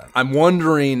same time. I'm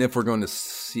wondering if we're going to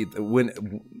see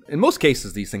in most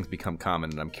cases these things become common,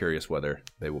 and I'm curious whether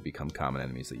they will become common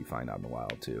enemies that you find out in the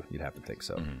wild too. You'd have to think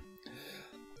so. Mm-hmm.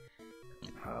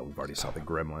 We've already saw the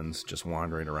gremlins just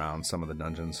wandering around some of the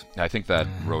dungeons. I think that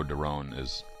Road to Roan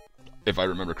is, if I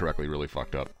remember correctly, really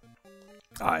fucked up.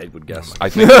 I would guess. I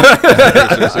think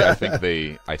seriously,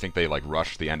 I think they like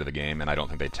rushed the end of the game, and I don't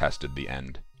think they tested the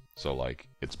end. So like,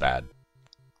 it's bad.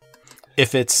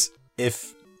 If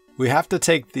we have to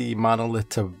take the monolith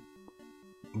to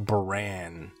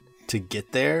Baran to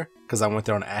get there, because I went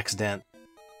there on accident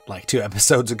like 2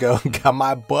 episodes ago and got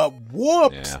my butt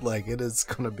whooped. Yeah. Like, it is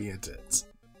gonna be intense.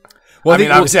 Well, I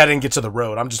mean, obviously I didn't get to the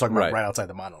road. I'm just talking about right outside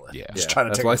the monolith. Yeah. Just trying to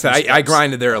that's take why I a few said I steps.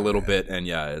 grinded there a little bit, and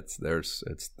yeah, there's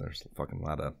fucking a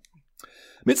lot of.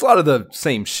 I mean, it's a lot of the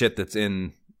same shit that's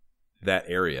in that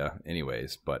area,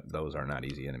 anyways. But those are not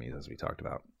easy enemies, as we talked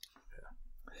about.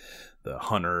 The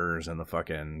hunters and the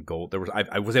fucking gold.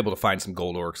 I was able to find some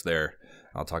gold orcs there.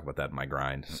 I'll talk about that in my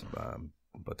grind.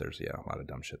 But there's a lot of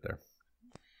dumb shit there.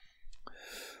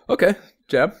 Okay,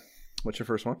 Jab, what's your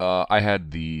first one? I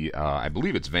had the I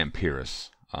believe it's Vampirus.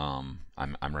 I'm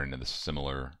running into this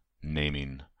similar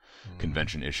naming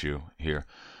convention issue here.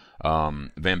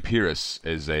 Vampirus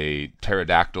is a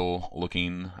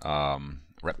pterodactyl-looking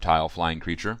reptile flying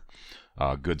creature.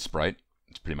 Good sprite.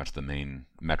 It's pretty much the main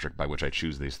metric by which I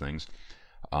choose these things.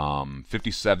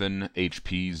 57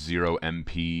 HP, 0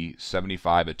 MP,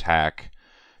 75 attack,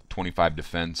 25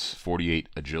 defense, 48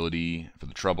 agility for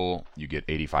the trouble. You get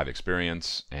 85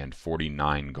 experience and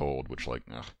 49 gold, which like,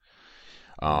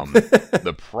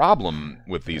 the problem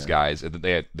with these guys is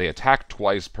that they attack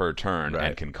twice per turn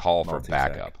and can call for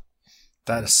backup.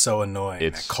 That is so annoying.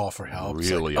 It's that call for help.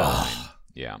 Really like, annoying.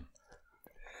 Yeah.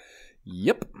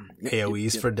 Yep.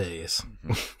 AoEs for days.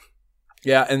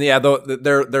 Yeah, and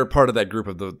they're part of that group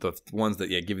of the ones that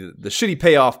give you the shitty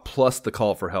payoff plus the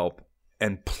call for help,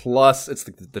 and plus it's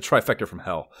the trifecta from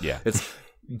hell. Yeah. It's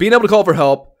being able to call for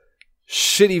help,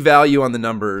 shitty value on the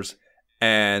numbers,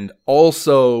 and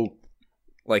also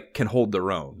like can hold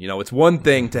their own. You know, it's one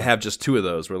thing to have just two of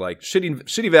those where like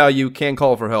shitty value, can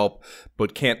call for help,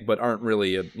 but aren't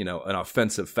really an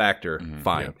offensive factor.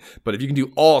 Fine. Yeah. But if you can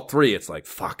do all three, it's like,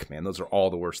 fuck, man, those are all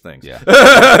the worst things. Yeah.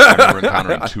 I remember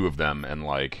encountering two of them and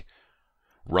like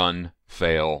run,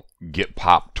 fail, get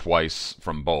popped twice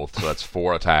from both. So that's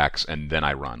 4 attacks, and then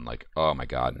I run. Like, oh my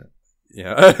God.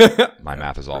 Yeah. My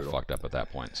math is all fucked up at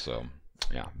that point. So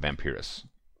yeah, Vampirus.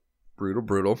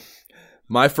 Brutal.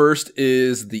 My first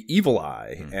is the Evil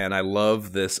Eye, and I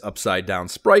love this upside down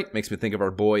sprite. Makes me think of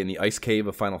our boy in the ice cave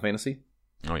of Final Fantasy.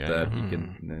 Oh yeah, that you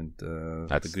can.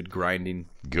 That's a good grinding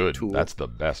tool. That's the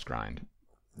best grind.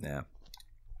 Yeah,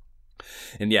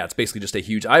 and yeah, it's basically just a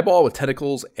huge eyeball with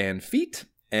tentacles and feet.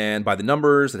 And by the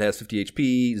numbers, it has 50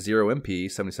 HP, 0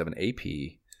 MP, 77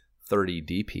 AP, 30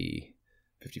 DP,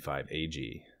 55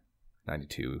 AG,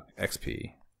 92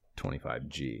 XP, 25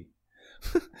 G.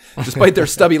 Despite their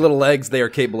stubby little legs, they are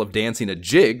capable of dancing a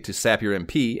jig to sap your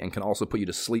MP and can also put you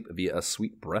to sleep via a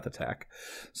sweet breath attack.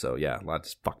 So yeah,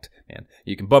 lots fucked, man.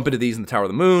 You can bump into these in the Tower of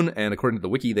the Moon, and according to the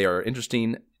wiki, they are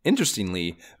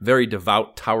interestingly very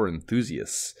devout tower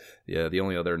enthusiasts. Yeah, the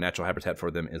only other natural habitat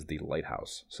for them is the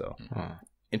lighthouse. So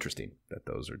interesting that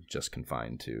those are just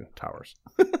confined to towers.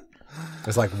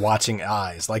 It's like watching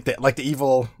eyes, like the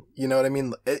evil. You know what I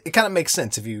mean? It kind of makes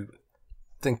sense if you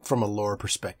think from a lore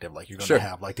perspective, like you're going to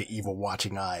have like the evil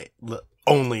watching eye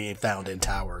only found in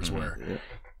towers where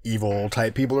evil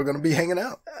type people are going to be hanging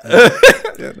out,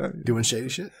 doing shady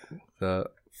shit.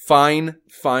 Fine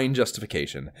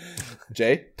justification.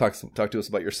 Jay, talk to us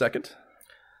about your second.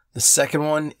 The second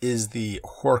one is the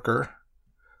Horker.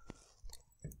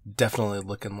 Definitely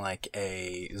looking like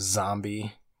a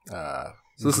zombie. So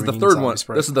this is the third one.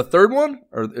 Sprite. This is the third one,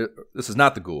 or this is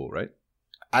not the ghoul, right?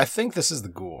 I think this is the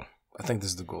ghoul. I think this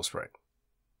is the ghoul sprite.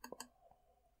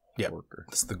 Yeah,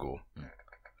 this is the ghoul.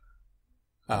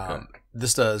 Okay.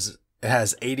 It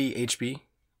has 80 HP.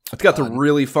 It's got the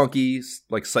really funky,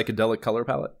 like psychedelic color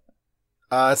palette.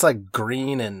 It's like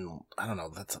green and I don't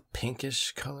know. That's a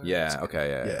pinkish color. Yeah.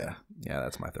 Okay. Yeah.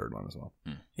 That's my third one as well.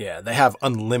 Yeah, they have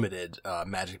unlimited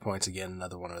magic points again.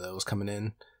 Another one of those coming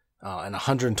in. And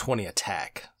 120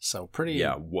 attack. So pretty.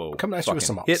 Yeah. Whoa. Coming at you with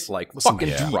some ups. Hit like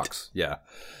fucking trucks. Yeah.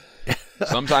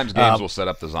 Sometimes games will set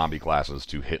up the zombie classes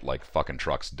to hit like fucking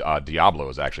trucks. Diablo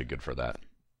is actually good for that.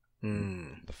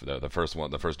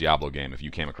 The first Diablo game, if you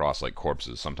came across like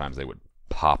corpses, sometimes they would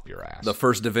pop your ass. The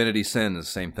first Divinity Sin is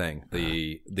the same thing.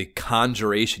 The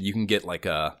conjuration, you can get like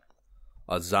a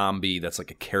zombie that's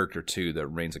like a character too that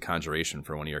rains a conjuration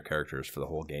for one of your characters for the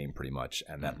whole game pretty much,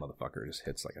 and that motherfucker just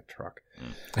hits like a truck.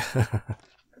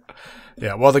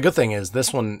 Yeah, well, the good thing is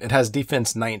this one, it has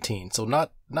defense 19, so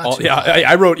not too bad.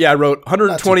 I wrote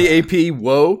 120 AP,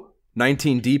 whoa,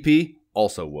 19 DP,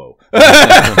 also whoa.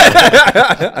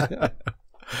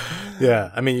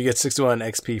 Yeah, I mean, you get 61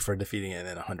 XP for defeating it and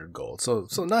then 100 gold, so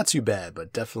not too bad,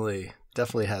 but definitely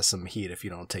has some heat if you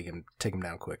don't take him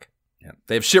down quick. Yeah,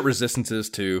 they have shit resistances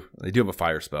too. They do have a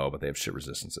fire spell, but they have shit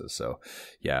resistances. So,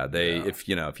 yeah,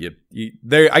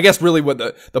 I guess really what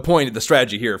the point, the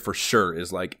strategy here for sure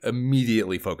is like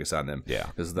immediately focus on them. Yeah,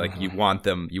 because like you want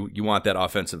them, you want that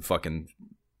offensive fucking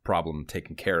problem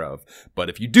taken care of.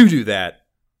 But if you do that,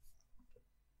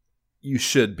 you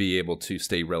should be able to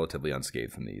stay relatively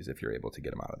unscathed from these if you're able to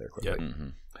get them out of there quickly.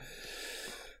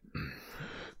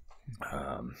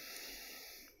 Yeah.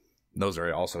 Those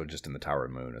are also just in the Tower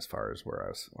of the Moon as far as where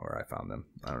I found them.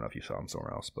 I don't know if you saw them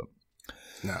somewhere else, but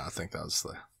no, I think that was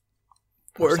the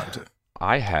word.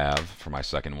 I have for my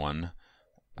second one.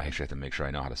 I actually have to make sure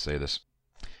I know how to say this.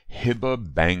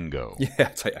 Hibabango. Yeah,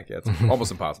 it's almost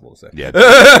impossible to say. Yeah,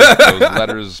 those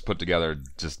letters put together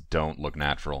just don't look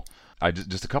natural.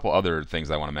 Just a couple other things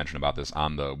I want to mention about this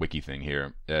on the wiki thing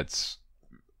here. It's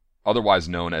otherwise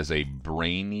known as a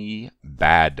brainy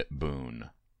bad boon.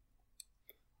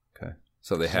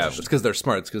 So they have. It's because they're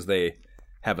smart. It's because they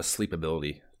have a sleep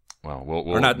ability. Well, we'll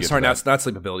or not. Sorry, not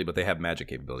sleep ability, but they have magic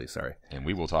capabilities. Sorry, and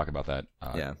we will talk about that.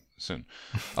 Soon.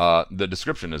 The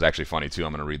description is actually funny too.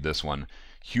 I'm going to read this one.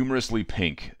 Humorously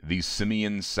pink, these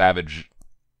simian savage.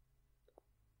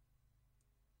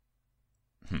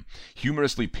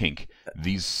 Humorously pink,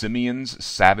 these simians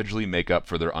savagely make up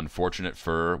for their unfortunate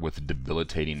fur with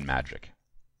debilitating magic.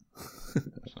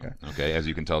 Okay, as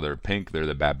you can tell, they're pink. They're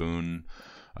the baboon.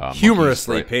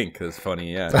 Humorously pink is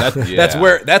funny. Yeah, that's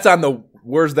where that's on the.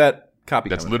 Where's that copy?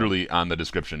 That's literally on the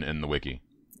description in the wiki.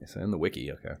 It's in the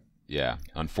wiki. Okay. Yeah,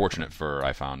 unfortunate fur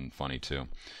I found funny too.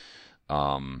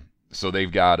 So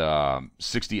they've got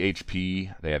 60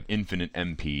 HP. They have infinite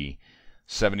MP,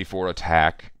 74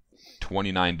 attack,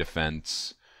 29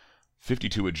 defense,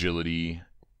 52 agility,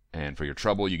 and for your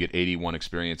trouble, you get 81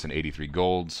 experience and 83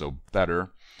 gold, so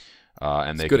better.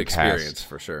 And they it's good can experience cast,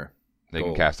 for sure. They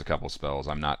can cast a couple spells.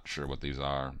 I'm not sure what these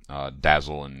are.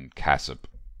 Dazzle and Cassip.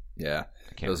 Yeah,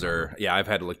 those remember. are. Yeah, I've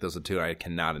had to look those up too. I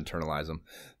cannot internalize them.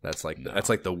 That's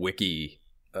like the wiki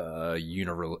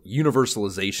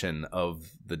universalization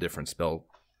of the different spell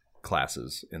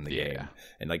classes in the game.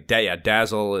 And like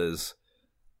Dazzle is.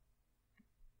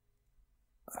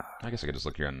 I guess I could just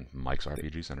look here on Mike's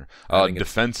RPG Center.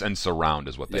 Defense and Surround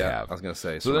is what they have. I was gonna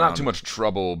say. So they're not too much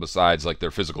trouble besides like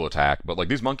their physical attack, but like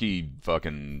these monkey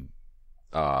fucking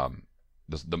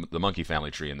the monkey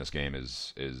family tree in this game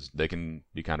is they can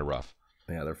be kind of rough.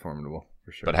 Yeah, they're formidable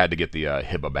for sure. But I had to get the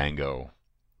Hibabango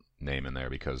name in there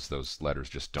because those letters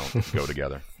just don't go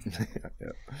together.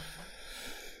 Yeah.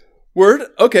 Word.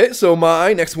 Okay, so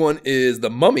my next one is the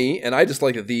Mummy, and I just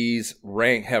like that these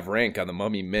have rank on the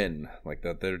Mummy men, like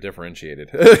that they're differentiated.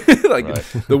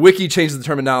 The wiki changed the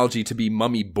terminology to be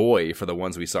Mummy Boy for the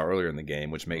ones we saw earlier in the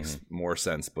game, which makes more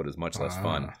sense, but is much less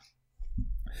fun.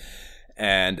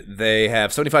 And they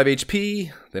have 75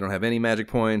 HP. They don't have any magic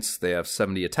points. They have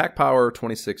 70 attack power,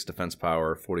 26 defense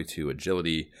power, 42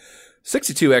 agility,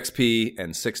 62 XP,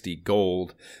 and 60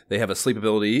 gold. They have a sleep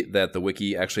ability that the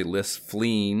wiki actually lists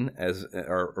fleeing as,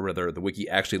 or rather, the wiki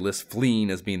actually lists fleeing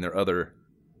as being their other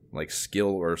like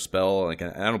skill or spell. Like,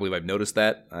 I don't believe I've noticed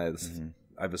that.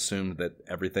 I've assumed that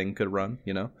everything could run,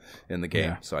 in the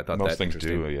game. Yeah. So I thought most things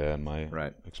interesting. do, in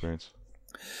my experience.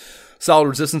 Solid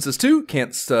resistances too.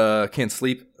 Can't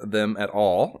sleep them at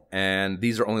all. And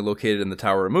these are only located in the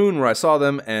Tower of Moon where I saw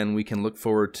them, and we can look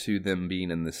forward to them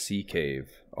being in the Sea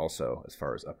Cave also as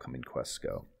far as upcoming quests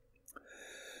go.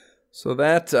 So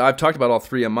that I've talked about all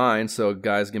three of mine. So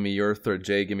guys, give me your third.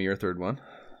 Jay, give me your third one.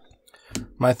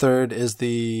 My third is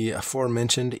the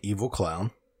aforementioned Evil Clown.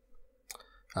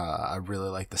 I really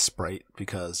like the sprite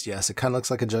because yes, it kind of looks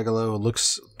like a Juggalo.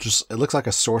 It looks like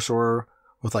a sorcerer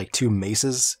with like two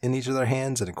maces in each of their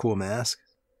hands and a cool mask.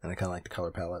 And I kind of like the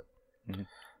color palette.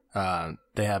 Mm-hmm.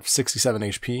 They have 67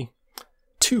 HP,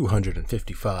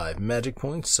 255 magic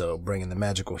points, so bringing the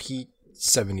magical heat,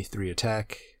 73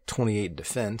 attack, 28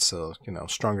 defense, so,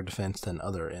 stronger defense than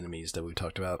other enemies that we've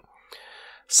talked about.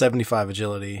 75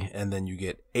 agility, and then you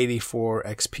get 84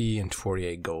 XP and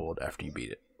 48 gold after you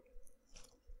beat it.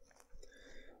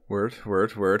 Word.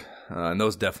 And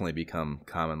those definitely become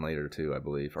common later, too, I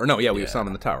believe. Or no, we saw them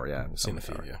in the tower, We've seen a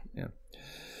few, yeah.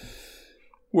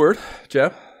 Word.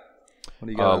 Jeff, what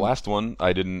do you got? Last one,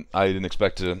 I didn't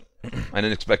expect him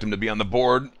to be on the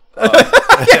board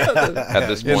at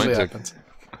this point.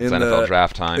 It's NFL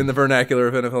draft time. In the vernacular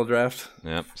of NFL draft.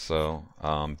 Yep, so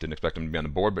didn't expect him to be on the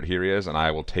board, but here he is, and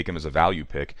I will take him as a value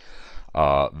pick.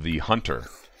 The Hunter.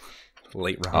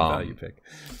 Late round value pick.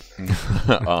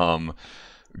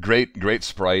 Great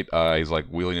sprite. He's like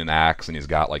wielding an axe, and he's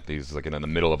got like these like in the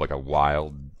middle of like a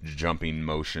wild jumping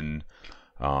motion.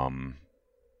 Trying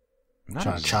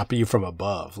to chop you from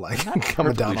above, like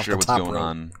coming down off the top rope.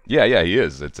 On. Yeah, he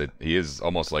is. He is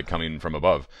almost like coming from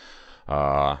above.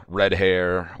 Red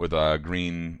hair with a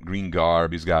green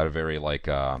garb. He's got a very like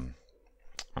I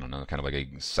don't know, kind of like a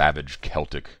savage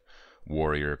Celtic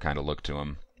warrior kind of look to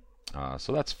him.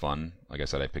 So that's fun. Like I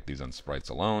said, I picked these on sprites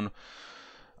alone.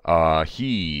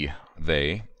 They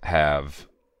have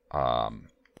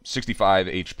 65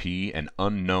 HP, an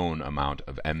unknown amount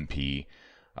of MP,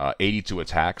 82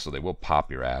 attack, so they will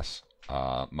pop your ass,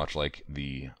 much like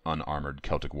the unarmored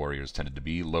Celtic warriors tended to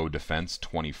be. Low defense,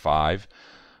 25.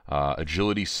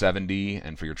 Agility, 70,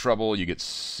 and for your trouble, you get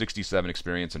 67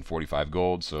 experience and 45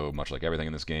 gold, so much like everything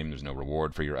in this game, there's no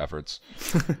reward for your efforts.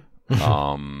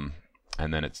 And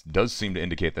then it does seem to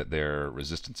indicate that their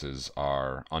resistances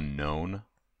are unknown.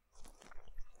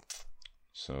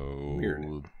 So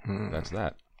weird. That's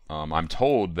that. I'm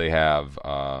told they have...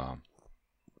 Sorry,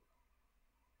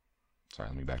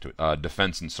 let me back to it.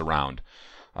 Defense and Surround.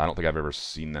 I don't think I've ever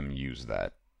seen them use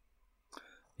that.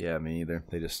 Yeah, me either.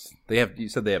 They have. You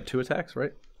said they have 2 attacks,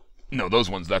 right? No, those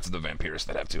ones. That's the vampires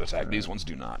that have 2 attacks. These ones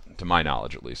do not, to my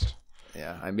knowledge, at least.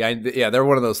 Yeah, I mean, they're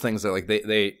one of those things that like they,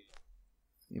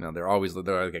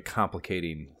 they're like a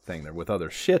complicating thing. They're with other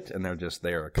shit, and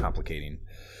they're a complicating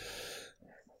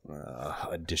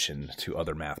addition to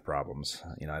other math problems.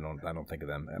 I don't think of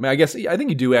them. I mean, I think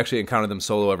you do actually encounter them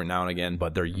solo every now and again,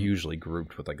 but they're usually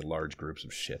grouped with like large groups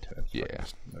of shit. Yeah, they're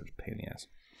just a pain in the ass.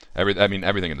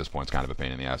 Everything at this point is kind of a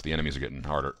pain in the ass. The enemies are getting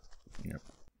harder. Yep.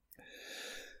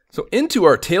 So into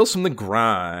our Tales from the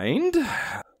Grind.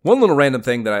 One little random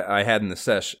thing that I had in the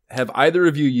sesh. Have either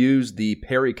of you used the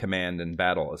parry command in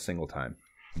battle a single time?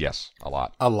 Yes, a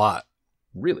lot. A lot.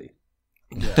 Really?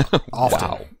 Yeah. Often.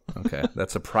 Wow. Okay,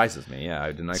 that surprises me. Yeah,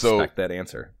 I did not expect that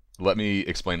answer. Let me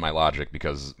explain my logic,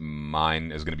 because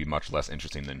mine is going to be much less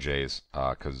interesting than Jay's,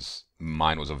 because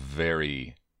mine was a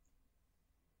very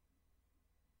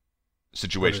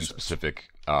situation-specific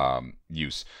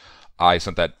use. I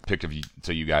sent that pic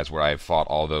to you guys where I fought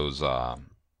all those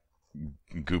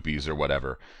goopies or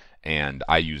whatever, and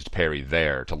I used parry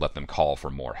there to let them call for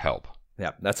more help.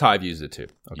 Yeah, that's how I've used it too.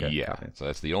 Okay. Yeah, so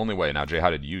that's the only way. Now, Jay, how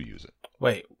did you use it?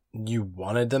 Wait, you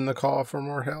wanted them to call for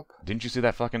more help? Didn't you see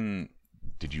that fucking...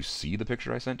 Did you see the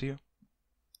picture I sent to you?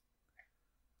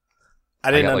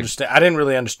 I didn't understand. I didn't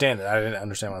really understand it. I didn't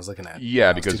understand what I was looking at.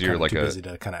 Yeah, because you're like too busy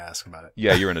to kind of ask about it.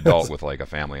 Yeah, you're an adult with like a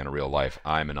family and a real life.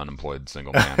 I'm an unemployed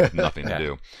single man with nothing to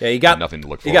do. Yeah, you got nothing to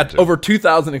look you forward got to. over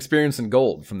 2,000 experience in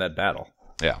gold from that battle.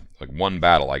 Yeah, like one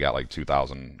battle, I got like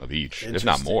 2,000 of each, if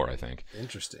not more, I think.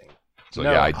 Interesting. So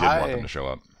yeah, I did want them to show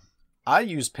up. I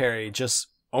use parry just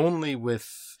only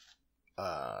with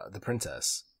the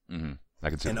princess. Mm-hmm. I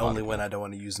can see. And only when I don't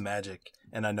want to use magic,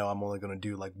 and I know I'm only going to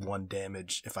do like 1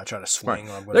 damage if I try to swing.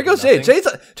 Or I'm there goes Jay.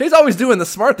 Jay's always doing the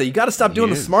smart thing. You got to stop doing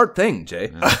the smart thing,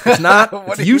 Jay. Yeah. It's not.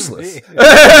 It's useless. You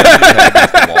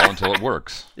the wall until it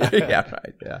works. Yeah.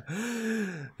 Right.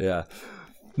 Yeah.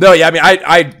 No. Yeah. I mean,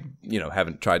 I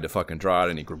haven't tried to fucking draw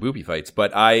out any Graboopy fights,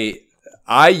 but I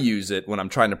use it when I'm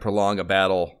trying to prolong a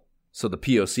battle so the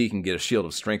POC can get a shield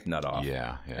of strength nut off.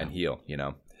 Yeah. And heal.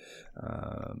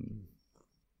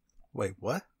 Wait,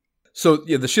 what? So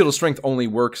yeah, the shield of strength only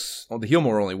works. Well, the heal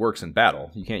more only works in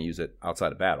battle. You can't use it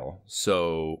outside of battle.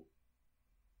 So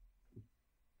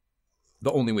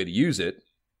the only way to use it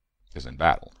is in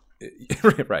battle.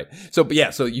 Right. So, but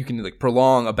yeah, so you can like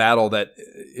prolong a battle that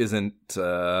isn't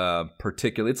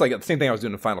particularly. It's like the same thing I was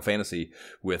doing in Final Fantasy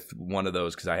with one of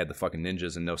those because I had the fucking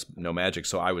ninjas and no magic.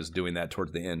 So I was doing that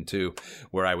towards the end too,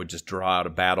 where I would just draw out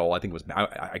a battle. I think it was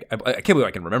I can't believe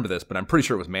I can remember this, but I'm pretty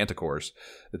sure it was Manticores,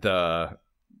 the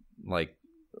like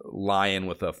lion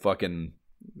with a fucking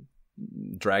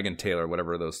dragon tail or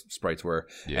whatever those sprites were,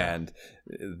 and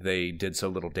they did so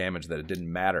little damage that it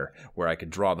didn't matter. Where I could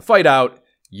draw the fight out.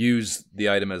 Use the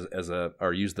item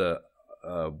or use the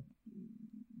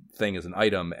thing as an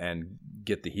item and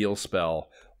get the heal spell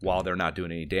while they're not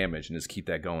doing any damage, and just keep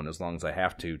that going as long as I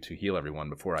have to heal everyone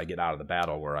before I get out of the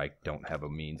battle where I don't have a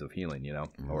means of healing,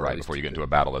 or right before you get into a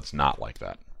battle that's not like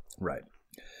that. Right.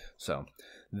 So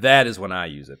that is when I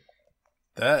use it.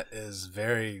 That is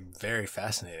very, very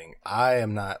fascinating. I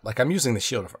am not I'm using the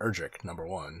Shield of Erdrick, number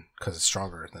one, because it's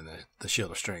stronger than the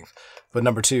Shield of Strength, but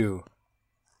number two.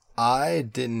 I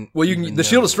didn't. Well, the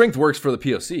Shield of Strength works for the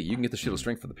POC. You can get the Shield of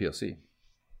Strength for the POC.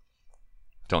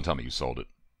 Don't tell me you sold it.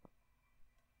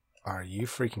 Are you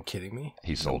freaking kidding me?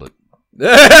 He sold it.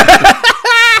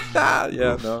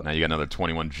 Yeah, no. Now you got another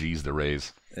 21 G's to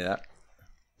raise. Yeah.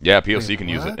 Yeah, POC can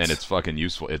use it, and it's fucking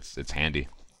useful. It's handy.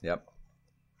 Yep.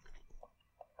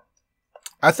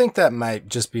 I think that might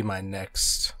just be my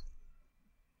next.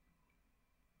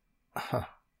 Huh.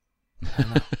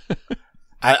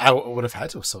 I would have had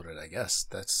to have sold it, I guess.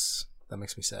 That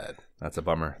makes me sad. That's a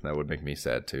bummer. That would make me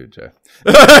sad too, Jay.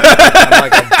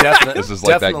 This is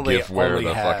like that gif where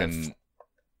the fucking...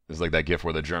 This is like that gif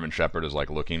where the German Shepherd is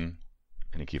like looking,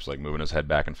 and he keeps like moving his head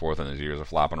back and forth, and his ears are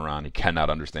flopping around. He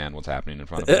cannot understand what's happening in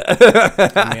front of him.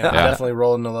 I mean, I'm definitely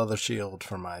rolling the leather shield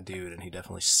for my dude, and he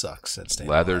definitely sucks at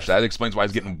staying alive. That explains why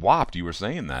he's getting whopped. You were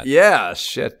saying that. Yeah,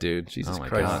 shit, dude. Jesus my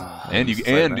Christ. God.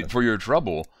 And for your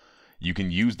trouble... You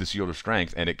can use the Shield of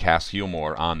Strength, and it casts Heal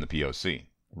More on the POC.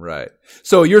 Right.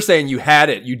 So you're saying you had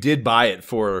it, you did buy it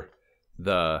for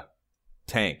the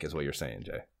tank, is what you're saying,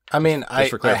 Jay. I mean,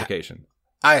 just for clarification.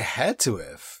 I had to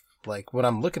have. Like, when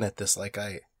I'm looking at this,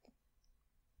 spending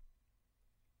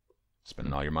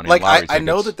all your money on lottery tickets. I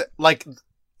know that,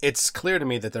 it's clear to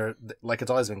me that it's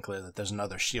always been clear that there's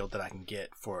another shield that I can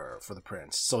get for the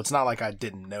prince. So it's not like I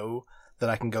didn't know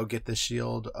that I can go get this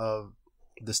shield of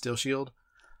the Steel Shield.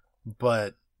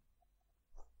 But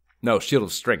no, Shield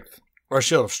of Strength. Or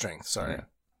Shield of Strength, sorry.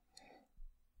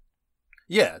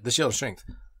 Yeah, the Shield of Strength.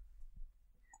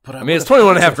 But I mean, it's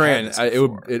 21.5 grand.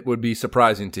 It would be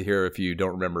surprising to hear if you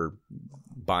don't remember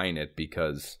buying it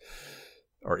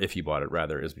or if you bought it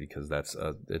rather, is because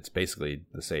it's basically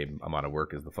the same amount of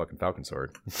work as the fucking Falcon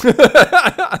Sword.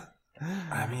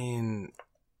 I mean,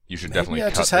 you should definitely. I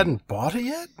just hadn't bought it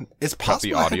yet. It's possible. Cut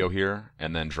the audio here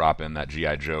and then drop in that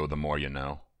G.I. Joe. The more you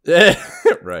know.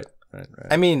 Right.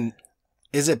 I mean,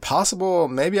 is it possible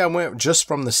maybe I went just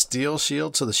from the Steel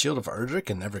Shield to the Shield of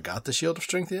Erdrick and never got the Shield of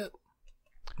Strength yet?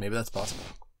 Maybe that's possible.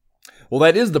 Well,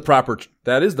 that is the proper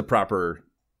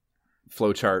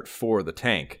flowchart for the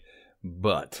tank,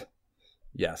 but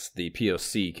yes, the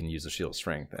POC can use the shield of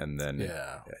strength, and then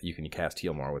you can cast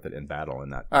heal more with it in battle,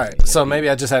 and that. All right, so maybe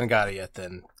I just hadn't got it yet.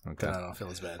 Then okay, I don't feel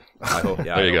as bad. I hope,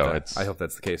 there you go. I hope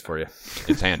that's the case for you.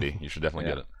 It's handy. You should definitely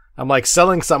get it. I'm like,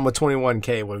 selling something with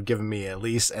 21K would have given me at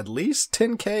least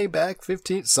 10K back,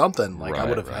 15 something. Like I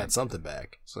would have had something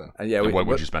back. So what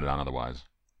would you spend it on otherwise?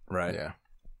 Right. Yeah.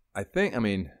 I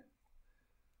mean,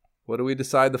 what do we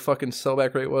decide the fucking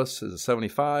sellback rate was? Is it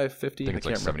 75, 50? I think it's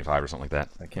like 75 or something like that.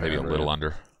 Maybe a little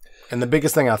under. And the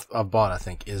biggest thing I've bought, I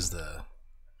think, is the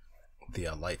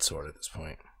light sword at this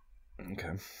point.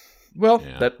 Okay. Well,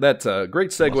 that's a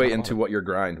great segue into what your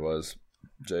grind was.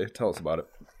 Jay, tell us about it.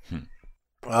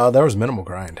 There was minimal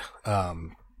grind.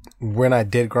 When I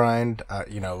did grind,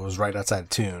 it was right outside of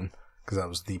Toon because that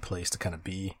was the place to kind of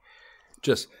be.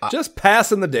 Just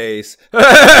passing the days.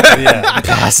 Yeah,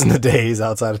 passing the days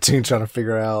outside of Toon, trying to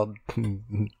figure out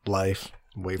life.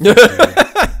 Wait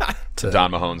for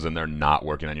Don Mahone's in there not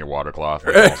working on your water cloth.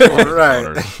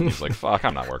 Right. He's like, fuck,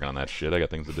 I'm not working on that shit. I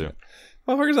got things to do.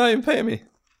 Motherfucker's not even paying me.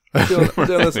 I'm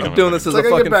doing this as a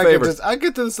fucking favor. I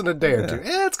get to this in a day or two.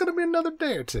 Yeah, it's going to be another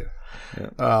day or two.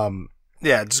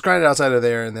 Yeah. Just grinded outside of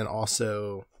there, and then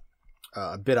also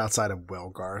a bit outside of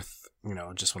Wellgarth.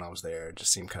 Just when I was there, it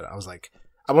just seemed I was like,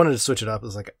 I wanted to switch it up. I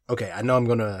was like, okay, I know I'm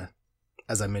going to,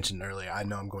 as I mentioned earlier, I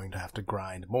know I'm going to have to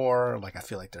grind more. Like, I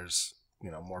feel like there's,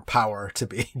 more power to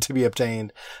be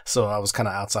obtained. So I was kind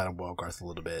of outside of Wellgarth a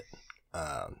little bit.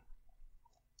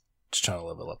 Just trying to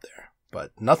level up there.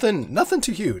 But nothing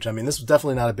too huge. I mean, this was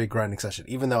definitely not a big grinding session,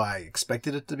 even though I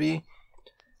expected it to be.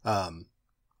 I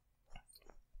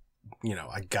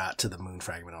got to the moon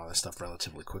fragment and all this stuff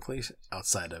relatively quickly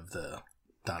outside of the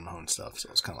Don Mahone stuff. So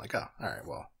it's kind of like, oh, all right,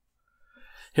 well,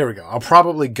 here we go. I'll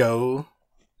probably go.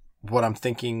 What I'm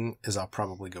thinking is I'll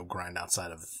probably go grind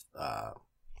outside of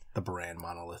the Baran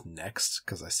monolith next,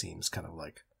 because that seems kind of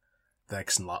like the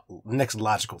next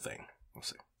logical thing. We'll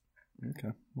see.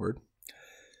 Okay, word.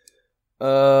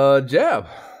 Jab.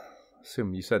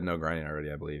 Assume you said no grinding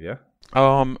already, I believe, yeah?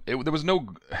 There was no...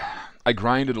 I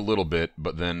grinded a little bit,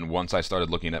 but then once I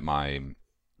started looking at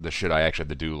the shit I actually had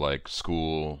to do, like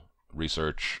school,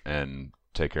 research, and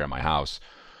take care of my house,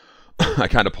 I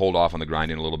kind of pulled off on the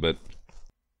grinding a little bit.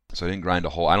 So I didn't grind a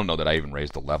whole... I don't know that I even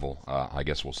raised the level. I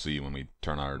guess we'll see when we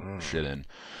turn our shit in.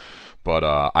 But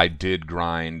I did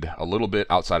grind a little bit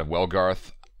outside of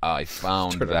Wellgarth. I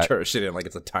found that... Turn shit in like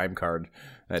it's a time card.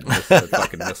 That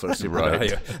fucking Missler super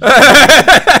value.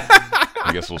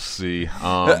 I guess we'll see.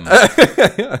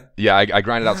 Yeah, I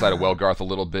grinded outside of Wellgarth a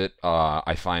little bit.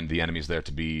 I find the enemies there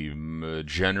to be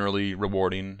generally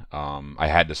rewarding. I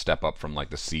had to step up from like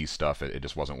the sea stuff. It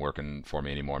just wasn't working for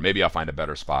me anymore. Maybe I'll find a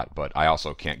better spot, but I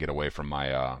also can't get away from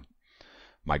my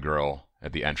my girl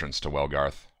at the entrance to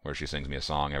Wellgarth, where she sings me a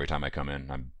song every time I come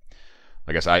in.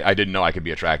 I guess I didn't know I could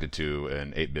be attracted to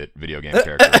an 8-bit video game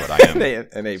character, but I am.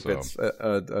 An 8-bits.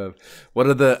 What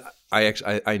are the...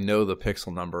 I know the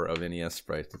pixel number of NES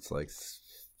sprites. It's like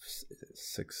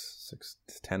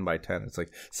 10 by 10. It's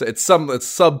like it's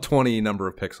sub 20 number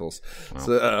of pixels. Wow.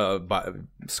 So, by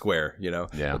square,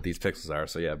 Yeah. What these pixels are.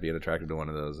 So yeah, being attracted to one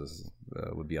of those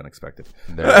would be unexpected.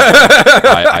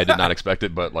 I did not expect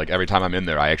it, but like every time I'm in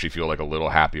there, I actually feel like a little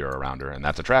happier around her, and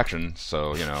that's attraction.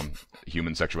 So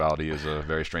human sexuality is a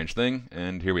very strange thing,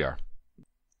 and here we are.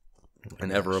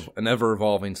 An ever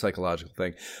evolving psychological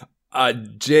thing.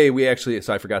 Jay,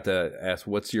 so I forgot to ask,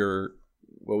 what was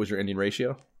your ending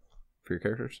ratio for your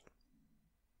characters?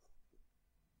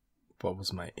 What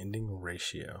was my ending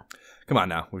ratio? Come on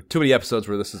now. Too many episodes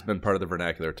where this has been part of the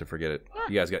vernacular to forget it.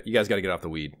 You guys got to get off the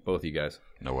weed. Both of you guys.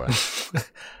 No way.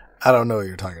 I don't know what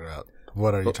you're talking about.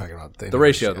 What are you talking about? The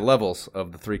ratio, the levels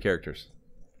of the three characters.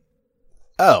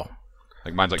 Oh.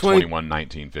 Like mine's like 21,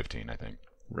 19, 15, I think.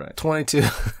 Right. 22,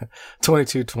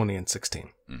 20, and 16.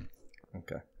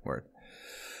 Okay. Word.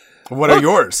 What are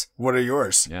yours?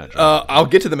 Yeah. I'll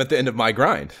get to them at the end of my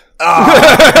grind.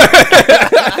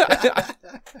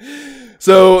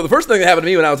 So the first thing that happened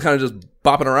to me when I was kind of just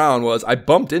bopping around was I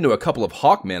bumped into a couple of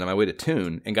Hawkmen on my way to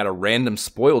Toon and got a random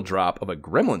spoil drop of a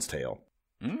Gremlin's tail.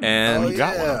 And you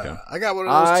got one. Okay. I got one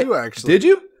of those too, actually. Did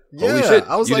you? Yeah. Holy shit.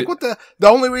 I was like, what the? The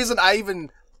only reason I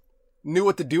even knew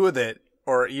what to do with it,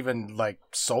 or even like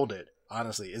sold it,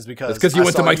 honestly, is because you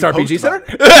went to Mike's RPG Center.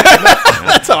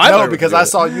 That's how I know, because I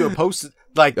saw you posted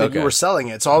that you were selling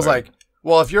it. So I was like,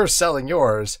 well, if you're selling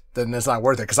yours, then it's not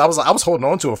worth it. Because I was holding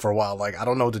on to it for a while. Like, I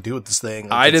don't know what to do with this thing.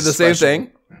 Like, I did the same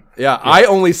thing. Yeah, I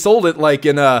only sold it like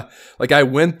I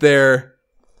went there.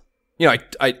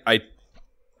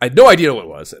 I I had no idea what it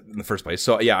was in the first place.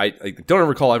 So yeah, I don't ever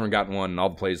recall having gotten one in all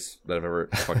the plays that I've ever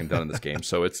fucking done in this game.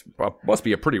 So it's must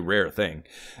be a pretty rare thing,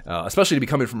 especially to be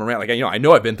coming from around. Like, I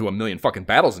know I've been through a million fucking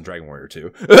battles in Dragon Warrior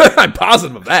 2. I'm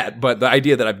positive of that. But the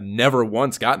idea that I've never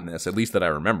once gotten this, at least that I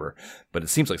remember, but it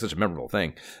seems like such a memorable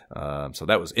thing. So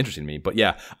that was interesting to me. But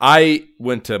yeah, I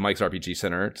went to Mike's RPG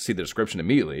Center to see the description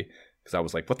immediately. Because I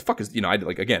was like, what the fuck is, I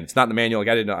like, again, it's not in the manual. Like,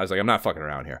 I didn't know. I was like, I'm not fucking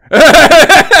around here.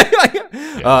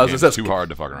 So it's too hard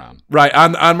to fuck around. Right.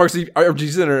 On Mark's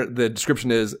RPG Center, the description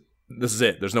is, this is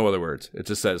it. There's no other words. It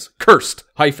just says, cursed,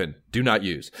 do not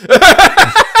use.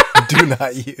 Do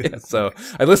not use. Yeah, so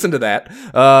I listened to that,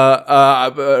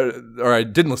 or I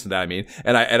didn't listen to that. I mean,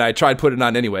 and I tried putting it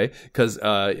on anyway because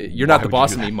you're not the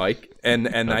boss of me, Mike, and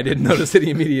I didn't notice any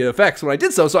immediate effects when I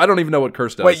did so. So I don't even know what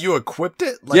curse does. Wait, you equipped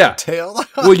it like a tail?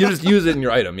 Well, you just use it in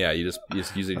your item. Yeah, you just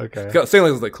use it. Okay. Same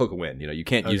like Cloak of Wind. You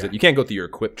can't use it. You can't go through your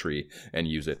equip tree and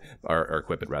use it or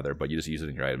equip it rather, but you just use it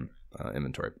in your item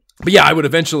inventory. But yeah, I would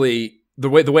eventually the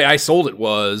way I sold it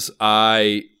was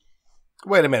I.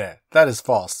 Wait a minute, that is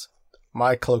false.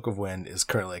 My Cloak of Wind is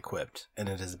currently equipped, and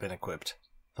it has been equipped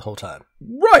the whole time.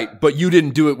 Right, but you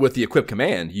didn't do it with the equip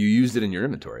command. You used it in your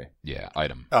inventory. Yeah,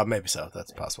 item. Oh, maybe so.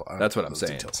 That's possible. That's what I'm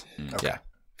saying. Okay. Yeah.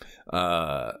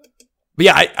 But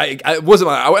yeah, I wasn't.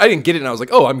 I didn't get it, and I was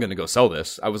like, oh, I'm going to go sell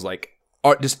this. I was like,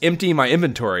 just emptying my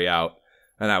inventory out.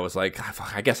 And I was like,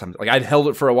 I guess I'm like, I'd held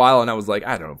it for a while, and I was like,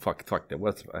 I don't know, fuck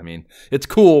that. I mean, it's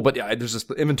cool, but yeah, there's just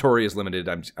the inventory is limited.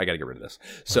 I got to get rid of this.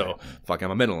 So, fuck, I'm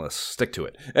a minimalist. Stick to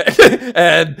it.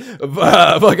 And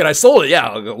fucking, I sold it.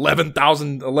 Yeah, like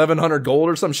 1,100 gold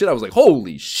or some shit. I was like,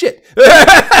 holy shit.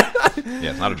 Yeah,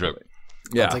 it's not a joke.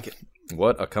 Yeah, I'll take it.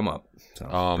 What a come up. So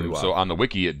on the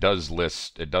wiki, it does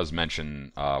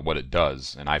mention what it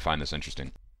does, and I find this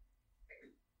interesting.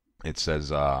 It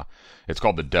says it's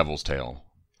called the Devil's Tail.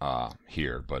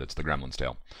 Here, but it's the Gremlin's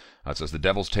Tail. It says the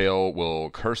Devil's Tail will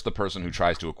curse the person who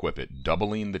tries to equip it,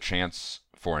 doubling the chance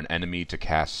for an enemy to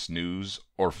cast snooze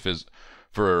or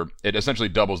it essentially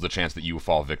doubles the chance that you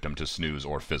fall victim to snooze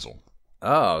or fizzle.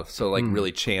 Oh, so like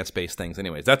really chance-based things.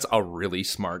 Anyways, that's a really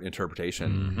smart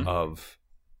interpretation of.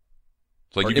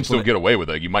 So like you can still get away with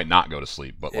it. You might not go to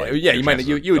sleep, but like you might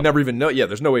you would never even know. Yeah,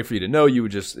 there's no way for you to know. You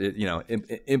would just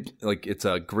like it's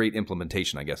a great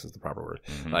implementation, I guess is the proper word.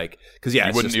 Like because you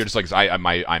wouldn't. You're just like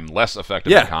I'm less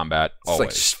effective in combat. It's always.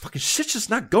 like fucking shit's just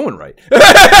not going right.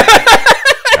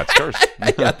 That's cursed.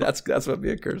 Yeah, that's what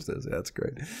being cursed is. Yeah, that's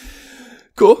great.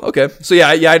 Cool. Okay. So yeah,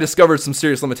 I discovered some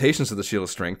serious limitations to the Shield of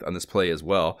Strength on this play as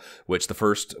well. Which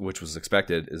was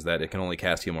expected, is that it can only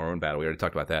cast Heal More in battle. We already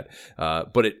talked about that.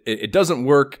 But it doesn't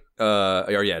work.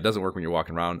 It doesn't work when you're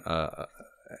walking around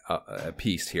a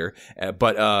piece here.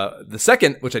 But the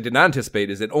second, which I did not anticipate,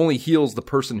 is it only heals the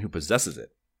person who possesses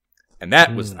it, and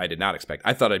that was I did not expect.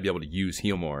 I thought I'd be able to use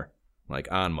Heal More like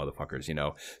on motherfuckers,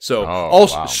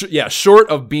 So short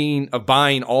of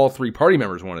buying all three party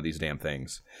members one of these damn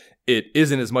things. It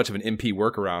isn't as much of an MP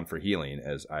workaround for healing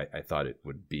as I thought it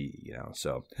would be,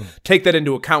 So take that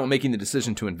into account when making the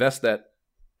decision to invest that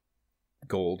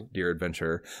gold, dear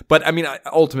adventurer. But I mean,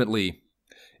 ultimately,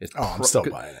 I'm still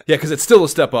buying it. Yeah, because it's still a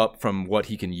step up from what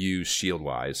he can use shield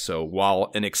wise. So while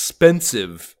an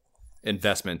expensive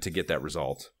investment to get that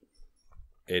result,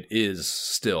 it is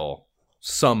still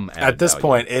some added at this value.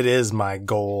 point. It is my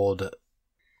gold,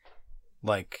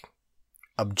 like.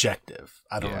 Objective.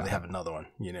 I don't really have another one.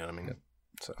 You know what I mean?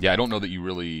 So. Yeah, I don't know that you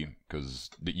really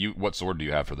what sword do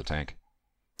you have for the tank?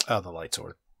 The light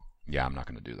sword. Yeah, I'm not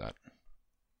going to do that.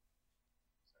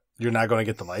 You're not going to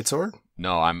get the light sword?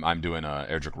 No, I'm doing a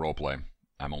Erdrick roleplay.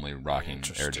 I'm only rocking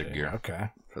Erdrick gear. Okay.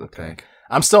 For the tank.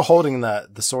 I'm still holding the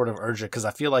sword of Erdrick because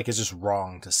I feel like it's just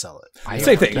wrong to sell it.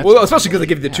 Same thing. Well, especially because they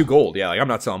give you the 2 gold. Yeah, like I'm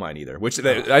not selling mine either, which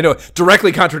I know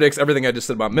directly contradicts everything I just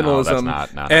said about minimalism. No,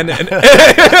 that's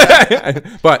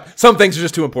not. But some things are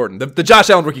just too important. The Josh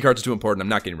Allen rookie cards are too important. I'm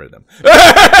not getting rid of them.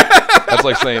 That's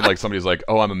like saying like somebody's like,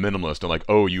 "Oh, I'm a minimalist." I'm like,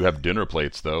 "Oh, you have dinner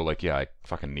plates though." Like, yeah, I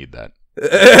fucking need that.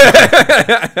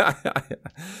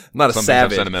 I'm not a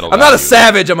savage. I'm value. not a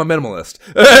savage. I'm a minimalist.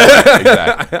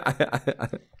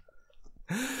 Exactly.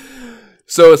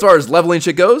 So as far as leveling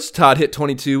shit goes, Todd hit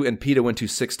 22 and PETA went to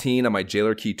 16 on my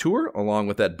Jailer Key tour, along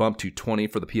with that bump to 20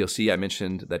 for the POC I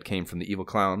mentioned that came from the Evil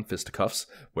Clown Fisticuffs,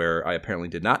 where I apparently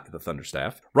did not get the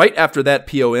Thunderstaff. Right after that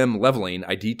POM leveling,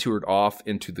 I detoured off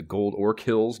into the Gold Orc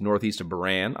Hills northeast of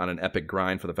Baran on an epic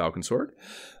grind for the Falcon Sword.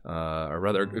 Or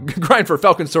rather, grind for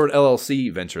Falcon Sword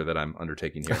LLC venture that I'm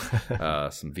undertaking here.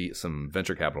 Some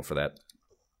venture capital for that.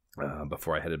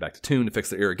 Before I headed back to Toon to fix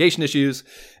the irrigation issues.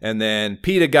 And then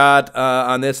PETA got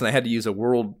on this, and I had to use a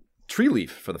World tree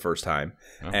leaf for the first time,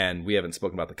 and we haven't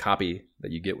spoken about the copy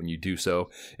that you get when you do so.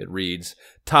 It reads,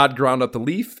 Todd ground up the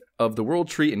leaf of the world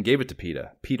tree and gave it to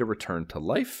PETA. PETA returned to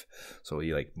life. So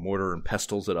he like mortar and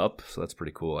pestles it up. So that's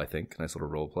pretty cool, I think. Nice little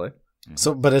role play. Mm-hmm.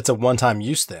 So, but it's a one-time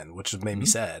use then, which made me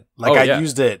sad. Like I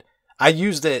used it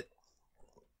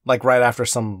like right after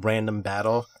some random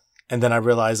battle, and then I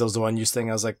realized it was the one-use thing.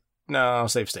 I was like, no,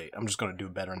 save state. I'm just going to do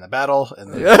better in the battle.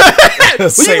 And then well, you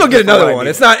can go get another one.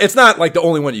 It's not like the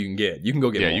only one you can get. You can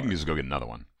go get more. You can just go get another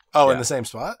one. Oh, in the same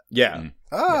spot? Yeah. Mm.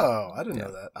 Oh, I didn't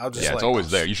know that. I'll just it's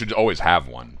always there. You should always have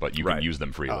one, but you can use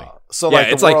them freely. So like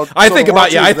it's like I think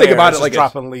about it like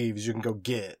dropping leaves you can go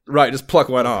get. Right, just pluck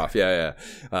one off.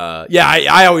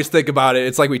 I always think about it.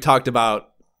 It's like we talked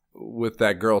about with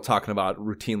that girl talking about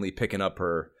routinely picking up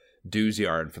her dues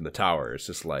yarn from the tower. It's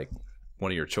just like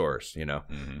one of your chores, you know.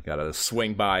 Gotta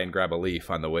swing by and grab a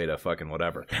leaf on the way to fucking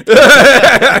whatever.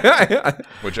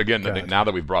 Which again, now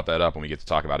that we've brought that up and we get to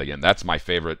talk about it again, that's my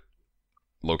favorite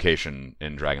location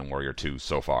in Dragon Warrior 2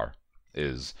 so far,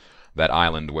 is that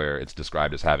island where it's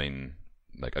described as having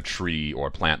like a tree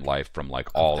or plant life from like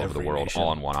all over the world, all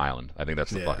on one island. I think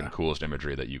that's the fucking coolest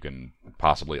imagery that you can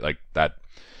possibly like that.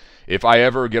 If I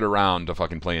ever get around to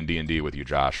fucking playing D&D with you,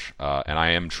 Josh, and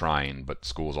I am trying, but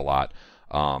school's a lot.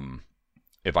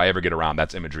 If I ever get around,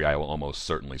 that's imagery I will almost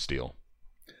certainly steal.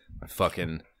 My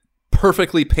fucking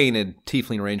perfectly painted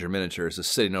Tiefling Ranger miniatures is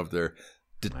sitting over there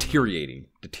deteriorating.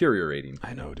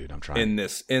 I know, dude. I'm trying. In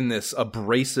this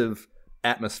abrasive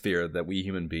atmosphere that we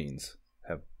human beings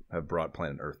have brought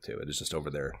planet Earth to. It is just over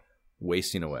there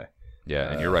wasting away.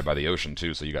 Yeah, and you're right by the ocean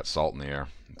too, so you got salt in the air.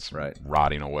 It's right,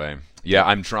 rotting away. Yeah,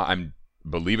 I'm trying.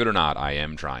 Believe it or not, I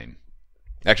am trying.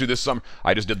 Actually, this summer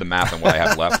I just did the math on what I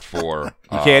have left for.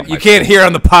 You can't hear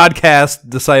on the podcast,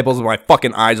 disciples. My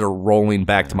fucking eyes are rolling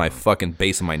back to my fucking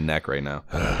base of my neck right now.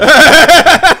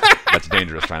 That's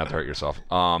dangerous. Try not to hurt yourself.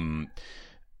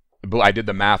 But I did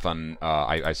the math on.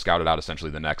 I scouted out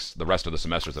essentially the rest of the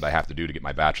semesters that I have to do to get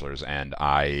my bachelor's, and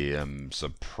I am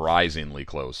surprisingly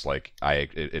close. Like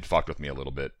it fucked with me a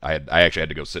little bit. I actually had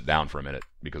to go sit down for a minute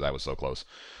because I was so close.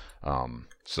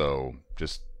 So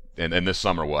just. And this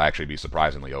summer will actually be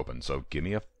surprisingly open. So give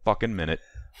me a fucking minute.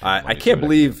 I can't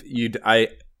believe you'd. I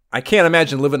can't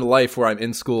imagine living a life where I'm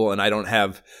in school and I don't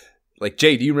have. Like,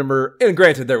 Jay, do you remember? And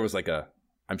granted, there was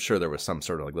I'm sure there was some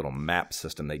sort of like little map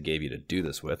system they gave you to do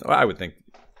this with. Well, I would think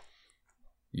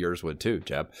yours would too,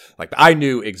 Jeb. Like, I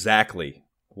knew exactly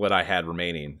what I had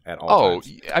remaining at all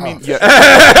times. I mean, yes,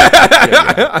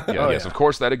 of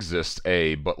course that exists.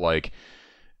 But like.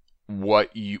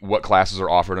 What classes are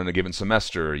offered in a given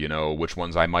semester, you know, which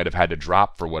ones I might have had to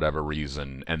drop for whatever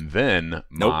reason, and then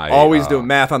always doing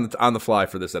math on the fly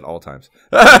for this at all times.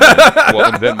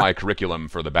 and then my curriculum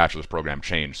for the bachelor's program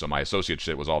changed, so my associate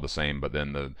shit was all the same, but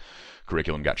then the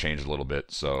curriculum got changed a little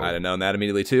bit. So I'd have known that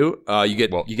immediately too. You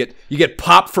get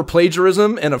popped for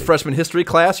plagiarism in a freshman history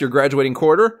class, your graduating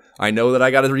quarter. I know that I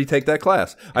got to retake that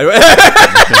class.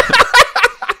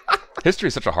 History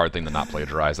is such a hard thing to not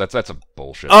plagiarize. That's a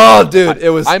bullshit. Oh, dude,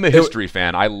 I'm a history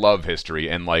fan. I love history,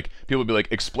 and like people would be like,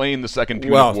 explain the Second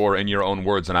Punic War in your own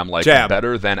words, and I'm like,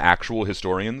 better than actual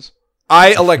historians.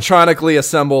 I electronically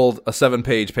assembled a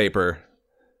 7-page paper,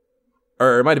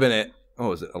 or it might have been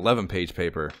 11-page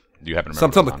paper. Do you happen to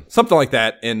remember something like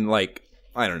that in like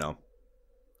I don't know,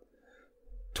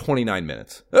 29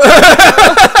 minutes.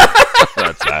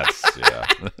 That's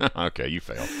okay, you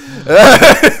failed.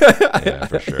 Yeah,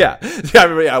 for sure. Yeah.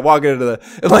 I walk into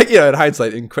in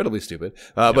hindsight, incredibly stupid.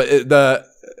 But the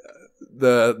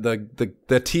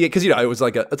TA, because it was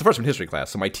like it's a freshman history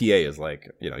class, so my TA is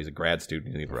like, he's a grad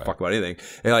student, he doesn't fuck about anything,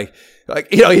 and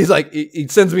he's like he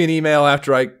sends me an email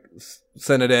after I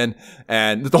send it in,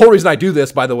 and the whole reason I do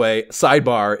this, by the way,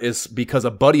 sidebar, is because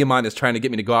a buddy of mine is trying to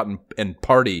get me to go out and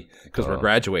party because we're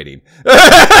graduating.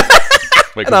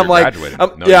 Wait, and I'm like,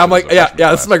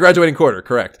 this is my graduating quarter,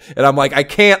 correct? And I'm like, I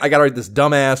gotta write this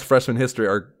dumbass freshman history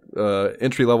or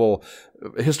entry level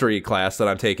history class that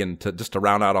I'm taking to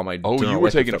round out all my. Oh, you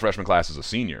were taking a freshman class as a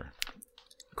senior.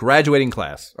 Graduating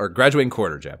class or graduating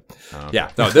quarter, Jeb. Okay.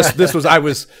 Yeah, no, this was that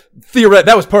was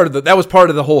part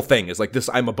of the whole thing. Is like this,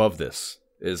 I'm above this.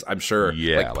 Is I'm sure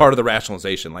part of the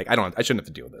rationalization. Like I shouldn't have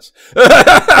to deal with this.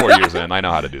 4 years in, I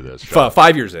know how to do this.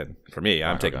 5 years in for me,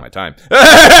 I'm taking my time.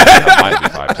 Might be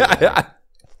 5 too.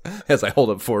 As I hold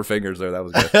up 4 fingers there, that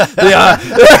was good. Yeah.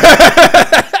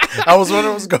 I was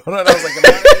wondering what was going on. I was like,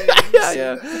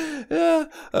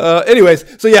 yeah.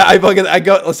 Anyways, so yeah, I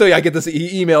get this.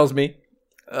 He emails me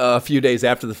a few days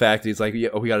after the fact, he's like, we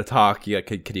got to talk. Yeah,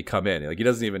 could you come in? Like, he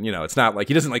doesn't even, it's not like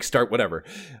he doesn't like start whatever.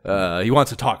 He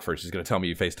wants to talk first. He's going to tell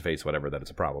me face to face, whatever, that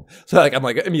it's a problem. So like, I'm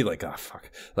like, oh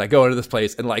fuck. Like, go into this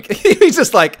place and like, he's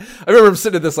just like, I remember him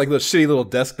sitting at this like little shitty little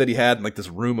desk that he had in like this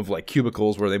room of like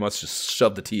cubicles where they must just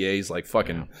shove the TAs like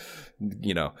fucking,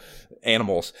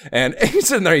 animals. And he's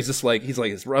sitting there.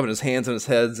 He's rubbing his hands on his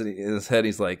head,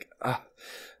 He's like,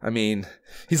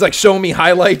 he's like showing me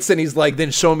highlights, and he's like,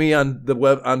 then show me on the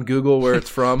web on Google where it's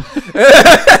from.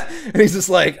 And he's just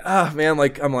like, man,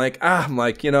 like I'm like, yeah.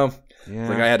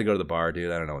 Like I had to go to the bar,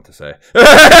 dude. I don't know what to say.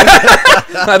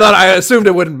 I assumed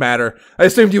it wouldn't matter. I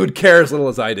assumed you would care as little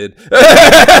as I did.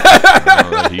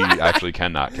 He actually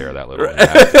cannot care that little. right.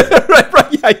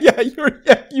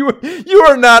 You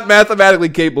are not mathematically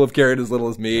capable of caring as little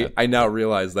as me. Yeah. I now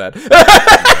realize that.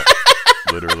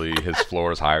 Literally, his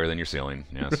floor is higher than your ceiling.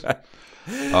 Yes.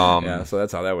 So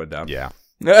that's how that went down. Yeah.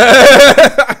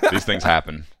 These things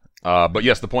happen. But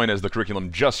yes, the point is the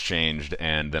curriculum just changed,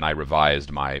 and then I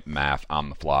revised my math on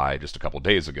the fly just a couple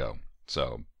days ago.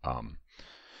 So,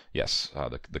 yes,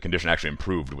 the condition actually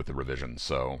improved with the revision.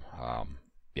 So,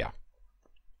 yeah.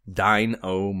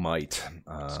 Dynamite.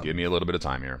 Just give me a little bit of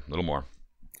time here. A little more.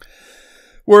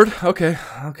 Word. Okay.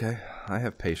 I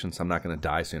have patience. I'm not going to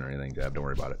die soon or anything, Jab. Don't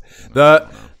worry about it. The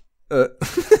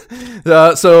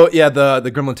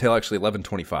Gremlin Tail actually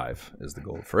 1125 is the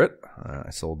goal for it. I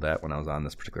sold that when I was on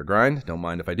this particular grind. Don't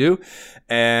mind if I do.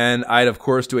 And I'd of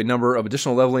course do a number of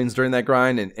additional levelings during that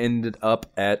grind and ended up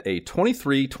at a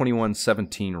 23, 21,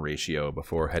 17 ratio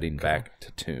before heading back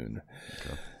to Toon.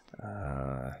 Okay.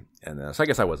 So I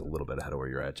guess I was a little bit ahead of where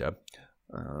you're at, Jeb.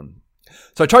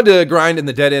 So I tried to grind in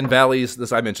the Dead End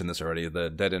Valleys. I mentioned this already. The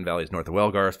Dead End Valleys north of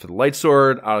Wellgarth for the Light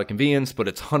Sword, out of convenience, but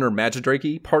it's Hunter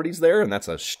Magidrake parties there, and that's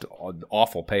a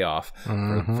awful payoff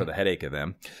for the headache of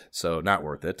them. So not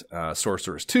worth it.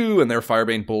 Sorcerers 2 and their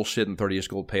Firebane bullshit and 30-ish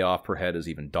gold payoff per head is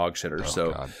even dog shitter.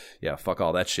 God. Yeah, fuck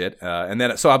all that shit. And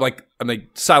then so I'm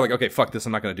decided okay, fuck this.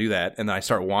 I'm not going to do that. And then I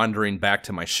start wandering back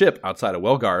to my ship outside of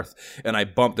Wellgarth, and I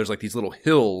bump. There's like these little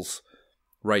hills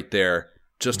right there,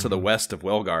 just to the west of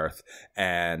Wellgarth,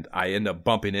 and I end up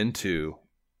bumping into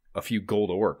a few gold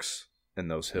orcs in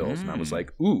those hills, and I was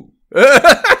like, "Ooh,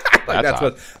 that's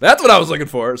what I was looking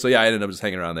for." So yeah, I ended up just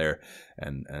hanging around there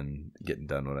and getting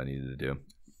done what I needed to do.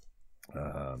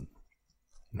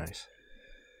 Nice.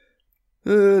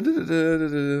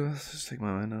 Let's just take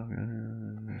my mind off.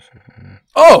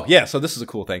 Oh yeah, so this is a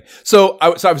cool thing. So I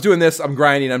was doing this. I'm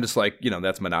grinding. I'm just like,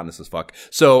 that's monotonous as fuck.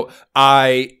 So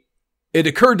it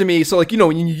occurred to me, so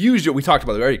when you use we talked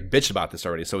about it, we already bitched about this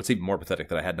already, so it's even more pathetic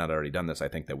that I had not already done this. I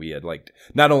think that we had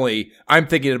not only I'm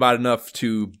thinking about it enough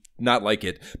to not like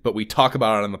it, but we talk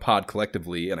about it on the pod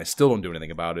collectively, and I still don't do anything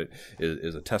about it,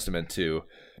 is a testament to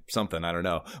something, I don't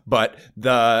know. But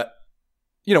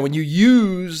when you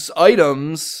use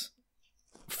items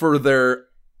for their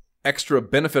extra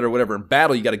benefit or whatever in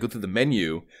battle, you got to go through the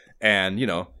menu. And,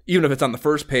 even if it's on the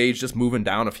first page, just moving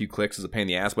down a few clicks is a pain in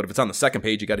the ass. But if it's on the second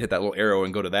page, you got to hit that little arrow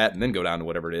and go to that and then go down to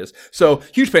whatever it is. So,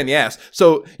 huge pain in the ass.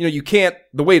 So, you can't,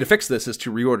 the way to fix this is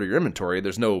to reorder your inventory.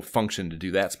 There's no function to do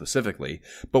that specifically.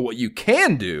 But what you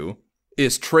can do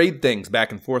is trade things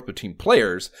back and forth between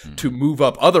players to move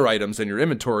up other items in your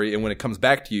inventory. And when it comes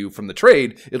back to you from the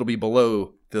trade, it'll be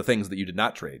below the things that you did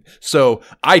not trade. So,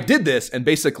 I did this and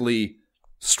basically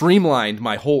streamlined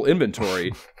my whole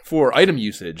inventory for item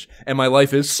usage, and my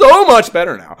life is so much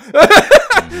better now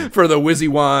for the Wizzy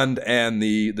Wand and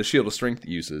the Shield of Strength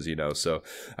uses, So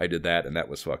I did that, and that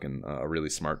was fucking a really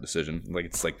smart decision.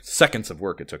 It's like seconds of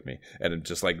work it took me, and it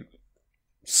just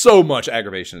so much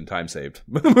aggravation and time saved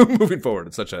moving forward.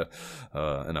 It's such an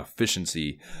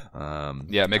efficiency.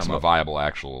 It makes them a viable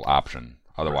actual option.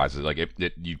 Otherwise,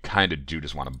 you kind of do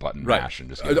just want to button mash and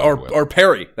just get or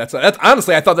parry. That's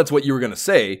honestly, I thought that's what you were going to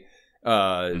say.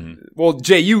 Well,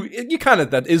 Jay, you kind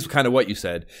of, that is kind of what you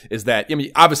said, is that,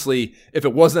 obviously, if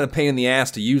it wasn't a pain in the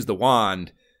ass to use the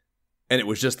wand, and it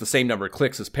was just the same number of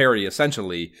clicks as parry,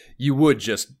 essentially, you would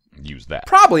just use that.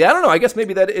 Probably, I don't know. I guess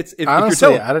maybe that it's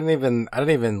honestly, I didn't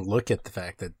even look at the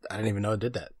fact that I didn't even know it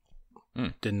did that.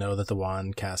 Didn't know that the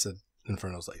wand casted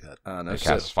Infernos like that. It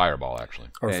casts Fireball, actually.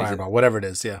 Or Fireball, whatever it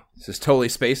is, yeah. It's just totally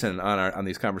spacing on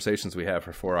these conversations we have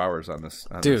for 4 hours on this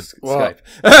Skype. Well,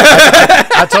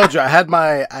 I told you, I had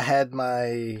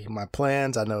my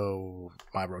plans. I know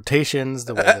my rotations,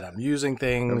 the way that I'm using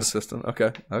things. The system.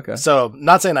 Okay. So,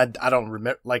 not saying I don't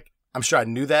remember, I'm sure I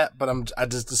knew that, but I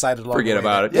just decided along forget the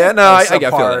way about it. Yeah, no, I feel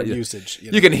that. Usage.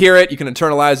 You can hear it, you can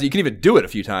internalize it, you can even do it a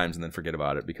few times and then forget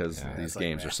about it because these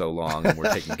games are so long and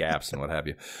we're taking gaps and what have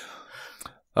you.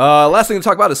 Last thing to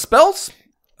talk about is spells.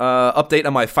 Update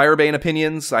on my Firebane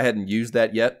opinions. I hadn't used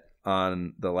that yet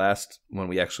on the last when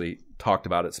we actually talked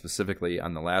about it specifically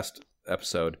on the last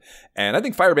episode. And I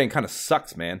think Firebane kind of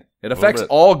sucks, man. It affects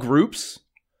all groups,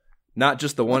 not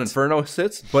just the one Inferno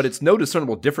sits, but it's no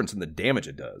discernible difference in the damage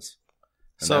it does.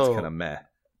 And that's kind of meh.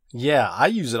 Yeah, I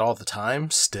use it all the time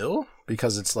still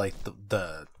because it's like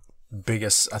the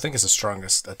biggest, I think it's the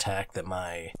strongest attack that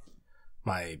my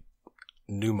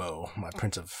Numo, my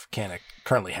Prince of Canic,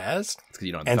 currently has. Because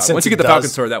you don't have once you get the Falcon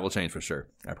Sword, that will change for sure.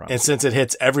 I promise. And since it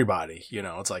hits everybody,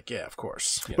 it's like, yeah, of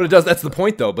course. But it does. That's the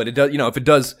point, though. But it does. If it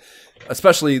does,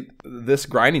 especially this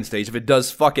grinding stage, if it does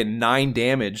fucking 9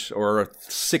 damage or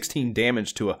 16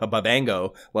 damage to a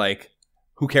Babango, like,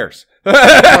 who cares?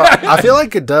 I feel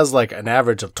like it does like an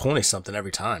average of 20 something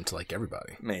every time to like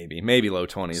everybody. Maybe low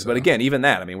 20s. But again, even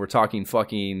that. I mean, we're talking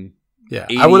fucking. Yeah,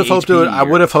 I would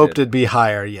have hoped it'd be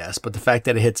higher, yes. But the fact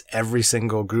that it hits every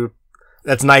single group,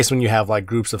 that's nice when you have like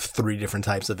groups of 3 different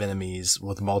types of enemies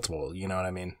with multiple. You know what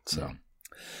I mean? So,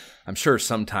 I'm sure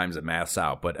sometimes it maths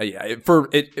out, but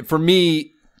for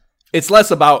me, it's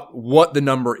less about what the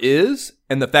number is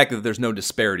and the fact that there's no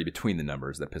disparity between the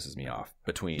numbers that pisses me off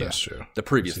between the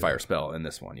previous fire spell and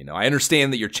this one. I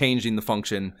understand that you're changing the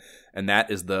function, and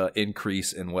that is the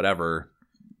increase in whatever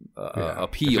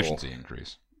appeal. Efficiency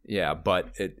increase. Yeah,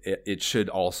 but it should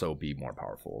also be more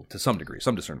powerful to some degree,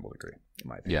 some discernible degree, in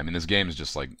my opinion. Yeah, I mean, this game is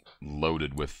just like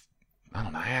loaded with. I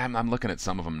don't know. I'm looking at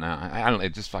some of them now. I don't.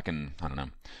 It just fucking. I don't know.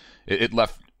 It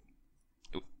left.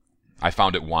 I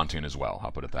found it wanting as well.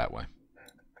 I'll put it that way.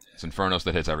 It's Infernos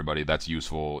that hits everybody. That's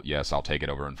useful. Yes, I'll take it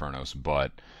over Infernos,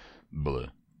 but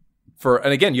bleh.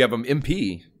 And again, you have an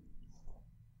MP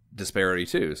disparity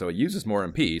too, so it uses more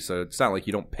MP. So it's not like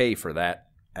you don't pay for that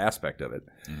aspect of it.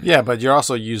 Yeah, but you're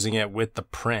also using it with the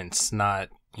Prince, not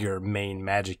your main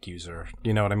magic user.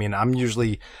 You know what I mean? I'm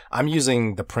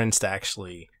using the Prince to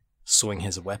actually swing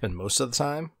his weapon most of the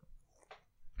time.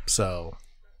 So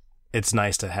it's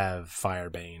nice to have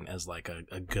Firebane as like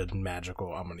a good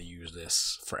magical, I'm going to use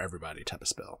this for everybody type of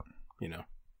spell,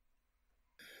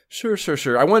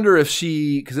 Sure. I wonder if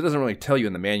because it doesn't really tell you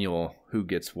in the manual who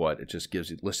gets what. It just gives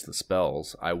you lists the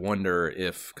spells. I wonder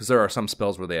if, because there are some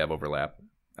spells where they have overlap.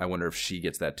 I wonder if she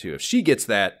gets that too. If she gets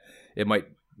that, it might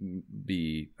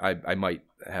be, I might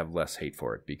have less hate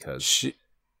for it because.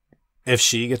 If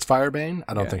she gets Firebane,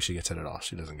 I don't think she gets it at all.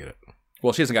 She doesn't get it.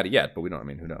 Well, she hasn't got it yet, but we don't,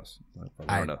 who knows?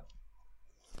 I don't know.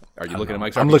 Are you looking at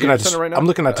Mike's I'm RPG looking at Center right now? I'm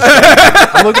looking at the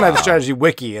strategy, I'm looking at the strategy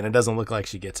wiki, and it doesn't look like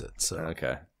she gets it. So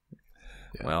okay.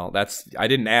 Yeah. Well, I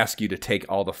didn't ask you to take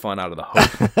all the fun out of the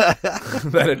hope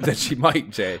that she might,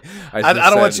 Jay. I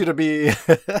don't want you to be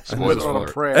on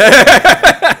a prayer.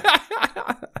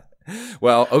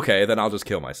 Well, okay, then I'll just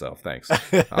kill myself. Thanks.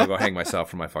 I'll go hang myself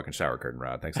from my fucking shower curtain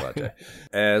rod. Thanks a lot, Jay.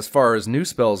 As far as new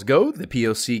spells go, the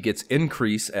POC gets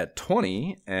increase at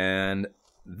 20, and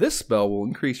this spell will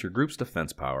increase your group's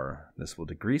defense power. This will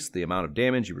decrease the amount of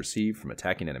damage you receive from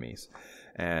attacking enemies.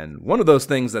 And one of those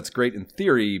things that's great in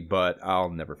theory, but I'll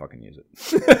never fucking use it.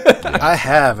 I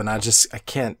have, and I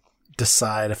can't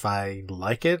decide if I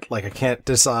like it. Like, I can't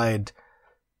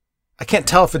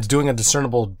tell if it's doing a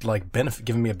discernible, like, benefit,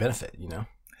 giving me a benefit,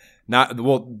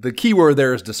 The key word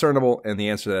there is discernible, and the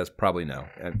answer to that is probably no.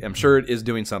 I'm sure it is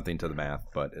doing something to the math,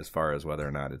 but as far as whether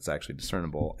or not it's actually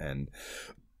discernible and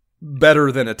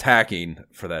better than attacking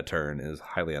for that turn is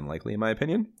highly unlikely, in my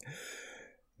opinion.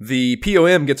 The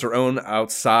POM gets her own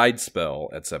outside spell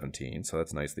at 17, so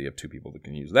that's nice that you have 2 people that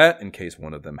can use that in case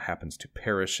one of them happens to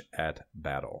perish at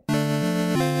battle.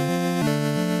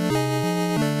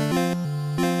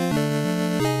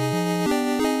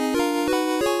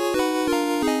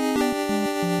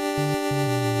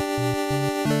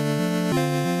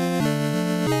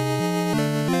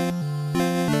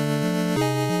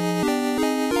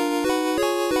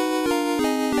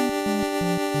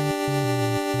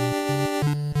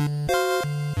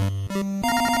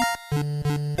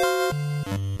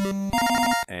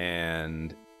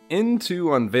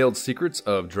 Into Unveiled Secrets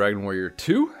of Dragon Warrior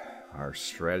 2, our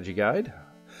strategy guide,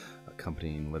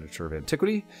 accompanying literature of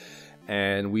antiquity.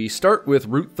 And we start with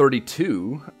Route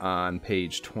 32 on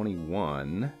page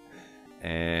 21.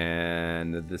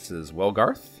 And this is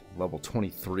Welgarth. Level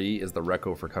 23 is the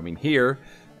reco for coming here.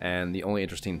 And the only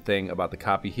interesting thing about the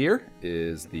copy here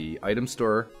is the item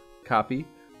store copy,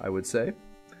 I would say.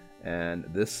 And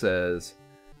this says,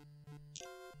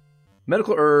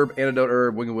 Medical Herb, Antidote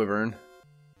Herb, Winged Wyvern.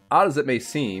 Odd as it may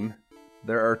seem,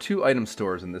 there are 2 item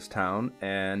stores in this town,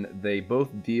 and they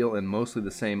both deal in mostly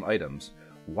the same items.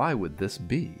 Why would this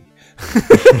be?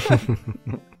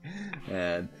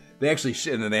 And they actually,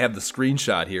 and then they have the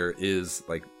screenshot here is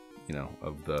like,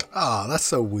 of the. Oh, that's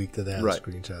so weak that they have Right. a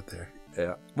screenshot there.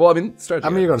 Yeah. Well, I mean, strategy. I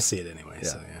mean, you're going to see it anyway. Yeah.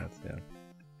 So yeah.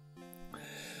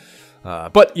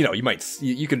 But you might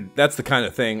you could. That's the kind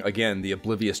of thing. Again, the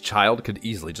oblivious child could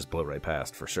easily just blow right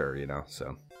past for sure.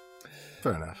 So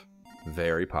Fair enough.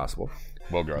 very possible.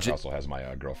 Wilgarth also has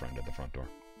my girlfriend at the front door.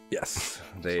 Yes,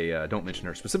 they don't mention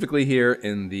her specifically here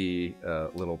in the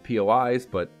little POIs,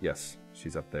 but yes,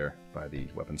 she's up there by the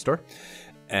weapons store.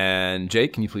 And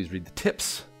Jake, can you please read the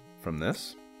tips from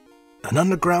this? An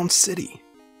underground city.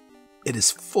 It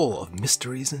is full of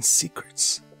mysteries and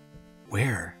secrets.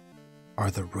 Where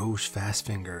are the Roche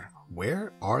Fastfinger?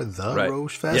 Where are the Right.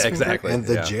 Roche Fastfinger? Yeah, exactly. And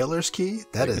the Yeah. Jailer's Key?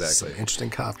 That is Exactly. an interesting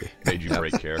copy. Made you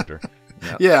break character.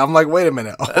 Yeah, I'm like, wait a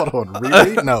minute. Hold on.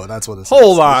 Reread? No, that's what it says.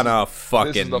 Hold on a This is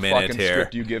fucking the minute fucking here.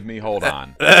 script you give me. Hold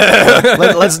on.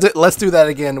 Let's do that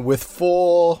again with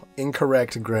full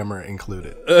incorrect grammar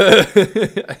included.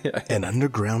 An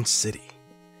underground city.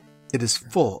 It is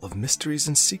full of mysteries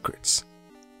and secrets.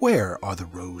 Where are the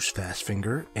Roche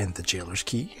Fastfinger and the Jailer's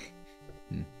Key?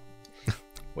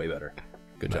 Way better.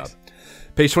 Good Nice. job.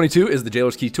 Page 22 is the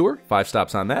Jailer's Key Tour. 5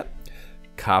 stops on that.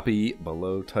 Copy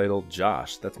below title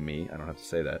Josh. That's me. I don't have to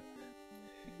say that.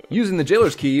 Using the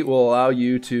Jailer's Key will allow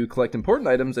you to collect important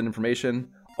items and information.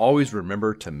 Always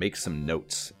remember to make some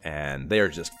notes. And they are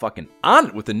just fucking on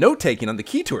it with the note taking on the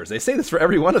key tours. They say this for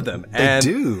every one of them. They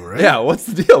do, right? Yeah, what's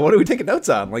the deal? What are we taking notes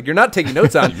on? Like, you're not taking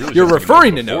notes on. You really You're should have taken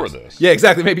referring to notes before notes. this. Yeah,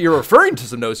 exactly. Maybe you're referring to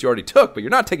some notes you already took, but you're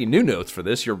not taking new notes for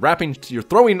this. You're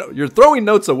throwing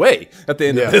notes away at the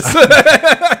end of this.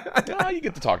 Ah, you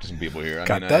get to talk to some people here.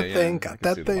 Got I that yeah, thing, I got can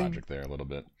that see thing. The logic there a little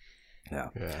bit. Yeah.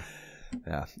 Yeah.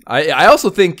 Yeah. I also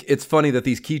think it's funny that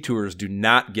these key tours do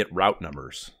not get route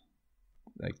numbers.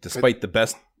 Like, despite the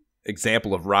best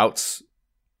example of routes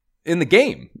in the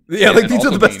game. Yeah, like and these are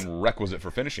also the best. being requisite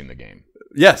for finishing the game.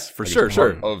 Yes, for Like, sure, it's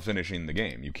sure. part of finishing the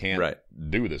game. You can't Right.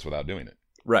 do this without doing it.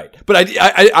 Right. But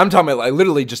I'm talking about, I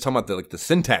literally just talking about the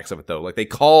syntax of it, though. Like, they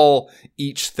call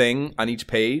each thing on each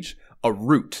page a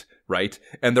route, right?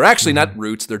 And they're actually not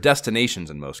routes, they're destinations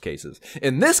in most cases.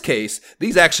 In this case,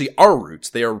 these actually are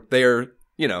routes. They are,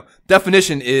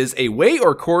 definition is a way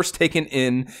or course taken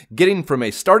in getting from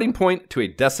a starting point to a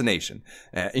destination.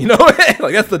 Like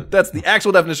that's the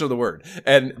actual definition of the word.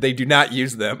 And they do not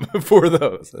use them for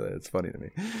those. It's funny to me.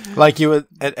 Like you would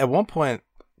at one point.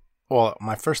 Well,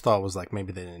 my first thought was like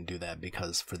maybe they didn't do that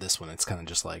because for this one it's kind of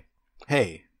just like,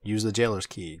 hey, use the Jailer's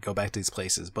Key, go back to these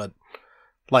places. But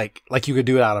like you could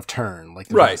do it out of turn, like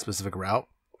there's not a Right. specific route.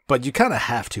 But you kind of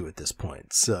have to at this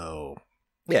point. So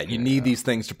Yeah, you need these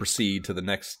things to proceed to the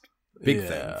next big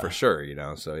thing Yeah. for sure.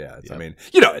 So yeah, I Yep. mean,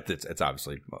 it's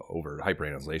obviously over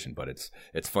hyperanalyzation, but it's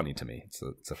funny to me.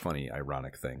 It's a funny,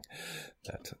 ironic thing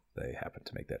that they happen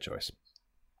to make that choice.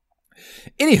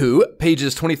 Anywho,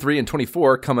 pages 23 and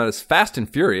 24 come out as Fast and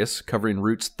Furious, covering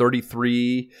routes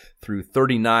 33 through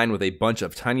 39 with a bunch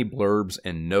of tiny blurbs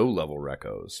and no level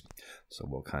recos. So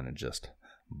we'll kind of just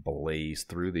blaze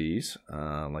through these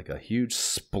like a huge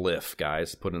spliff,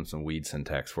 guys. Put in some weed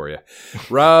syntax for you.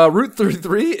 Route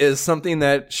 33 is something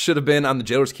that should have been on the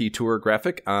Jailer's Key Tour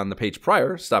graphic on the page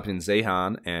prior, stopping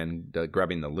Zehan and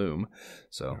grabbing the loom.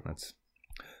 So that's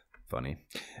funny.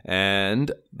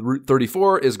 And Route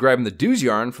 34 is grabbing the Dooz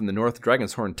yarn from the North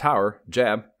Dragon's Horn Tower.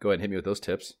 Jab, go ahead and hit me with those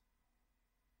tips.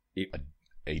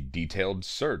 A detailed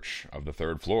search of the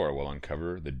third floor will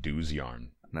uncover the Dooz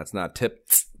yarn. That's not tip.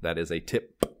 That is a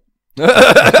tip. Yes,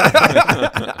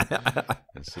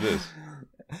 it is.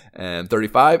 And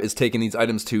 35 is taking these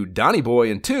items to Donny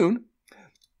Boy and Toon.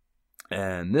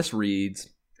 And this reads,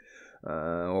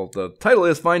 the title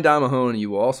is Find Don Mahone, and you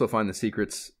will also find the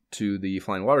secrets to the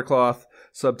flying water cloth.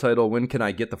 Subtitle, When Can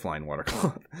I Get the Flying Water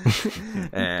Cloth?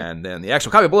 And then the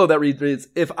actual copy below that reads,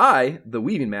 If I, the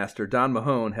weaving master, Don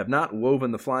Mahone, have not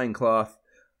woven the flying cloth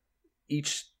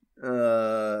each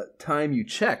time you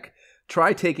check,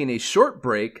 try taking a short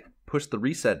break, push the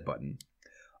reset button.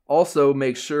 Also,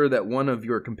 make sure that one of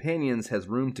your companions has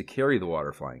room to carry the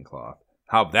water flying cloth.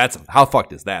 How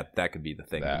fucked is that? That could be the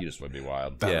thing. That You just would be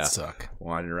wild. that Yeah. would suck.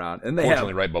 wandering around. And they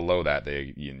Fortunately, have right below that,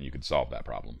 you could solve that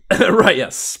problem. right, yeah,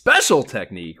 special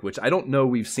technique, which I don't know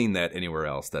we've seen that anywhere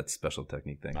else. That special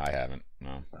technique thing. I haven't.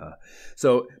 No.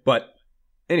 But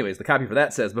anyways, the copy for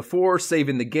that says, before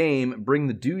saving the game, bring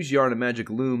the Dooz yarn and magic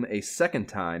loom a second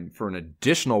time for an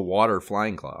additional water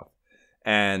flying cloth.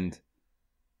 And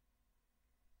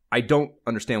I don't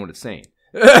understand what it's saying.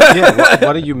 Yeah,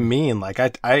 what do you mean? Like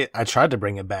I tried to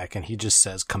bring it back and he just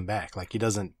says come back. Like he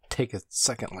doesn't take a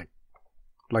second.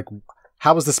 Like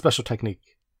how was the special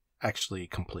technique actually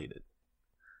completed?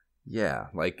 Yeah,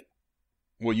 like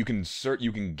Well, you can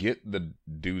get the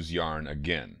Dooz yarn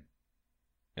again,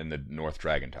 in the North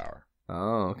Dragon Tower.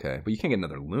 Oh, okay. But you can't get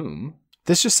another loom.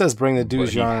 This just says bring the But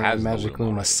dude's he yarn has and the magic loom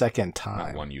loom a already. second Not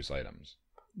time. one-use items.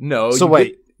 No. So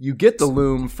wait. You get the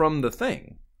loom from the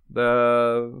thing.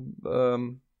 The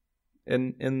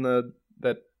in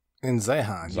that. In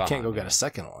Zehan, you can't go Zehan, get yeah. a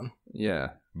second one. Yeah.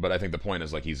 But I think the point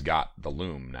is, like, he's got the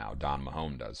loom now. Don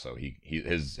Mahone does, so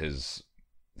his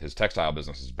textile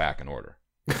business is back in order.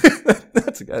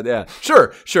 That's good. Yeah.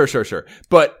 Sure.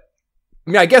 But I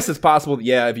mean, I guess it's possible.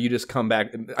 Yeah, if you just come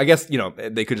back, I guess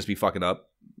they could just be fucking up.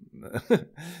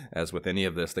 As with any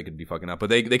of this, they could be fucking up. But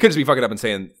they could just be fucking up and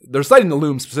saying they're citing the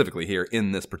loom specifically here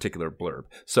in this particular blurb.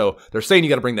 So they're saying you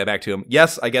got to bring that back to him.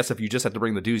 Yes, I guess if you just have to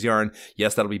bring the dude's yarn,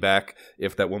 yes, that'll be back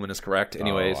if that woman is correct.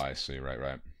 Anyways, I see.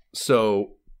 Right.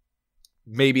 So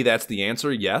maybe that's the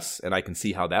answer. Yes, and I can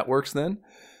see how that works then.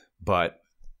 But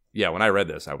yeah, when I read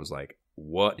this, I was like,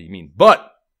 "What do you mean?"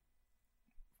 But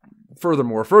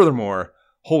furthermore,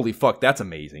 holy fuck, that's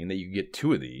amazing that you get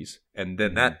 2 of these, and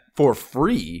then that for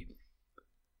free.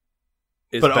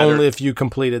 But only if you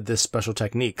completed this special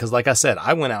technique. Because like I said,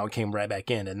 I went out and came right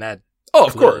back in, and that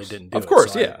of clearly course, didn't do of it,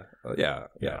 course, so yeah,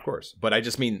 of course. But I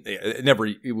just mean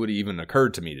it would even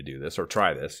occurred to me to do this or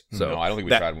try this. So no, I don't think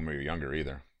we tried when we were younger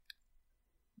either.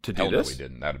 To do Hell this, no, we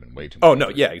didn't. That'd have been way too much. Oh no,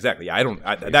 yeah, exactly. I don't.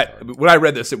 When I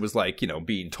read this, it was like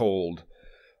being told,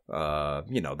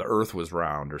 the Earth was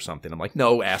round or something. I'm like,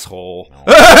 no, asshole. No.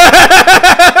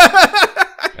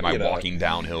 Am I walking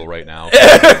downhill right now?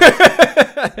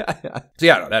 So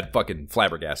yeah, no, that fucking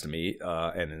flabbergasted me,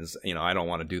 and is I don't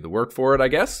want to do the work for it, I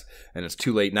guess, and it's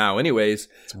too late now, anyways,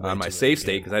 on my save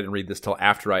state because I didn't read this till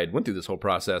after I had went through this whole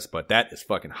process. But that is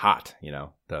fucking hot,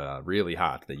 really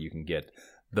hot that you can get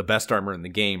the best armor in the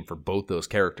game for both those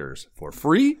characters for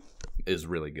free is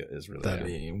really good. that'd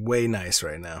be way nice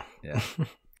right now. Yeah.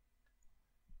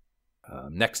 The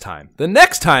next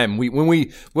time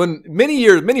when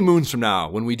many moons from now,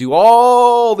 when we do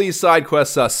all these side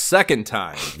quests a second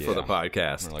time for the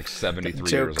podcast, we're like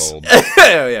 73 years old.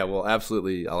 yeah, well, I'll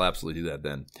absolutely do that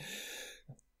then.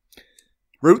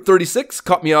 Route 36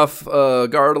 caught me off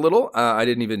guard a little. I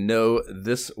didn't even know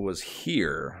this was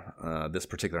here, this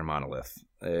particular monolith.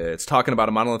 It's talking about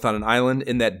a monolith on an island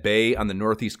in that bay on the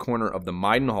northeast corner of the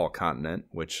Maidenhall continent,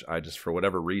 which I just, for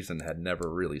whatever reason, had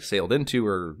never really sailed into,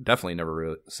 or definitely never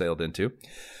really sailed into.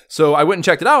 So I went and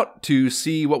checked it out to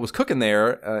see what was cooking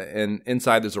there, and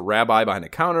inside there's a rabbi behind a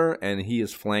counter, and he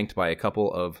is flanked by a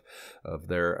couple of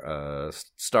their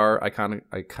star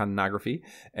iconography,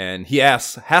 and he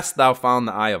asks, "Hast thou found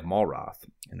the Eye of Malroth?"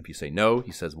 And if you say no,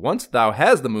 he says, "Once thou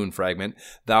hast the moon fragment,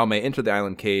 thou may enter the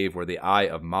island cave where the Eye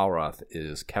of Malroth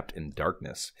is kept in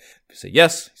darkness." If you say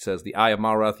yes, he says, "The Eye of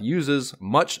Malroth uses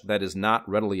much that is not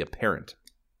readily apparent."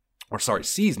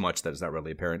 Sees much that is not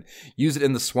readily apparent. Use it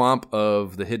in the swamp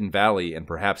of the Hidden Valley, and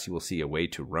perhaps you will see a way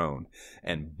to Roan.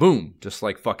 And boom, just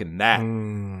like fucking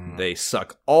that, they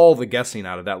suck all the guessing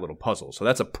out of that little puzzle. So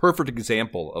that's a perfect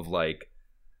example of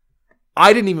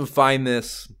I didn't even find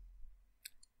this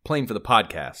playing for the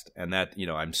podcast, and that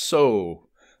I'm so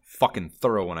fucking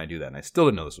thorough when I do that, and I still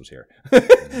didn't know this was here.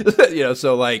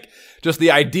 So just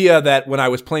the idea that when I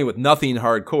was playing with nothing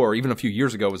hardcore, even a few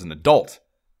years ago as an adult,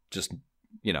 just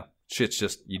shit's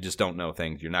just, you just don't know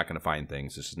things. You're not going to find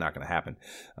things. It's just not going to happen.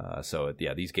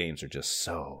 These games are just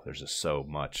there's just so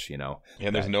much,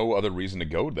 And there's no other reason to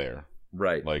go there.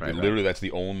 Right. Literally, that's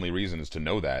the only reason is to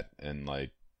know that, and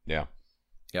yeah.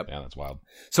 Yep. Yeah, that's wild.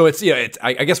 So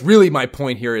I guess really my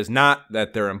point here is not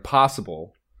that they're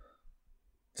impossible.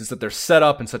 It's just that they're set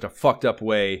up in such a fucked up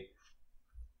way,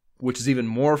 which is even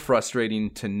more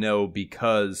frustrating to know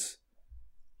because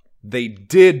they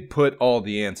did put all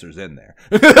the answers in there.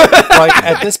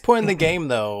 At this point in the game,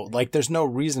 though, there's no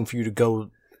reason for you to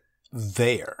go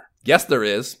there. Yes, there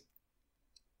is.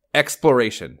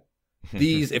 Exploration.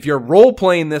 If you're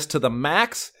role-playing this to the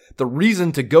max, the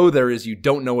reason to go there is you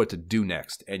don't know what to do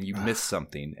next, and you miss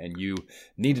something, and you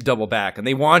need to double back. And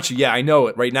they want you, yeah, I know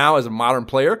it, right now as a modern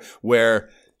player, where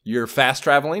you're fast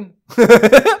traveling.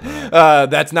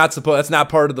 That's not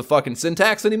part of the fucking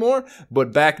syntax anymore.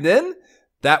 But back then,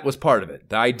 that was part of it.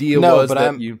 The idea was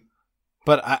that you...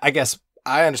 But I guess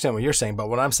I understand what you're saying, but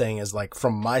what I'm saying is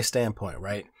from my standpoint,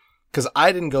 right? Because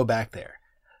I didn't go back there.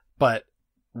 But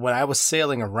when I was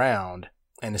sailing around,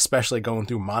 and especially going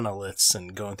through monoliths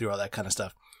and going through all that kind of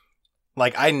stuff,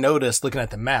 I noticed looking at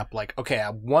the map, okay,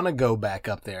 I want to go back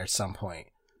up there at some point.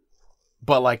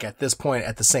 But at this point,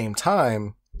 at the same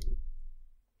time,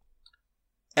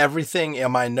 everything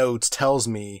in my notes tells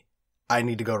me I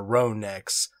need to go to Roan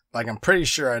next. I'm pretty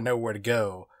sure I know where to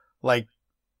go.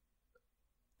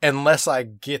 Unless I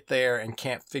get there and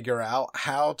can't figure out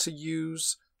how to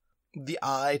use the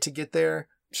eye to get there,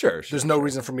 Sure. There's no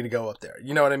reason for me to go up there.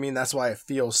 You know what I mean? That's why it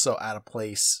feels so out of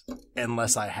place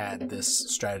unless I had this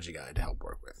strategy guide to help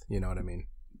work with. You know what I mean?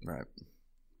 Right.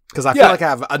 Because I feel like I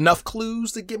have enough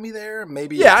clues to get me there.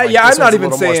 Maybe. Yeah, I'm not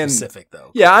even saying more specific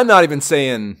though. Yeah, I'm not even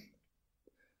saying.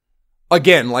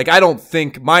 Again, like I don't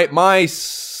think my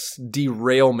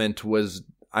derailment was.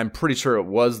 I'm pretty sure it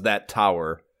was that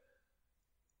tower.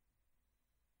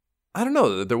 I don't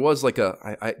know. There was like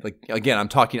I like again.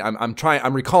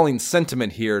 I'm recalling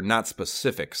sentiment here, not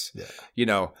specifics. Yeah. You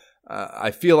know,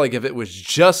 I feel like if it was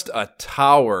just a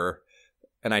tower,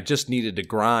 and I just needed to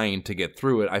grind to get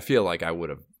through it, I feel like I would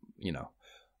have,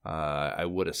 I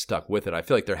would have stuck with it. I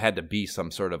feel like there had to be some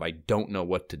sort of I don't know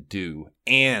what to do,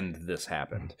 and this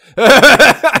happened.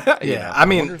 Yeah, I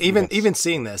mean, even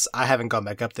seeing this, I haven't gone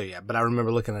back up there yet, but I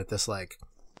remember looking at this like.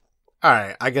 All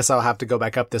right, I guess I'll have to go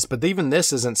back up this, but even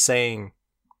this isn't saying,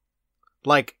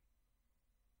 like,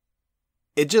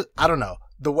 it just, I don't know.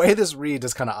 The way this reads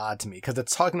is kind of odd to me, because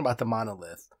it's talking about the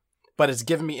monolith, but it's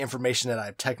giving me information that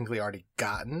I've technically already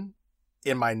gotten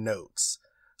in my notes.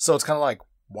 So it's kind of like,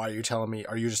 why are you telling me,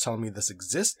 are you just telling me this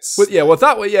exists? Well,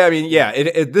 I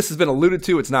mean, this has been alluded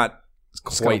to, it's not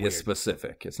quite as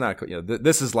specific. It's not,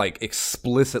 this is like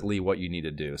explicitly what you need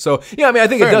to do. So, yeah, I mean, I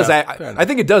think it does act, I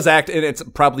think it does act, and it's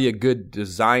probably a good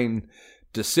design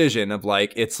decision of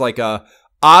like, it's like a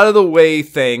out of the way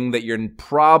thing that you're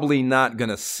probably not going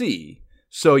to see.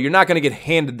 So you're not going to get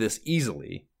handed this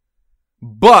easily.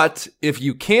 But if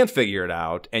you can't figure it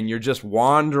out and you're just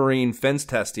wandering fence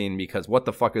testing because what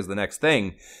the fuck is the next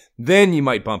thing, then you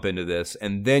might bump into this,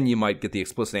 and then you might get the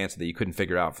explicit answer that you couldn't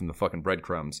figure out from the fucking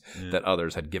breadcrumbs that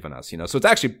others had given us. So it's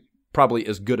actually probably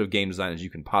as good of game design as you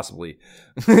can possibly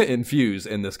infuse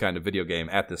in this kind of video game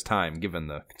at this time, given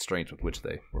the constraints with which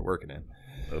they were working in.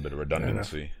 A little bit of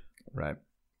redundancy. Right.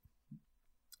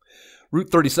 Route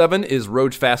 37 is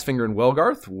Roge, Fastfinger, and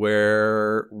Welgarth,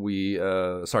 where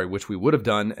which we would have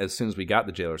done as soon as we got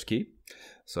the Jailer's Key.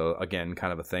 So again,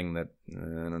 kind of a thing that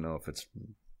I don't know if it's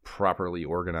properly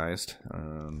organized,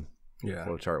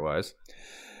 flowchart wise.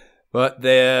 But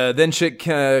then shit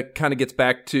kind of gets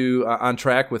back to on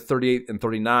track with 38 and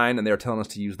 39, and they're telling us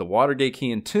to use the Watergate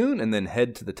Key and Tune, and then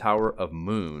head to the Tower of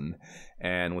Moon.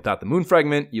 And without the Moon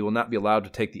Fragment, you will not be allowed to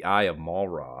take the Eye of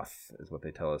Malroth, is what they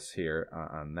tell us here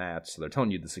on that. So they're telling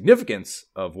you the significance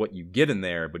of what you get in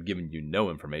there, but giving you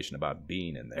no information about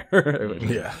being in there.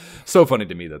 Yeah. So funny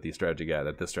to me that this strategy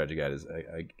guide is,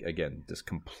 again, just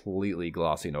completely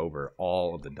glossing over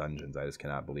all of the dungeons. I just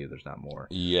cannot believe there's not more.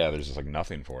 Yeah, there's just like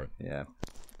nothing for it. Yeah,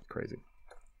 crazy.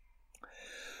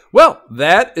 Well,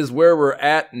 that is where we're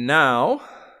at now.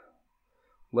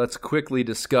 Let's quickly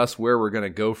discuss where we're going to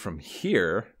go from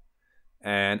here.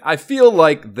 And I feel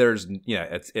like there's,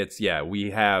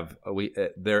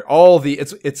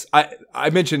 I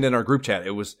mentioned in our group chat,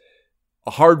 it was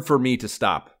hard for me to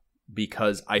stop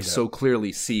because I so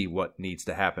clearly see what needs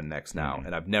to happen next now. Mm-hmm.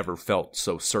 And I've never felt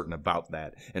so certain about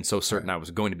that and so certain I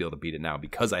was going to be able to beat it now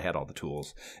because I had all the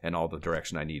tools and all the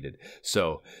direction I needed.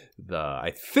 So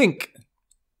I think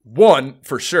one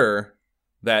for sure,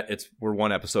 that we're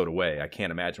one episode away. I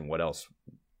can't imagine what else,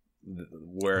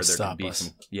 where there can be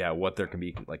what there can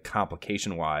be like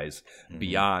complication wise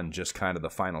beyond just kind of the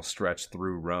final stretch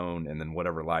through Rhone and then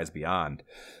whatever lies beyond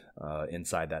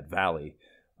inside that valley.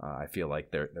 I feel like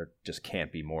there just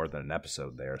can't be more than an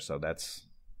episode there. So that's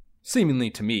seemingly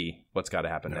to me what's got to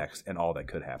happen next and all that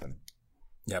could happen.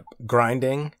 Yep,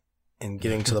 grinding and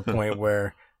getting to the point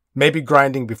where. Maybe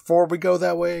grinding before we go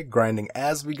that way, grinding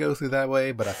as we go through that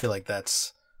way, but I feel like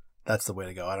that's the way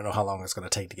to go. I don't know how long it's going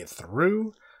to take to get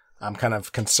through. I'm kind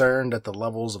of concerned at the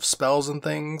levels of spells and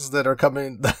things that are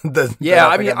coming. I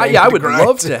would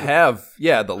love to have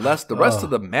the rest of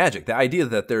the magic. The idea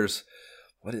that there's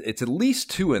it's at least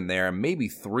 2 in there, maybe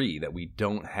 3 that we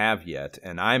don't have yet,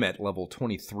 and I'm at level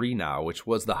 23 now, which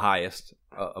was the highest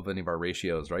of any of our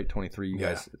ratios, right? 23, you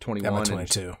guys, 21, I'm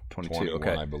 22, 22,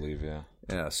 okay, I believe, yeah.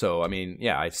 Yeah, so, I mean,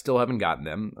 I still haven't gotten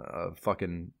them.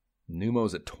 Fucking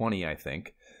Numo's at 20, I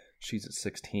think. She's at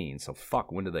 16, so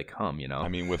fuck, when do they come, I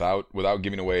mean, without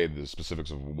giving away the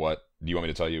specifics of what, do you want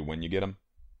me to tell you when you get them?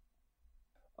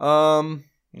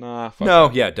 Nah, fuck no,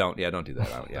 that. Don't do that.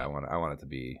 I want it to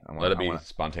be. Let it be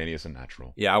spontaneous and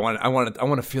natural. Yeah, I want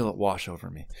to feel it wash over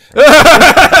me.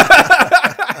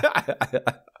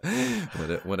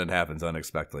 when it happens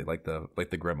unexpectedly, like the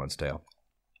Gremlin's tale.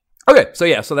 Okay,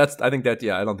 so that's. I think that.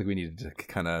 Yeah, I don't think we need to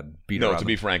kind of beat around. No, to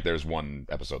be frank, there's one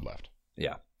episode left.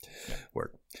 Yeah.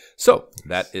 Word. So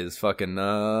that is fucking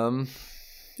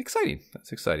exciting.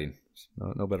 That's exciting.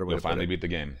 No better way. You'll finally beat the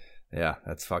game. Yeah,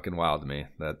 that's fucking wild to me.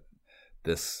 That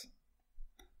this.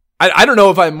 I don't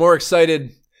know if I'm more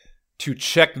excited to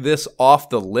check this off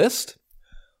the list.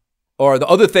 Or the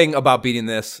other thing about beating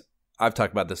this, I've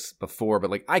talked about this before, but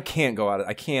like I can't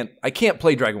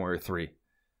play Dragon Warrior 3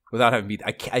 without having beat.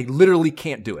 I literally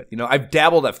can't do it. You know, I've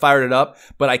dabbled, I've fired it up,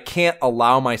 but I can't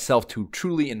allow myself to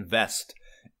truly invest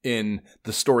in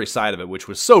the story side of it, which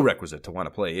was so requisite to want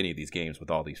to play any of these games with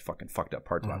all these fucking fucked up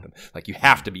parts about them. Like you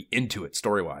have to be into it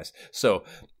story wise. So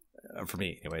for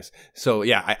me, anyways. So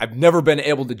yeah, I've never been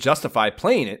able to justify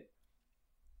playing it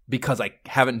because I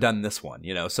haven't done this one.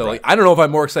 You know, so like I don't know if I'm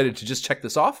more excited to just check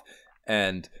this off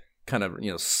and kind of, you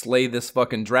know, slay this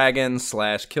fucking dragon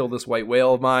 / kill this white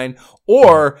whale of mine,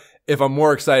 or if I'm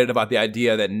more excited about the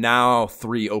idea that now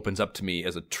 3 opens up to me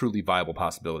as a truly viable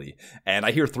possibility. And I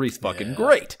hear 3's fucking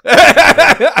great.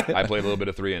 I played a little bit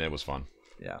of 3 and it was fun.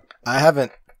 Yeah.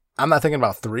 I'm not thinking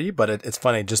about 3, but it's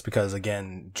funny just because,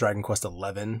 again, Dragon Quest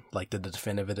 11, like the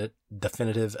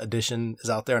definitive edition is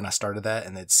out there, and I started that,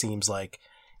 and it seems like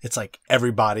it's like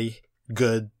everybody,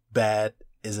 good, bad,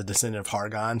 is a descendant of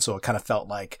Hargon, so it kind of felt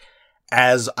like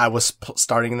as I was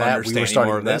starting that, we were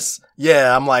starting this.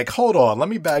 Yeah, I'm like, hold on, let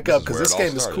me back up because this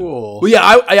game is cool. Well, yeah,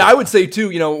 I would say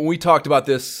too. You know, when we talked about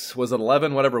this, was it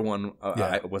 11? Whatever one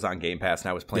was on Game Pass, and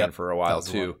I was playing for a while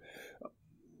too.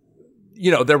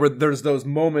 You know, there's those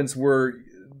moments where,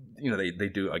 you know, they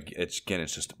do it's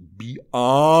just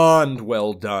beyond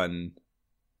well done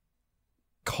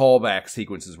callback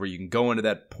sequences where you can go into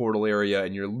that portal area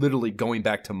and you're literally going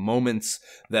back to moments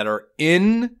that are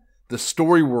in the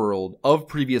story world of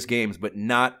previous games, but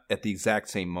not at the exact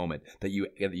same moment that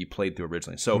you played through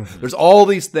originally. So there's all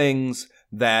these things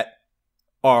that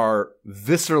are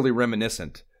viscerally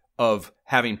reminiscent of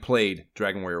having played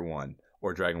Dragon Warrior 1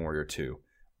 or Dragon Warrior 2.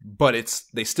 But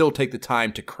they still take the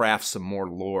time to craft some more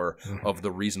lore of the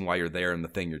reason why you're there and the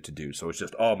thing you're to do. So it's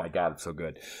just, oh my god, it's so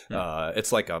good.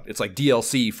 It's like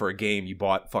DLC for a game you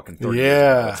bought fucking 30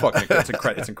 years ago.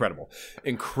 It's incredible.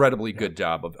 Incredibly good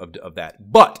job of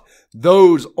that. But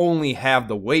those only have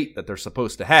the weight that they're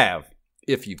supposed to have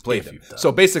if you've played them.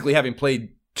 So basically, having played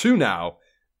 2 now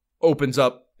opens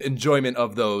up enjoyment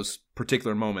of those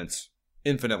particular moments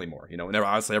infinitely more, you know, and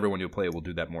obviously everyone who play will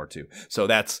do that more too. So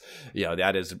that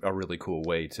is a really cool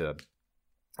way to,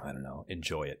 I don't know,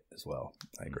 enjoy it as well.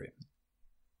 I agree.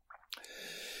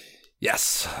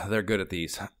 Yes, they're good at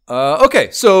these.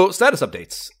 Okay, so status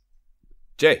updates.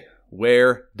 Jay,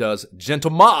 where does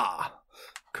Gentle-Ma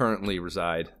currently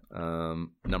reside,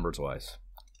 numbers wise?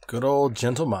 Good old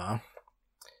Gentle-Ma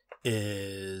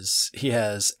he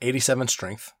has 87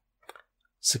 strength,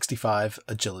 65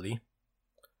 agility,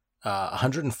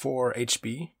 104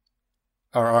 HP,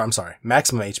 or I'm sorry,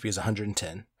 maximum HP is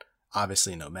 110.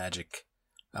 Obviously, no magic.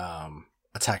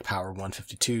 Attack power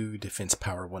 152, defense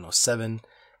power 107,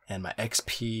 and my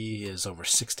XP is over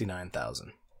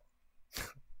 69,000.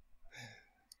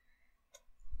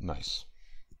 Nice.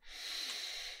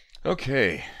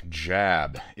 Okay,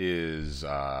 Jab is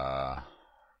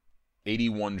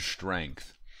 81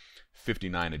 strength,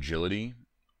 59 agility,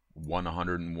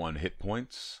 101 hit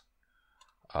points.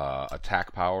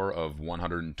 Attack power of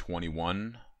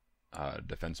 121,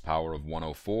 defense power of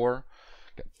 104,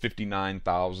 got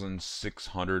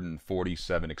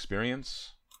 59,647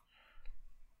 experience.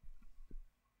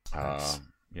 Nice.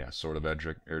 Sword of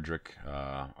Erdrick,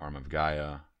 Arm of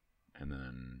Gaia, and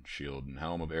then Shield and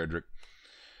Helm of Erdrick,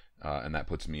 and that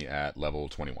puts me at level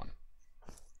 21.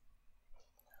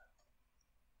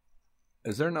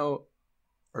 Is there no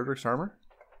Erdrick's armor?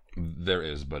 There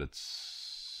is, but it's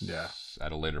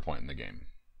at a later point in the game,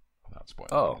 without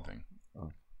spoiling anything.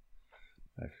 Oh.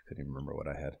 I couldn't even remember what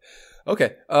I had.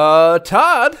 Okay.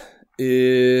 Todd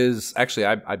is actually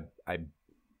I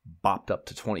bopped up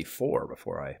to 24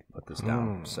 before I put this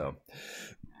down. So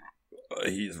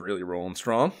he's really rolling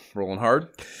strong, rolling hard.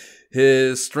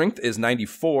 His strength is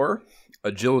 94,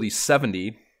 agility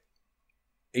 70,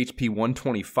 HP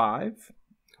 125.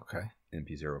 Okay.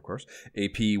 MP0, of course.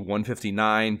 AP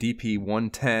 159, DP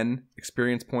 110,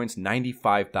 experience points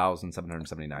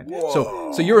 95,779.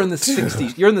 So you're in the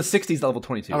 60s. You're in the 60s, level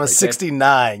 22. I'm a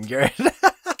 69. You're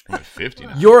at 50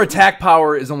 now. Your attack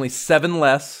power is only 7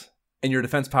 less, and your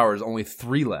defense power is only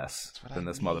 3 less than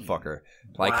this motherfucker.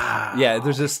 Like, yeah,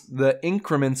 there's just the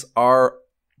increments are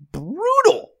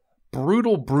brutal.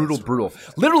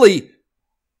 Literally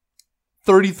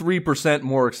 33%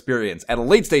 more experience at a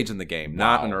late stage in the game,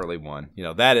 not an early one. You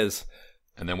know, that is.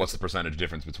 And then what's the percentage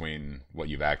difference between what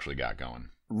you've actually got going?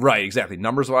 Right, exactly.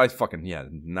 Numbers wise, fucking,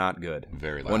 not good.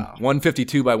 Very low.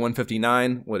 152 by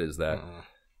 159. What is that?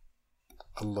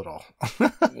 a little.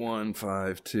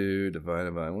 152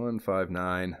 divided by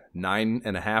 159.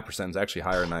 9.5% is actually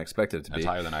higher than I expected it to be. That's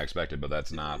higher than I expected, but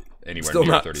that's not anywhere Still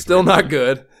near not, 33. still not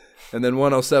good. And then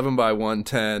 107 by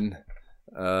 110.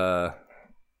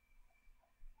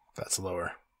 That's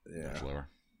lower. Yeah. Much lower.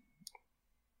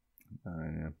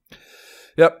 Yeah.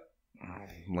 Yep.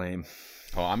 Lame.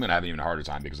 Oh, I'm gonna have an even harder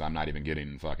time because I'm not even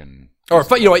getting fucking. Or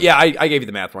you know what? Yeah, I gave you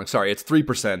the math wrong. Sorry, it's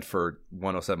 3% for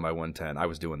 107 by 110. I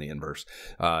was doing the inverse.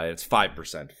 It's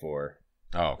 5% for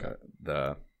okay.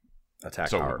 The attack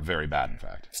So power. very bad, in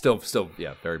fact. Still,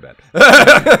 yeah, very bad.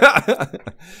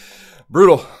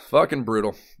 Brutal, fucking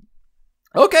brutal.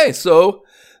 Okay, so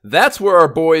that's where our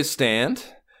boys stand,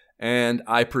 and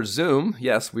I presume,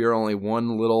 yes, we are only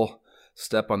one little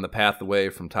step on the path away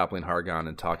from toppling Hargon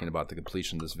and talking about the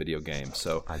completion of this video game.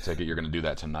 So I take it you're going to do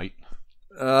that tonight.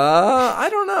 I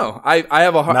don't know. I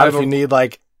have a not if you need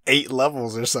like 8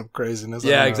 levels or some craziness.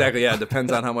 Yeah, exactly. Yeah, it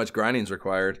depends on how much grinding is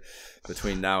required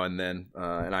between now and then.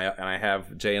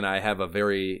 Jay and I have a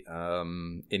very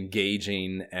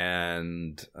engaging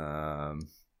and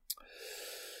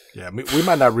yeah, we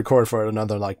might not record for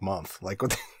another like month. Like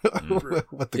with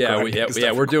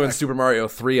the we're doing Super Mario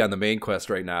 3 on the main quest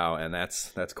right now, and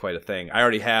that's quite a thing. I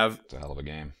already have. It's a hell of a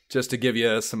game. Just to give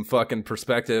you some fucking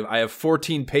perspective, I have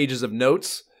 14 pages of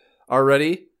notes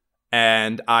already,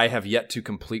 and I have yet to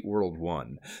complete World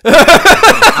 1.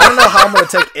 I don't know how I'm going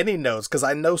to take any notes because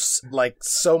I know like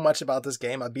so much about this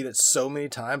game. I beat it so many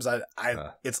times.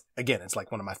 It's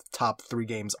like one of my top 3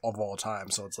 games of all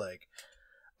time. So it's like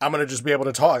I'm going to just be able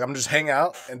to talk. I'm going to just hang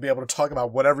out and be able to talk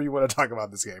about whatever you want to talk about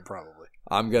this game, probably.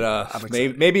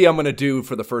 Maybe I'm going to do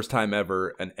for the first time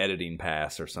ever an editing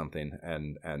pass or something,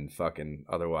 and fucking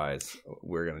otherwise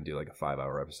we're going to do like a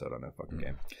 5-hour episode on that fucking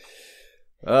game.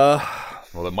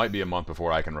 Well, it might be a month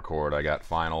before I can record. I got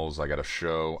finals. I got a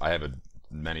show. I have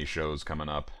many shows coming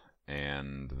up,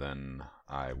 and then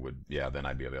then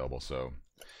I'd be available. So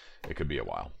it could be a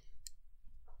while.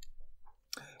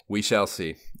 We shall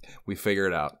see. We figure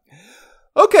it out.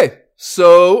 Okay,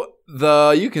 so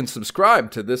you can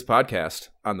subscribe to this podcast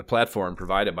on the platform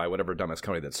provided by whatever dumbass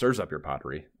company that serves up your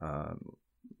pottery.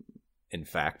 In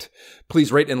fact,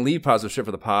 please rate and leave positive shit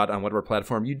for the pod on whatever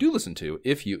platform you do listen to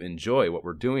if you enjoy what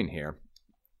we're doing here.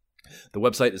 The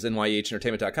website is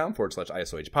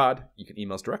nyehentertainment.com/ISOHpod. You can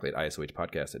email us directly at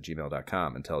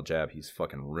isohpodcast@gmail.com and tell Jab he's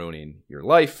fucking ruining your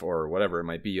life or whatever it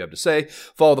might be you have to say.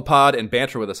 Follow the pod and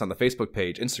banter with us on the Facebook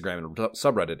page, Instagram, and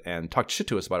subreddit, and talk shit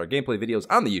to us about our gameplay videos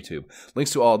on the YouTube.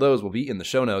 Links to all those will be in the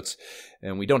show notes.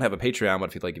 And we don't have a Patreon, but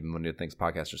if you'd like even one of the things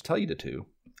podcasters tell you to,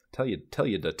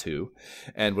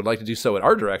 and would like to do so in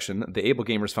our direction, the Able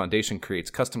Gamers Foundation creates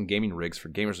custom gaming rigs for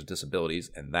gamers with disabilities,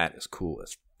 and that is cool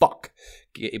as fuck.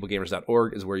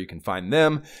 AbleGamers.org is where you can find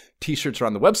them. T-shirts are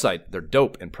on the website. They're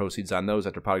dope, and proceeds on those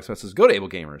after pod expenses go to Able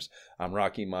Gamers. I'm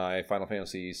rocking my Final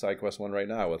Fantasy SideQuest one right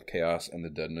now with Chaos and the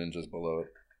Dead Ninjas below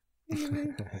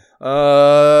it.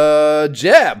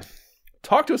 Jab,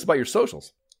 talk to us about your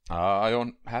socials. I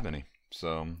don't have any,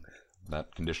 so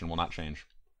that condition will not change.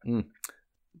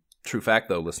 True fact,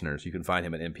 though, listeners, you can find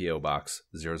him at MPO Box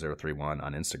 0031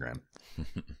 on Instagram.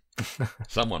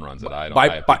 Someone runs it. I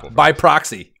don't. By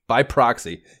proxy,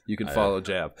 you can follow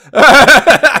Jab.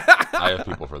 I have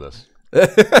people for this.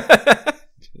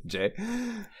 Jay,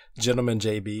 Gentleman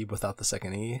JB without the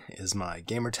second E is my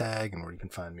gamer tag, and where you can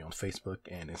find me on Facebook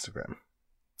and Instagram.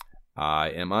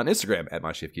 I am on Instagram at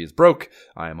MyShiftKeyIsBroke.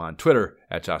 I am on Twitter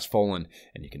at Josh Folan,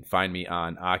 and you can find me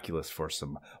on Oculus for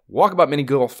some walkabout mini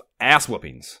golf ass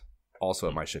whoopings. Also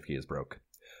at MyShiftKeyIsBroke.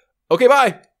 Okay,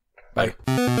 bye. Bye.